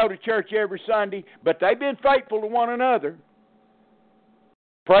 But they go to church every Sunday, but they've been faithful to one another.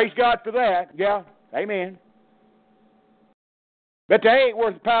 Praise God for that. Yeah, amen. But they ain't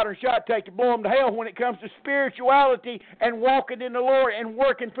worth a powder and shot take to blow them to hell when it comes to spirituality and walking in the Lord and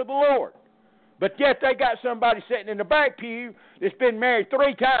working for the Lord. But yet they got somebody sitting in the back pew that's been married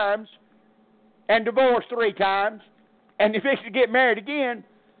 3 times and divorced 3 times, and if it's to get married again,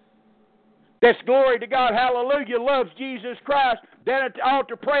 that's glory to God, hallelujah, loves Jesus Christ, then at the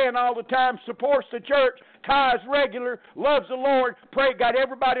altar praying all the time, supports the church, tithes regular, loves the Lord, got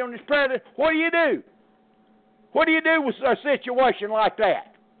everybody on his prayer list. What do you do? What do you do with a situation like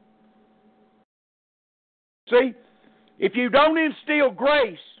that? See, if you don't instill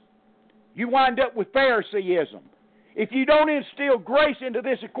grace, you wind up with Phariseeism. If you don't instill grace into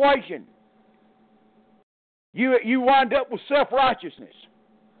this equation, you wind up with self-righteousness,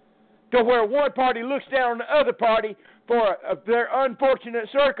 to where one party looks down on the other party for their unfortunate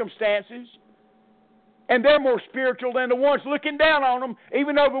circumstances, and they're more spiritual than the ones looking down on them,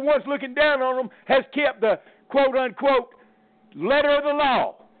 even though the ones looking down on them has kept the quote-unquote letter of the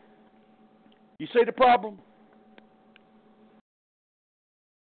law. You see the problem?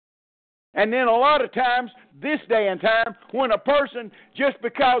 And then a lot of times, this day and time, when a person, just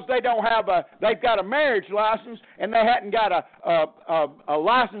because they've got a marriage license and they hadn't got a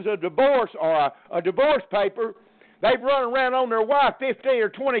license of divorce or a divorce paper, they've run around on their wife 15 or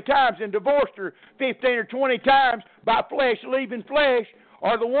 20 times and divorced her 15 or 20 times by flesh leaving flesh,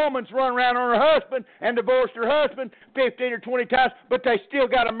 or the woman's run around on her husband and divorced her husband 15 or 20 times, but they still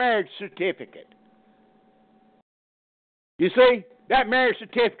got a marriage certificate. You see, that marriage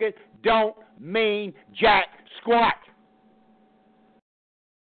certificate don't mean jack squat.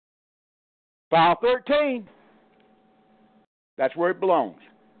 File 13. That's where it belongs.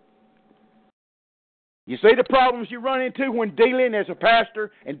 You see the problems you run into when dealing as a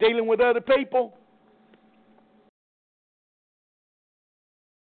pastor and dealing with other people?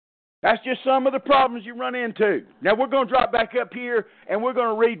 That's just some of the problems you run into. Now we're going to drop back up here and we're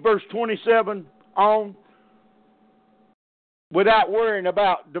going to read verse 27 on without worrying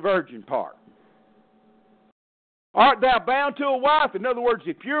about the virgin part. Art thou bound to a wife? In other words,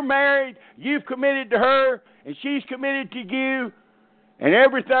 if you're married, you've committed to her, and she's committed to you, and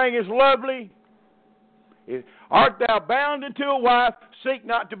everything is lovely, art thou bound unto a wife? Seek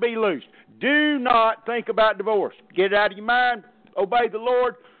not to be loosed. Do not think about divorce. Get it out of your mind. Obey the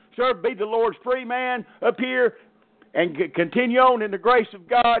Lord. Serve, be the Lord's free man up here, and continue on in the grace of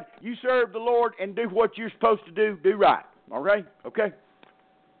God. You serve the Lord and do what you're supposed to do. Do right. All right? Okay?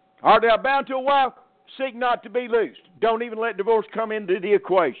 Art thou bound to a wife? Seek not to be loosed. Don't even let divorce come into the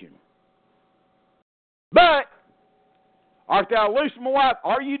equation. But, art thou loosed from a wife?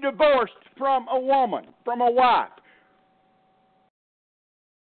 Are you divorced from a woman, from a wife?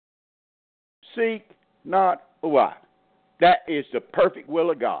 Seek not a wife. That is the perfect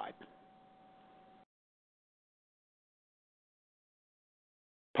will of God.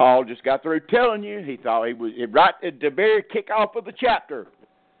 Paul just got through telling you, he thought he was right at the very kickoff of the chapter.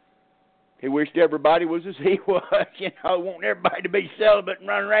 He wished everybody was as he was, wanting everybody to be celibate and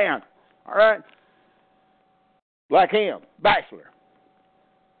run around. All right? Like him, bachelor.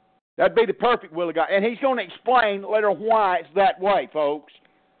 That'd be the perfect will of God. And he's going to explain later why it's that way, folks.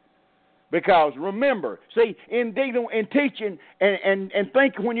 Because remember, see, in teaching and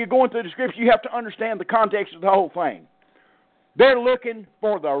thinking when you're going through the scripture, you have to understand the context of the whole thing. They're looking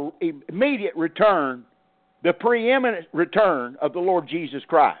for the immediate return, the preeminent return of the Lord Jesus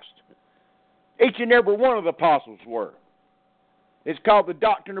Christ. Each and every one of the apostles were. It's called the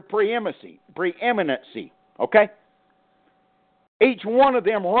doctrine of preeminency, okay? Each one of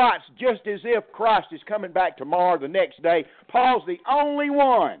them writes just as if Christ is coming back tomorrow, the next day. Paul's the only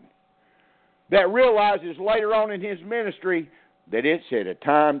one that realizes later on in his ministry that it's at a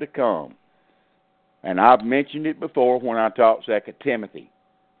time to come. And I've mentioned it before when I taught 2 Timothy.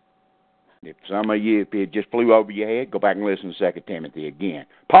 If some of you, if it just flew over your head, go back and listen to 2 Timothy again.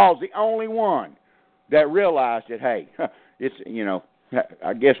 Paul's the only one that realized that, hey, it's,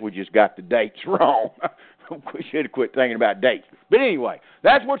 I guess we just got the dates wrong. We should have quit thinking about dates. But anyway,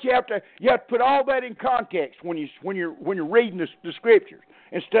 that's what you have to put all that in context when you're reading the scriptures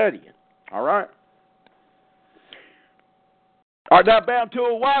and studying. All right? Art thou bound to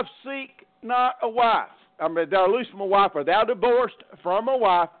a wife? Seek not a wife. Thou loose from a wife, or thou divorced from a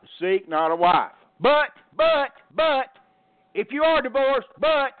wife, seek not a wife. But, if you are divorced,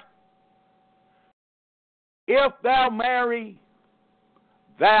 if thou marry,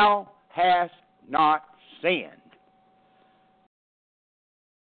 thou hast not sinned.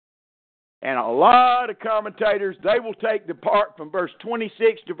 And a lot of commentators, they will take the part from verse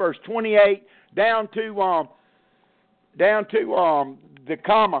 26 to verse 28 down to the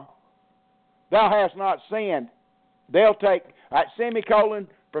comma, thou hast not sinned. They'll take that semicolon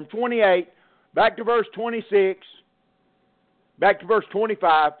from 28 back to verse 26, back to verse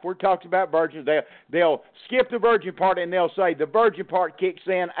 25, where it talks about virgins. They'll skip the virgin part and they'll say the virgin part kicks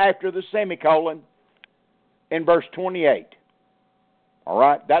in after the semicolon in verse 28. All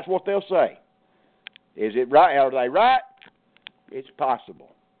right? That's what they'll say. Is it right? Are they right? It's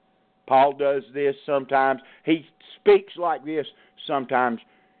possible. Paul does this sometimes. He speaks like this sometimes,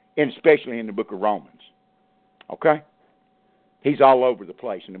 and especially in the book of Romans. Okay? He's all over the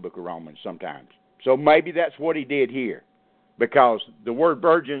place in the book of Romans sometimes. So maybe that's what he did here, because the word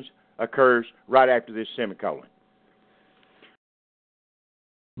virgins occurs right after this semicolon.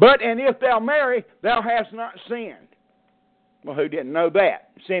 But, and if thou marry, thou hast not sinned. Well, who didn't know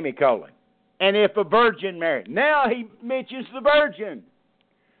that? Semicolon. And if a virgin marry. Now he mentions the virgin.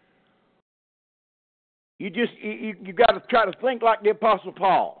 You got to try to think like the Apostle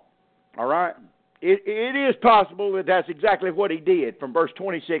Paul. All right? It is possible that that's exactly what he did from verse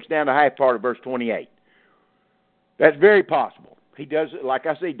 26 down to half part of verse 28. That's very possible. He does, like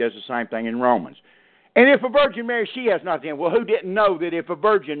I said, he does the same thing in Romans. And if a virgin marries, she has not sinned. Well, who didn't know that if a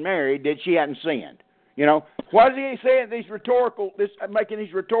virgin married, that she hadn't sinned? You know, why is he saying making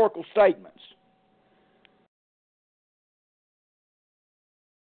these rhetorical statements?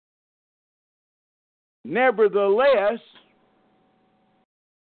 Nevertheless,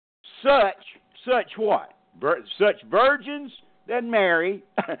 such what? Such virgins that marry,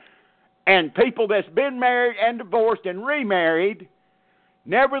 and people that's been married and divorced and remarried,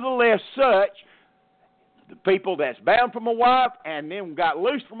 nevertheless such, the people that's bound from a wife and then got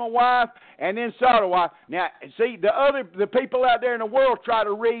loose from a wife and then sought a wife. Now, see, the people out there in the world try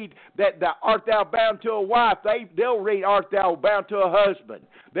to read that art thou bound to a wife. They'll read art thou bound to a husband.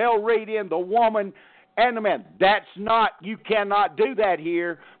 They'll read in the woman and the man. That's not, you cannot do that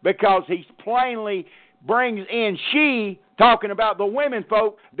here, because he plainly brings in she, talking about the women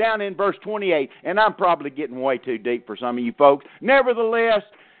folk, down in verse 28. And I'm probably getting way too deep for some of you folks. Nevertheless,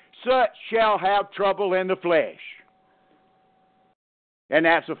 such shall have trouble in the flesh. And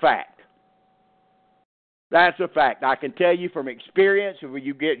that's a fact. That's a fact. I can tell you from experience,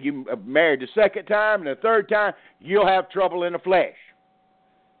 if you married the second time and the third time, you'll have trouble in the flesh.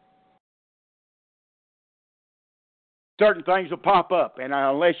 Certain things will pop up, and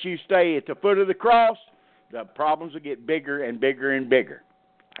unless you stay at the foot of the cross, the problems will get bigger and bigger and bigger.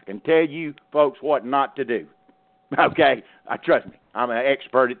 I can tell you, folks, what not to do. Okay? Trust me, I'm an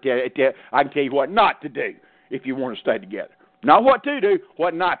expert at that. I can tell you what not to do if you want to stay together. Not what to do,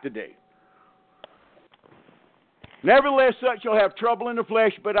 what not to do. Nevertheless, such shall have trouble in the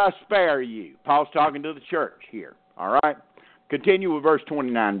flesh, but I spare you. Paul's talking to the church here. All right? Continue with verse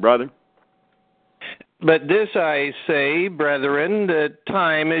 29, brother. But this I say, brethren, that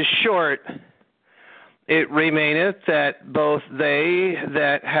time is short. It remaineth that both they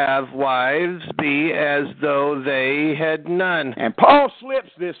that have wives be as though they had none. And Paul slips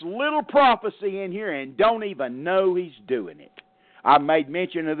this little prophecy in here and don't even know he's doing it. I made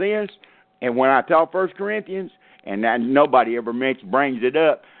mention of this, and when I taught 1 Corinthians, and nobody ever brings it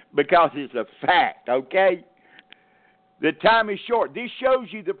up, because it's a fact, okay? The time is short. This shows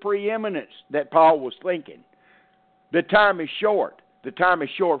you the preeminence that Paul was thinking. The time is short. The time is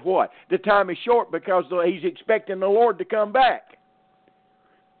short what? The time is short because he's expecting the Lord to come back.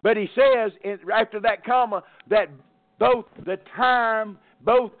 But he says, after that comma, that both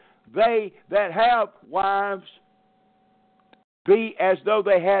they that have wives be as though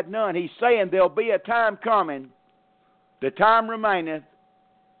they had none. He's saying there'll be a time coming, the time remaineth,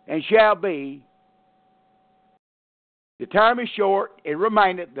 and shall be. The time is short, it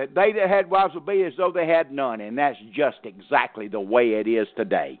remaineth, that they that had wives will be as though they had none. And that's just exactly the way it is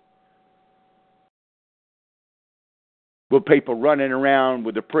today. With people running around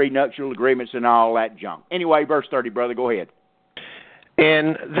with the prenuptial agreements and all that junk. Anyway, verse 30, brother, go ahead.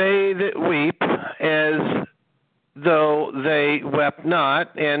 And they that weep as though they wept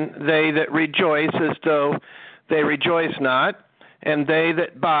not, and they that rejoice as though they rejoice not, and they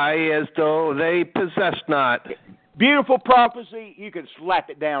that buy as though they possess not. Beautiful prophecy. You can slap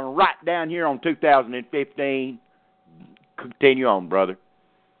it down right down here on 2015. Continue on, brother.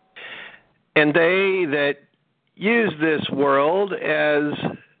 And they that use this world as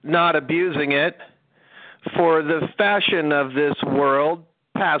not abusing it, for the fashion of this world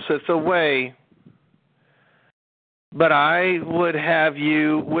passeth away. But I would have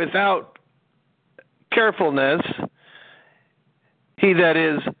you without carefulness, he that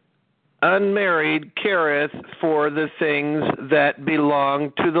is unmarried careth for the things that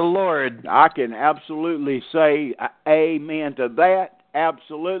belong to the Lord. I can absolutely say amen to that.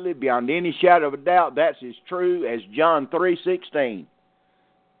 Absolutely, beyond any shadow of a doubt, that's as true as John 3:16.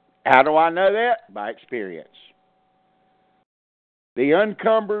 How do I know that? By experience. The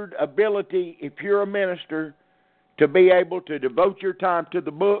unencumbered ability, if you're a minister, to be able to devote your time to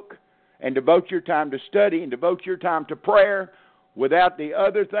the book and devote your time to study and devote your time to prayer without the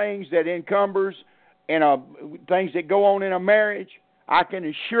other things that encumbers and things that go on in a marriage, I can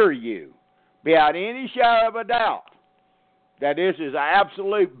assure you, without any shadow of a doubt, that this is an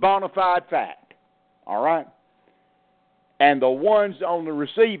absolute bona fide fact. All right? And the ones on the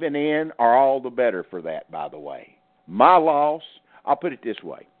receiving end are all the better for that, by the way. My loss, I'll put it this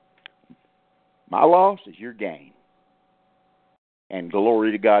way. My loss is your gain. And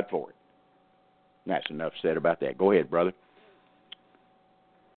glory to God for it. That's enough said about that. Go ahead, brother.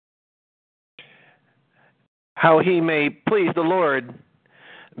 How he may please the Lord.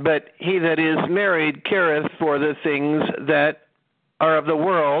 But he that is married careth for the things that are of the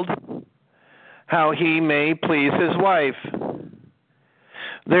world, how he may please his wife.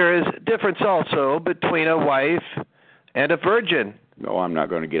 There is difference also between a wife and a virgin. No, I'm not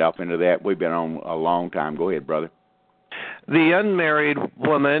going to get off into that. We've been on a long time. Go ahead, brother. The unmarried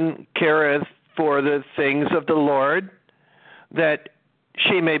woman careth for the things of the Lord, that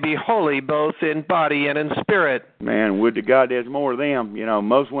she may be holy both in body and in spirit. Man, would to God there's more of them. You know,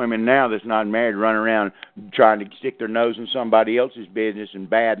 most women now that's not married run around trying to stick their nose in somebody else's business and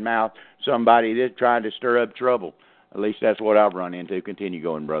bad mouth somebody that's trying to stir up trouble. At least that's what I've run into. Continue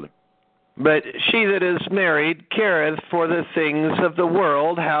going, brother. But she that is married careth for the things of the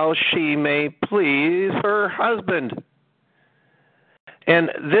world, how she may please her husband. And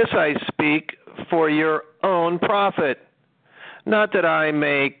this I speak for your own profit, not that I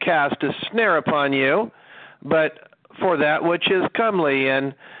may cast a snare upon you, but for that which is comely,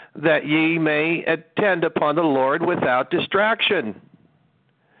 and that ye may attend upon the Lord without distraction.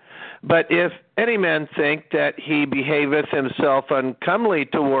 But if any man think that he behaveth himself uncomely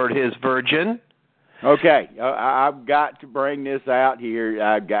toward his virgin... Okay, I've got to bring this out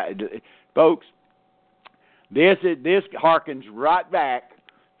here. Folks, this harkens right back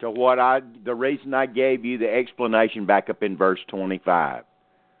to the reason I gave you the explanation back up in verse 25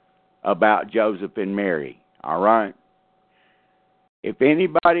 about Joseph and Mary. All right? If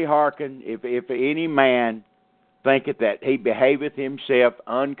anybody hearken, if any man thinketh that he behaveth himself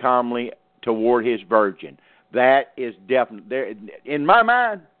uncomely toward his virgin, that is definite. In my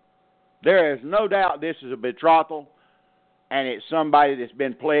mind, there is no doubt this is a betrothal, and it's somebody that's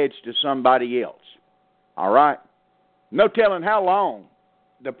been pledged to somebody else. All right? No telling how long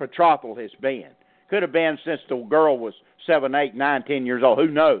the betrothal has been. Could have been since the girl was 7, 8, 9, 10 years old. Who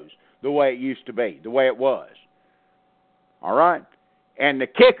knows the way it used to be, the way it was. All right? And the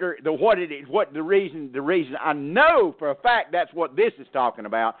kicker, the reason I know for a fact that's what this is talking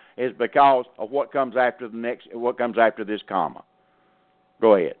about is because of what comes after this comma.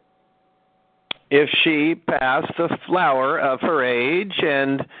 Go ahead. If she pass the flower of her age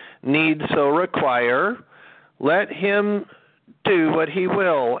and need so require, let him do what he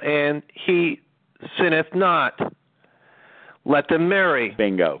will, and he sinneth not. Let them marry.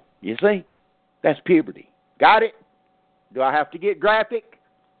 Bingo. You see? That's puberty. Got it? Do I have to get graphic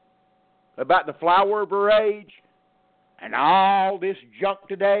about the flower of her age and all this junk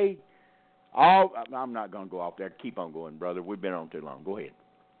today? I'm not going to go off there. Keep on going, brother. We've been on too long. Go ahead.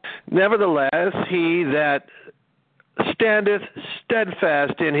 Nevertheless, he that standeth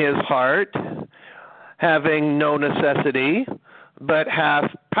steadfast in his heart, having no necessity, but hath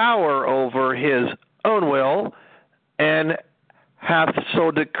power over his own will, and hath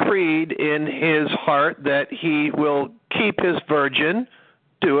so decreed in his heart that he will keep his virgin,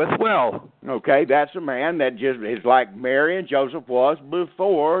 doeth well. Okay, that's a man that just is like Mary and Joseph was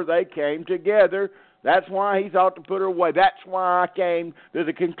before they came together. That's why he thought to put her away. That's why I came to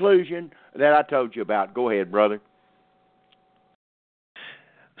the conclusion that I told you about. Go ahead, brother.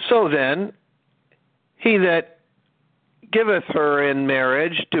 So then, he that giveth her in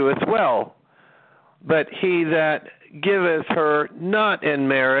marriage doeth well, but he that giveth her not in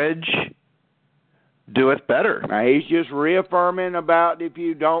marriage doeth better. Now he's just reaffirming about if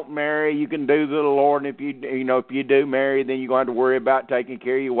you don't marry, you can do to the Lord, and if you do marry, then you're going to have to worry about taking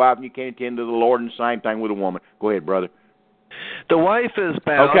care of your wife, and you can't attend to the Lord. And the same thing with a woman. Go ahead, brother. The wife is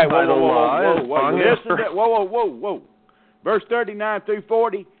bound by the law. Whoa. Verse 39 through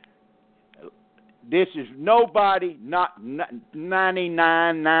 40. This is nobody, not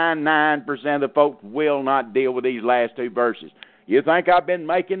 99.99% of the folks will not deal with these last two verses. You think I've been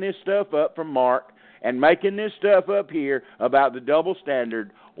making this stuff up from Mark and making this stuff up here about the double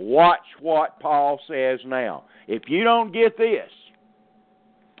standard? Watch what Paul says now. If you don't get this,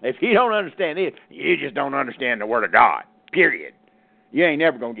 if you don't understand this, you just don't understand the Word of God, period. You ain't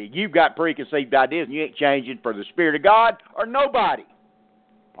never going to get. You've got preconceived ideas, and you ain't changing for the Spirit of God or nobody.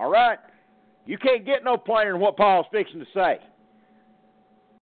 All right? You can't get no plainer than what Paul's fixing to say.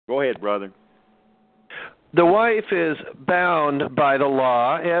 Go ahead, brother. The wife is bound by the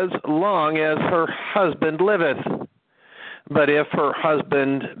law as long as her husband liveth. But if her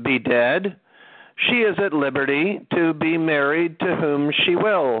husband be dead, she is at liberty to be married to whom she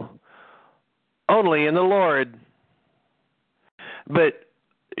will, only in the Lord. But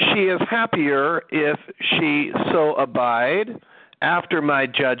she is happier if she so abide after my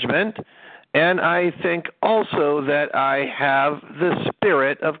judgment, and I think also that I have the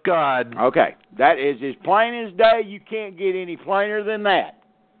Spirit of God. Okay, that is as plain as day. You can't get any plainer than that.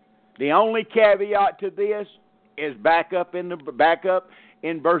 The only caveat to this is back up in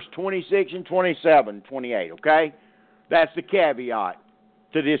verse 26 and 27, 28, okay? That's the caveat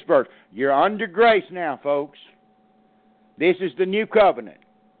to this verse. You're under grace now, folks. This is the new covenant.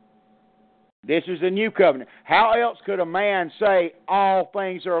 This is the new covenant. How else could a man say, all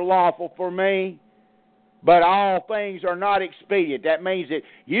things are lawful for me, but all things are not expedient? That means that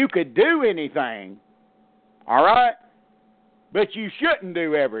you could do anything, all right, but you shouldn't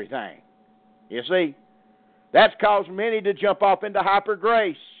do everything. You see? That's caused many to jump off into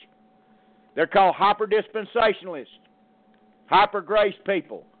hyper-grace. They're called hyper-dispensationalists, hyper-grace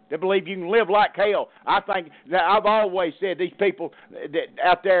people. They believe you can live like hell. I think that I've always said these people that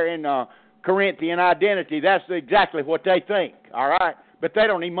out there in Corinthian identity, that's exactly what they think, all right? But they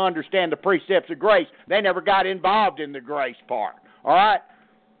don't even understand the precepts of grace. They never got involved in the grace part, all right?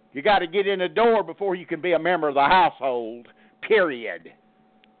 You got to get in the door before you can be a member of the household, period.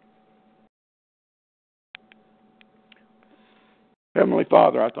 Heavenly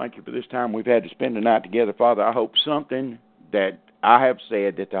Father, I thank you for this time we've had to spend the night together. Father, I hope something that I have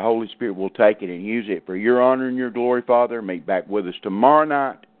said that the Holy Spirit will take it and use it for your honor and your glory, Father. Meet back with us tomorrow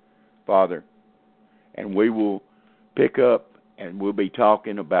night, Father, and we will pick up and we'll be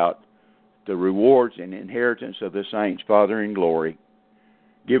talking about the rewards and inheritance of the saints, Father, in glory.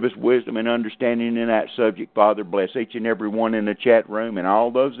 Give us wisdom and understanding in that subject, Father. Bless each and every one in the chat room and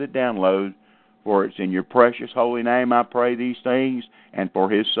all those that download. For it's in your precious holy name I pray these things, and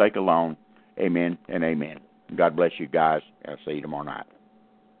for his sake alone. Amen and amen. God bless you guys. I'll see you tomorrow night.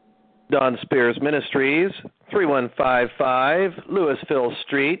 Don Spears Ministries, 3155 Louisville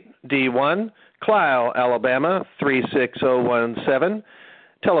Street, D1, Clio, Alabama, 36017.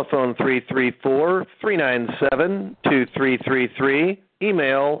 Telephone 334-397-2333.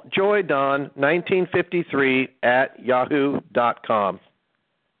 Email joydon1953@yahoo.com.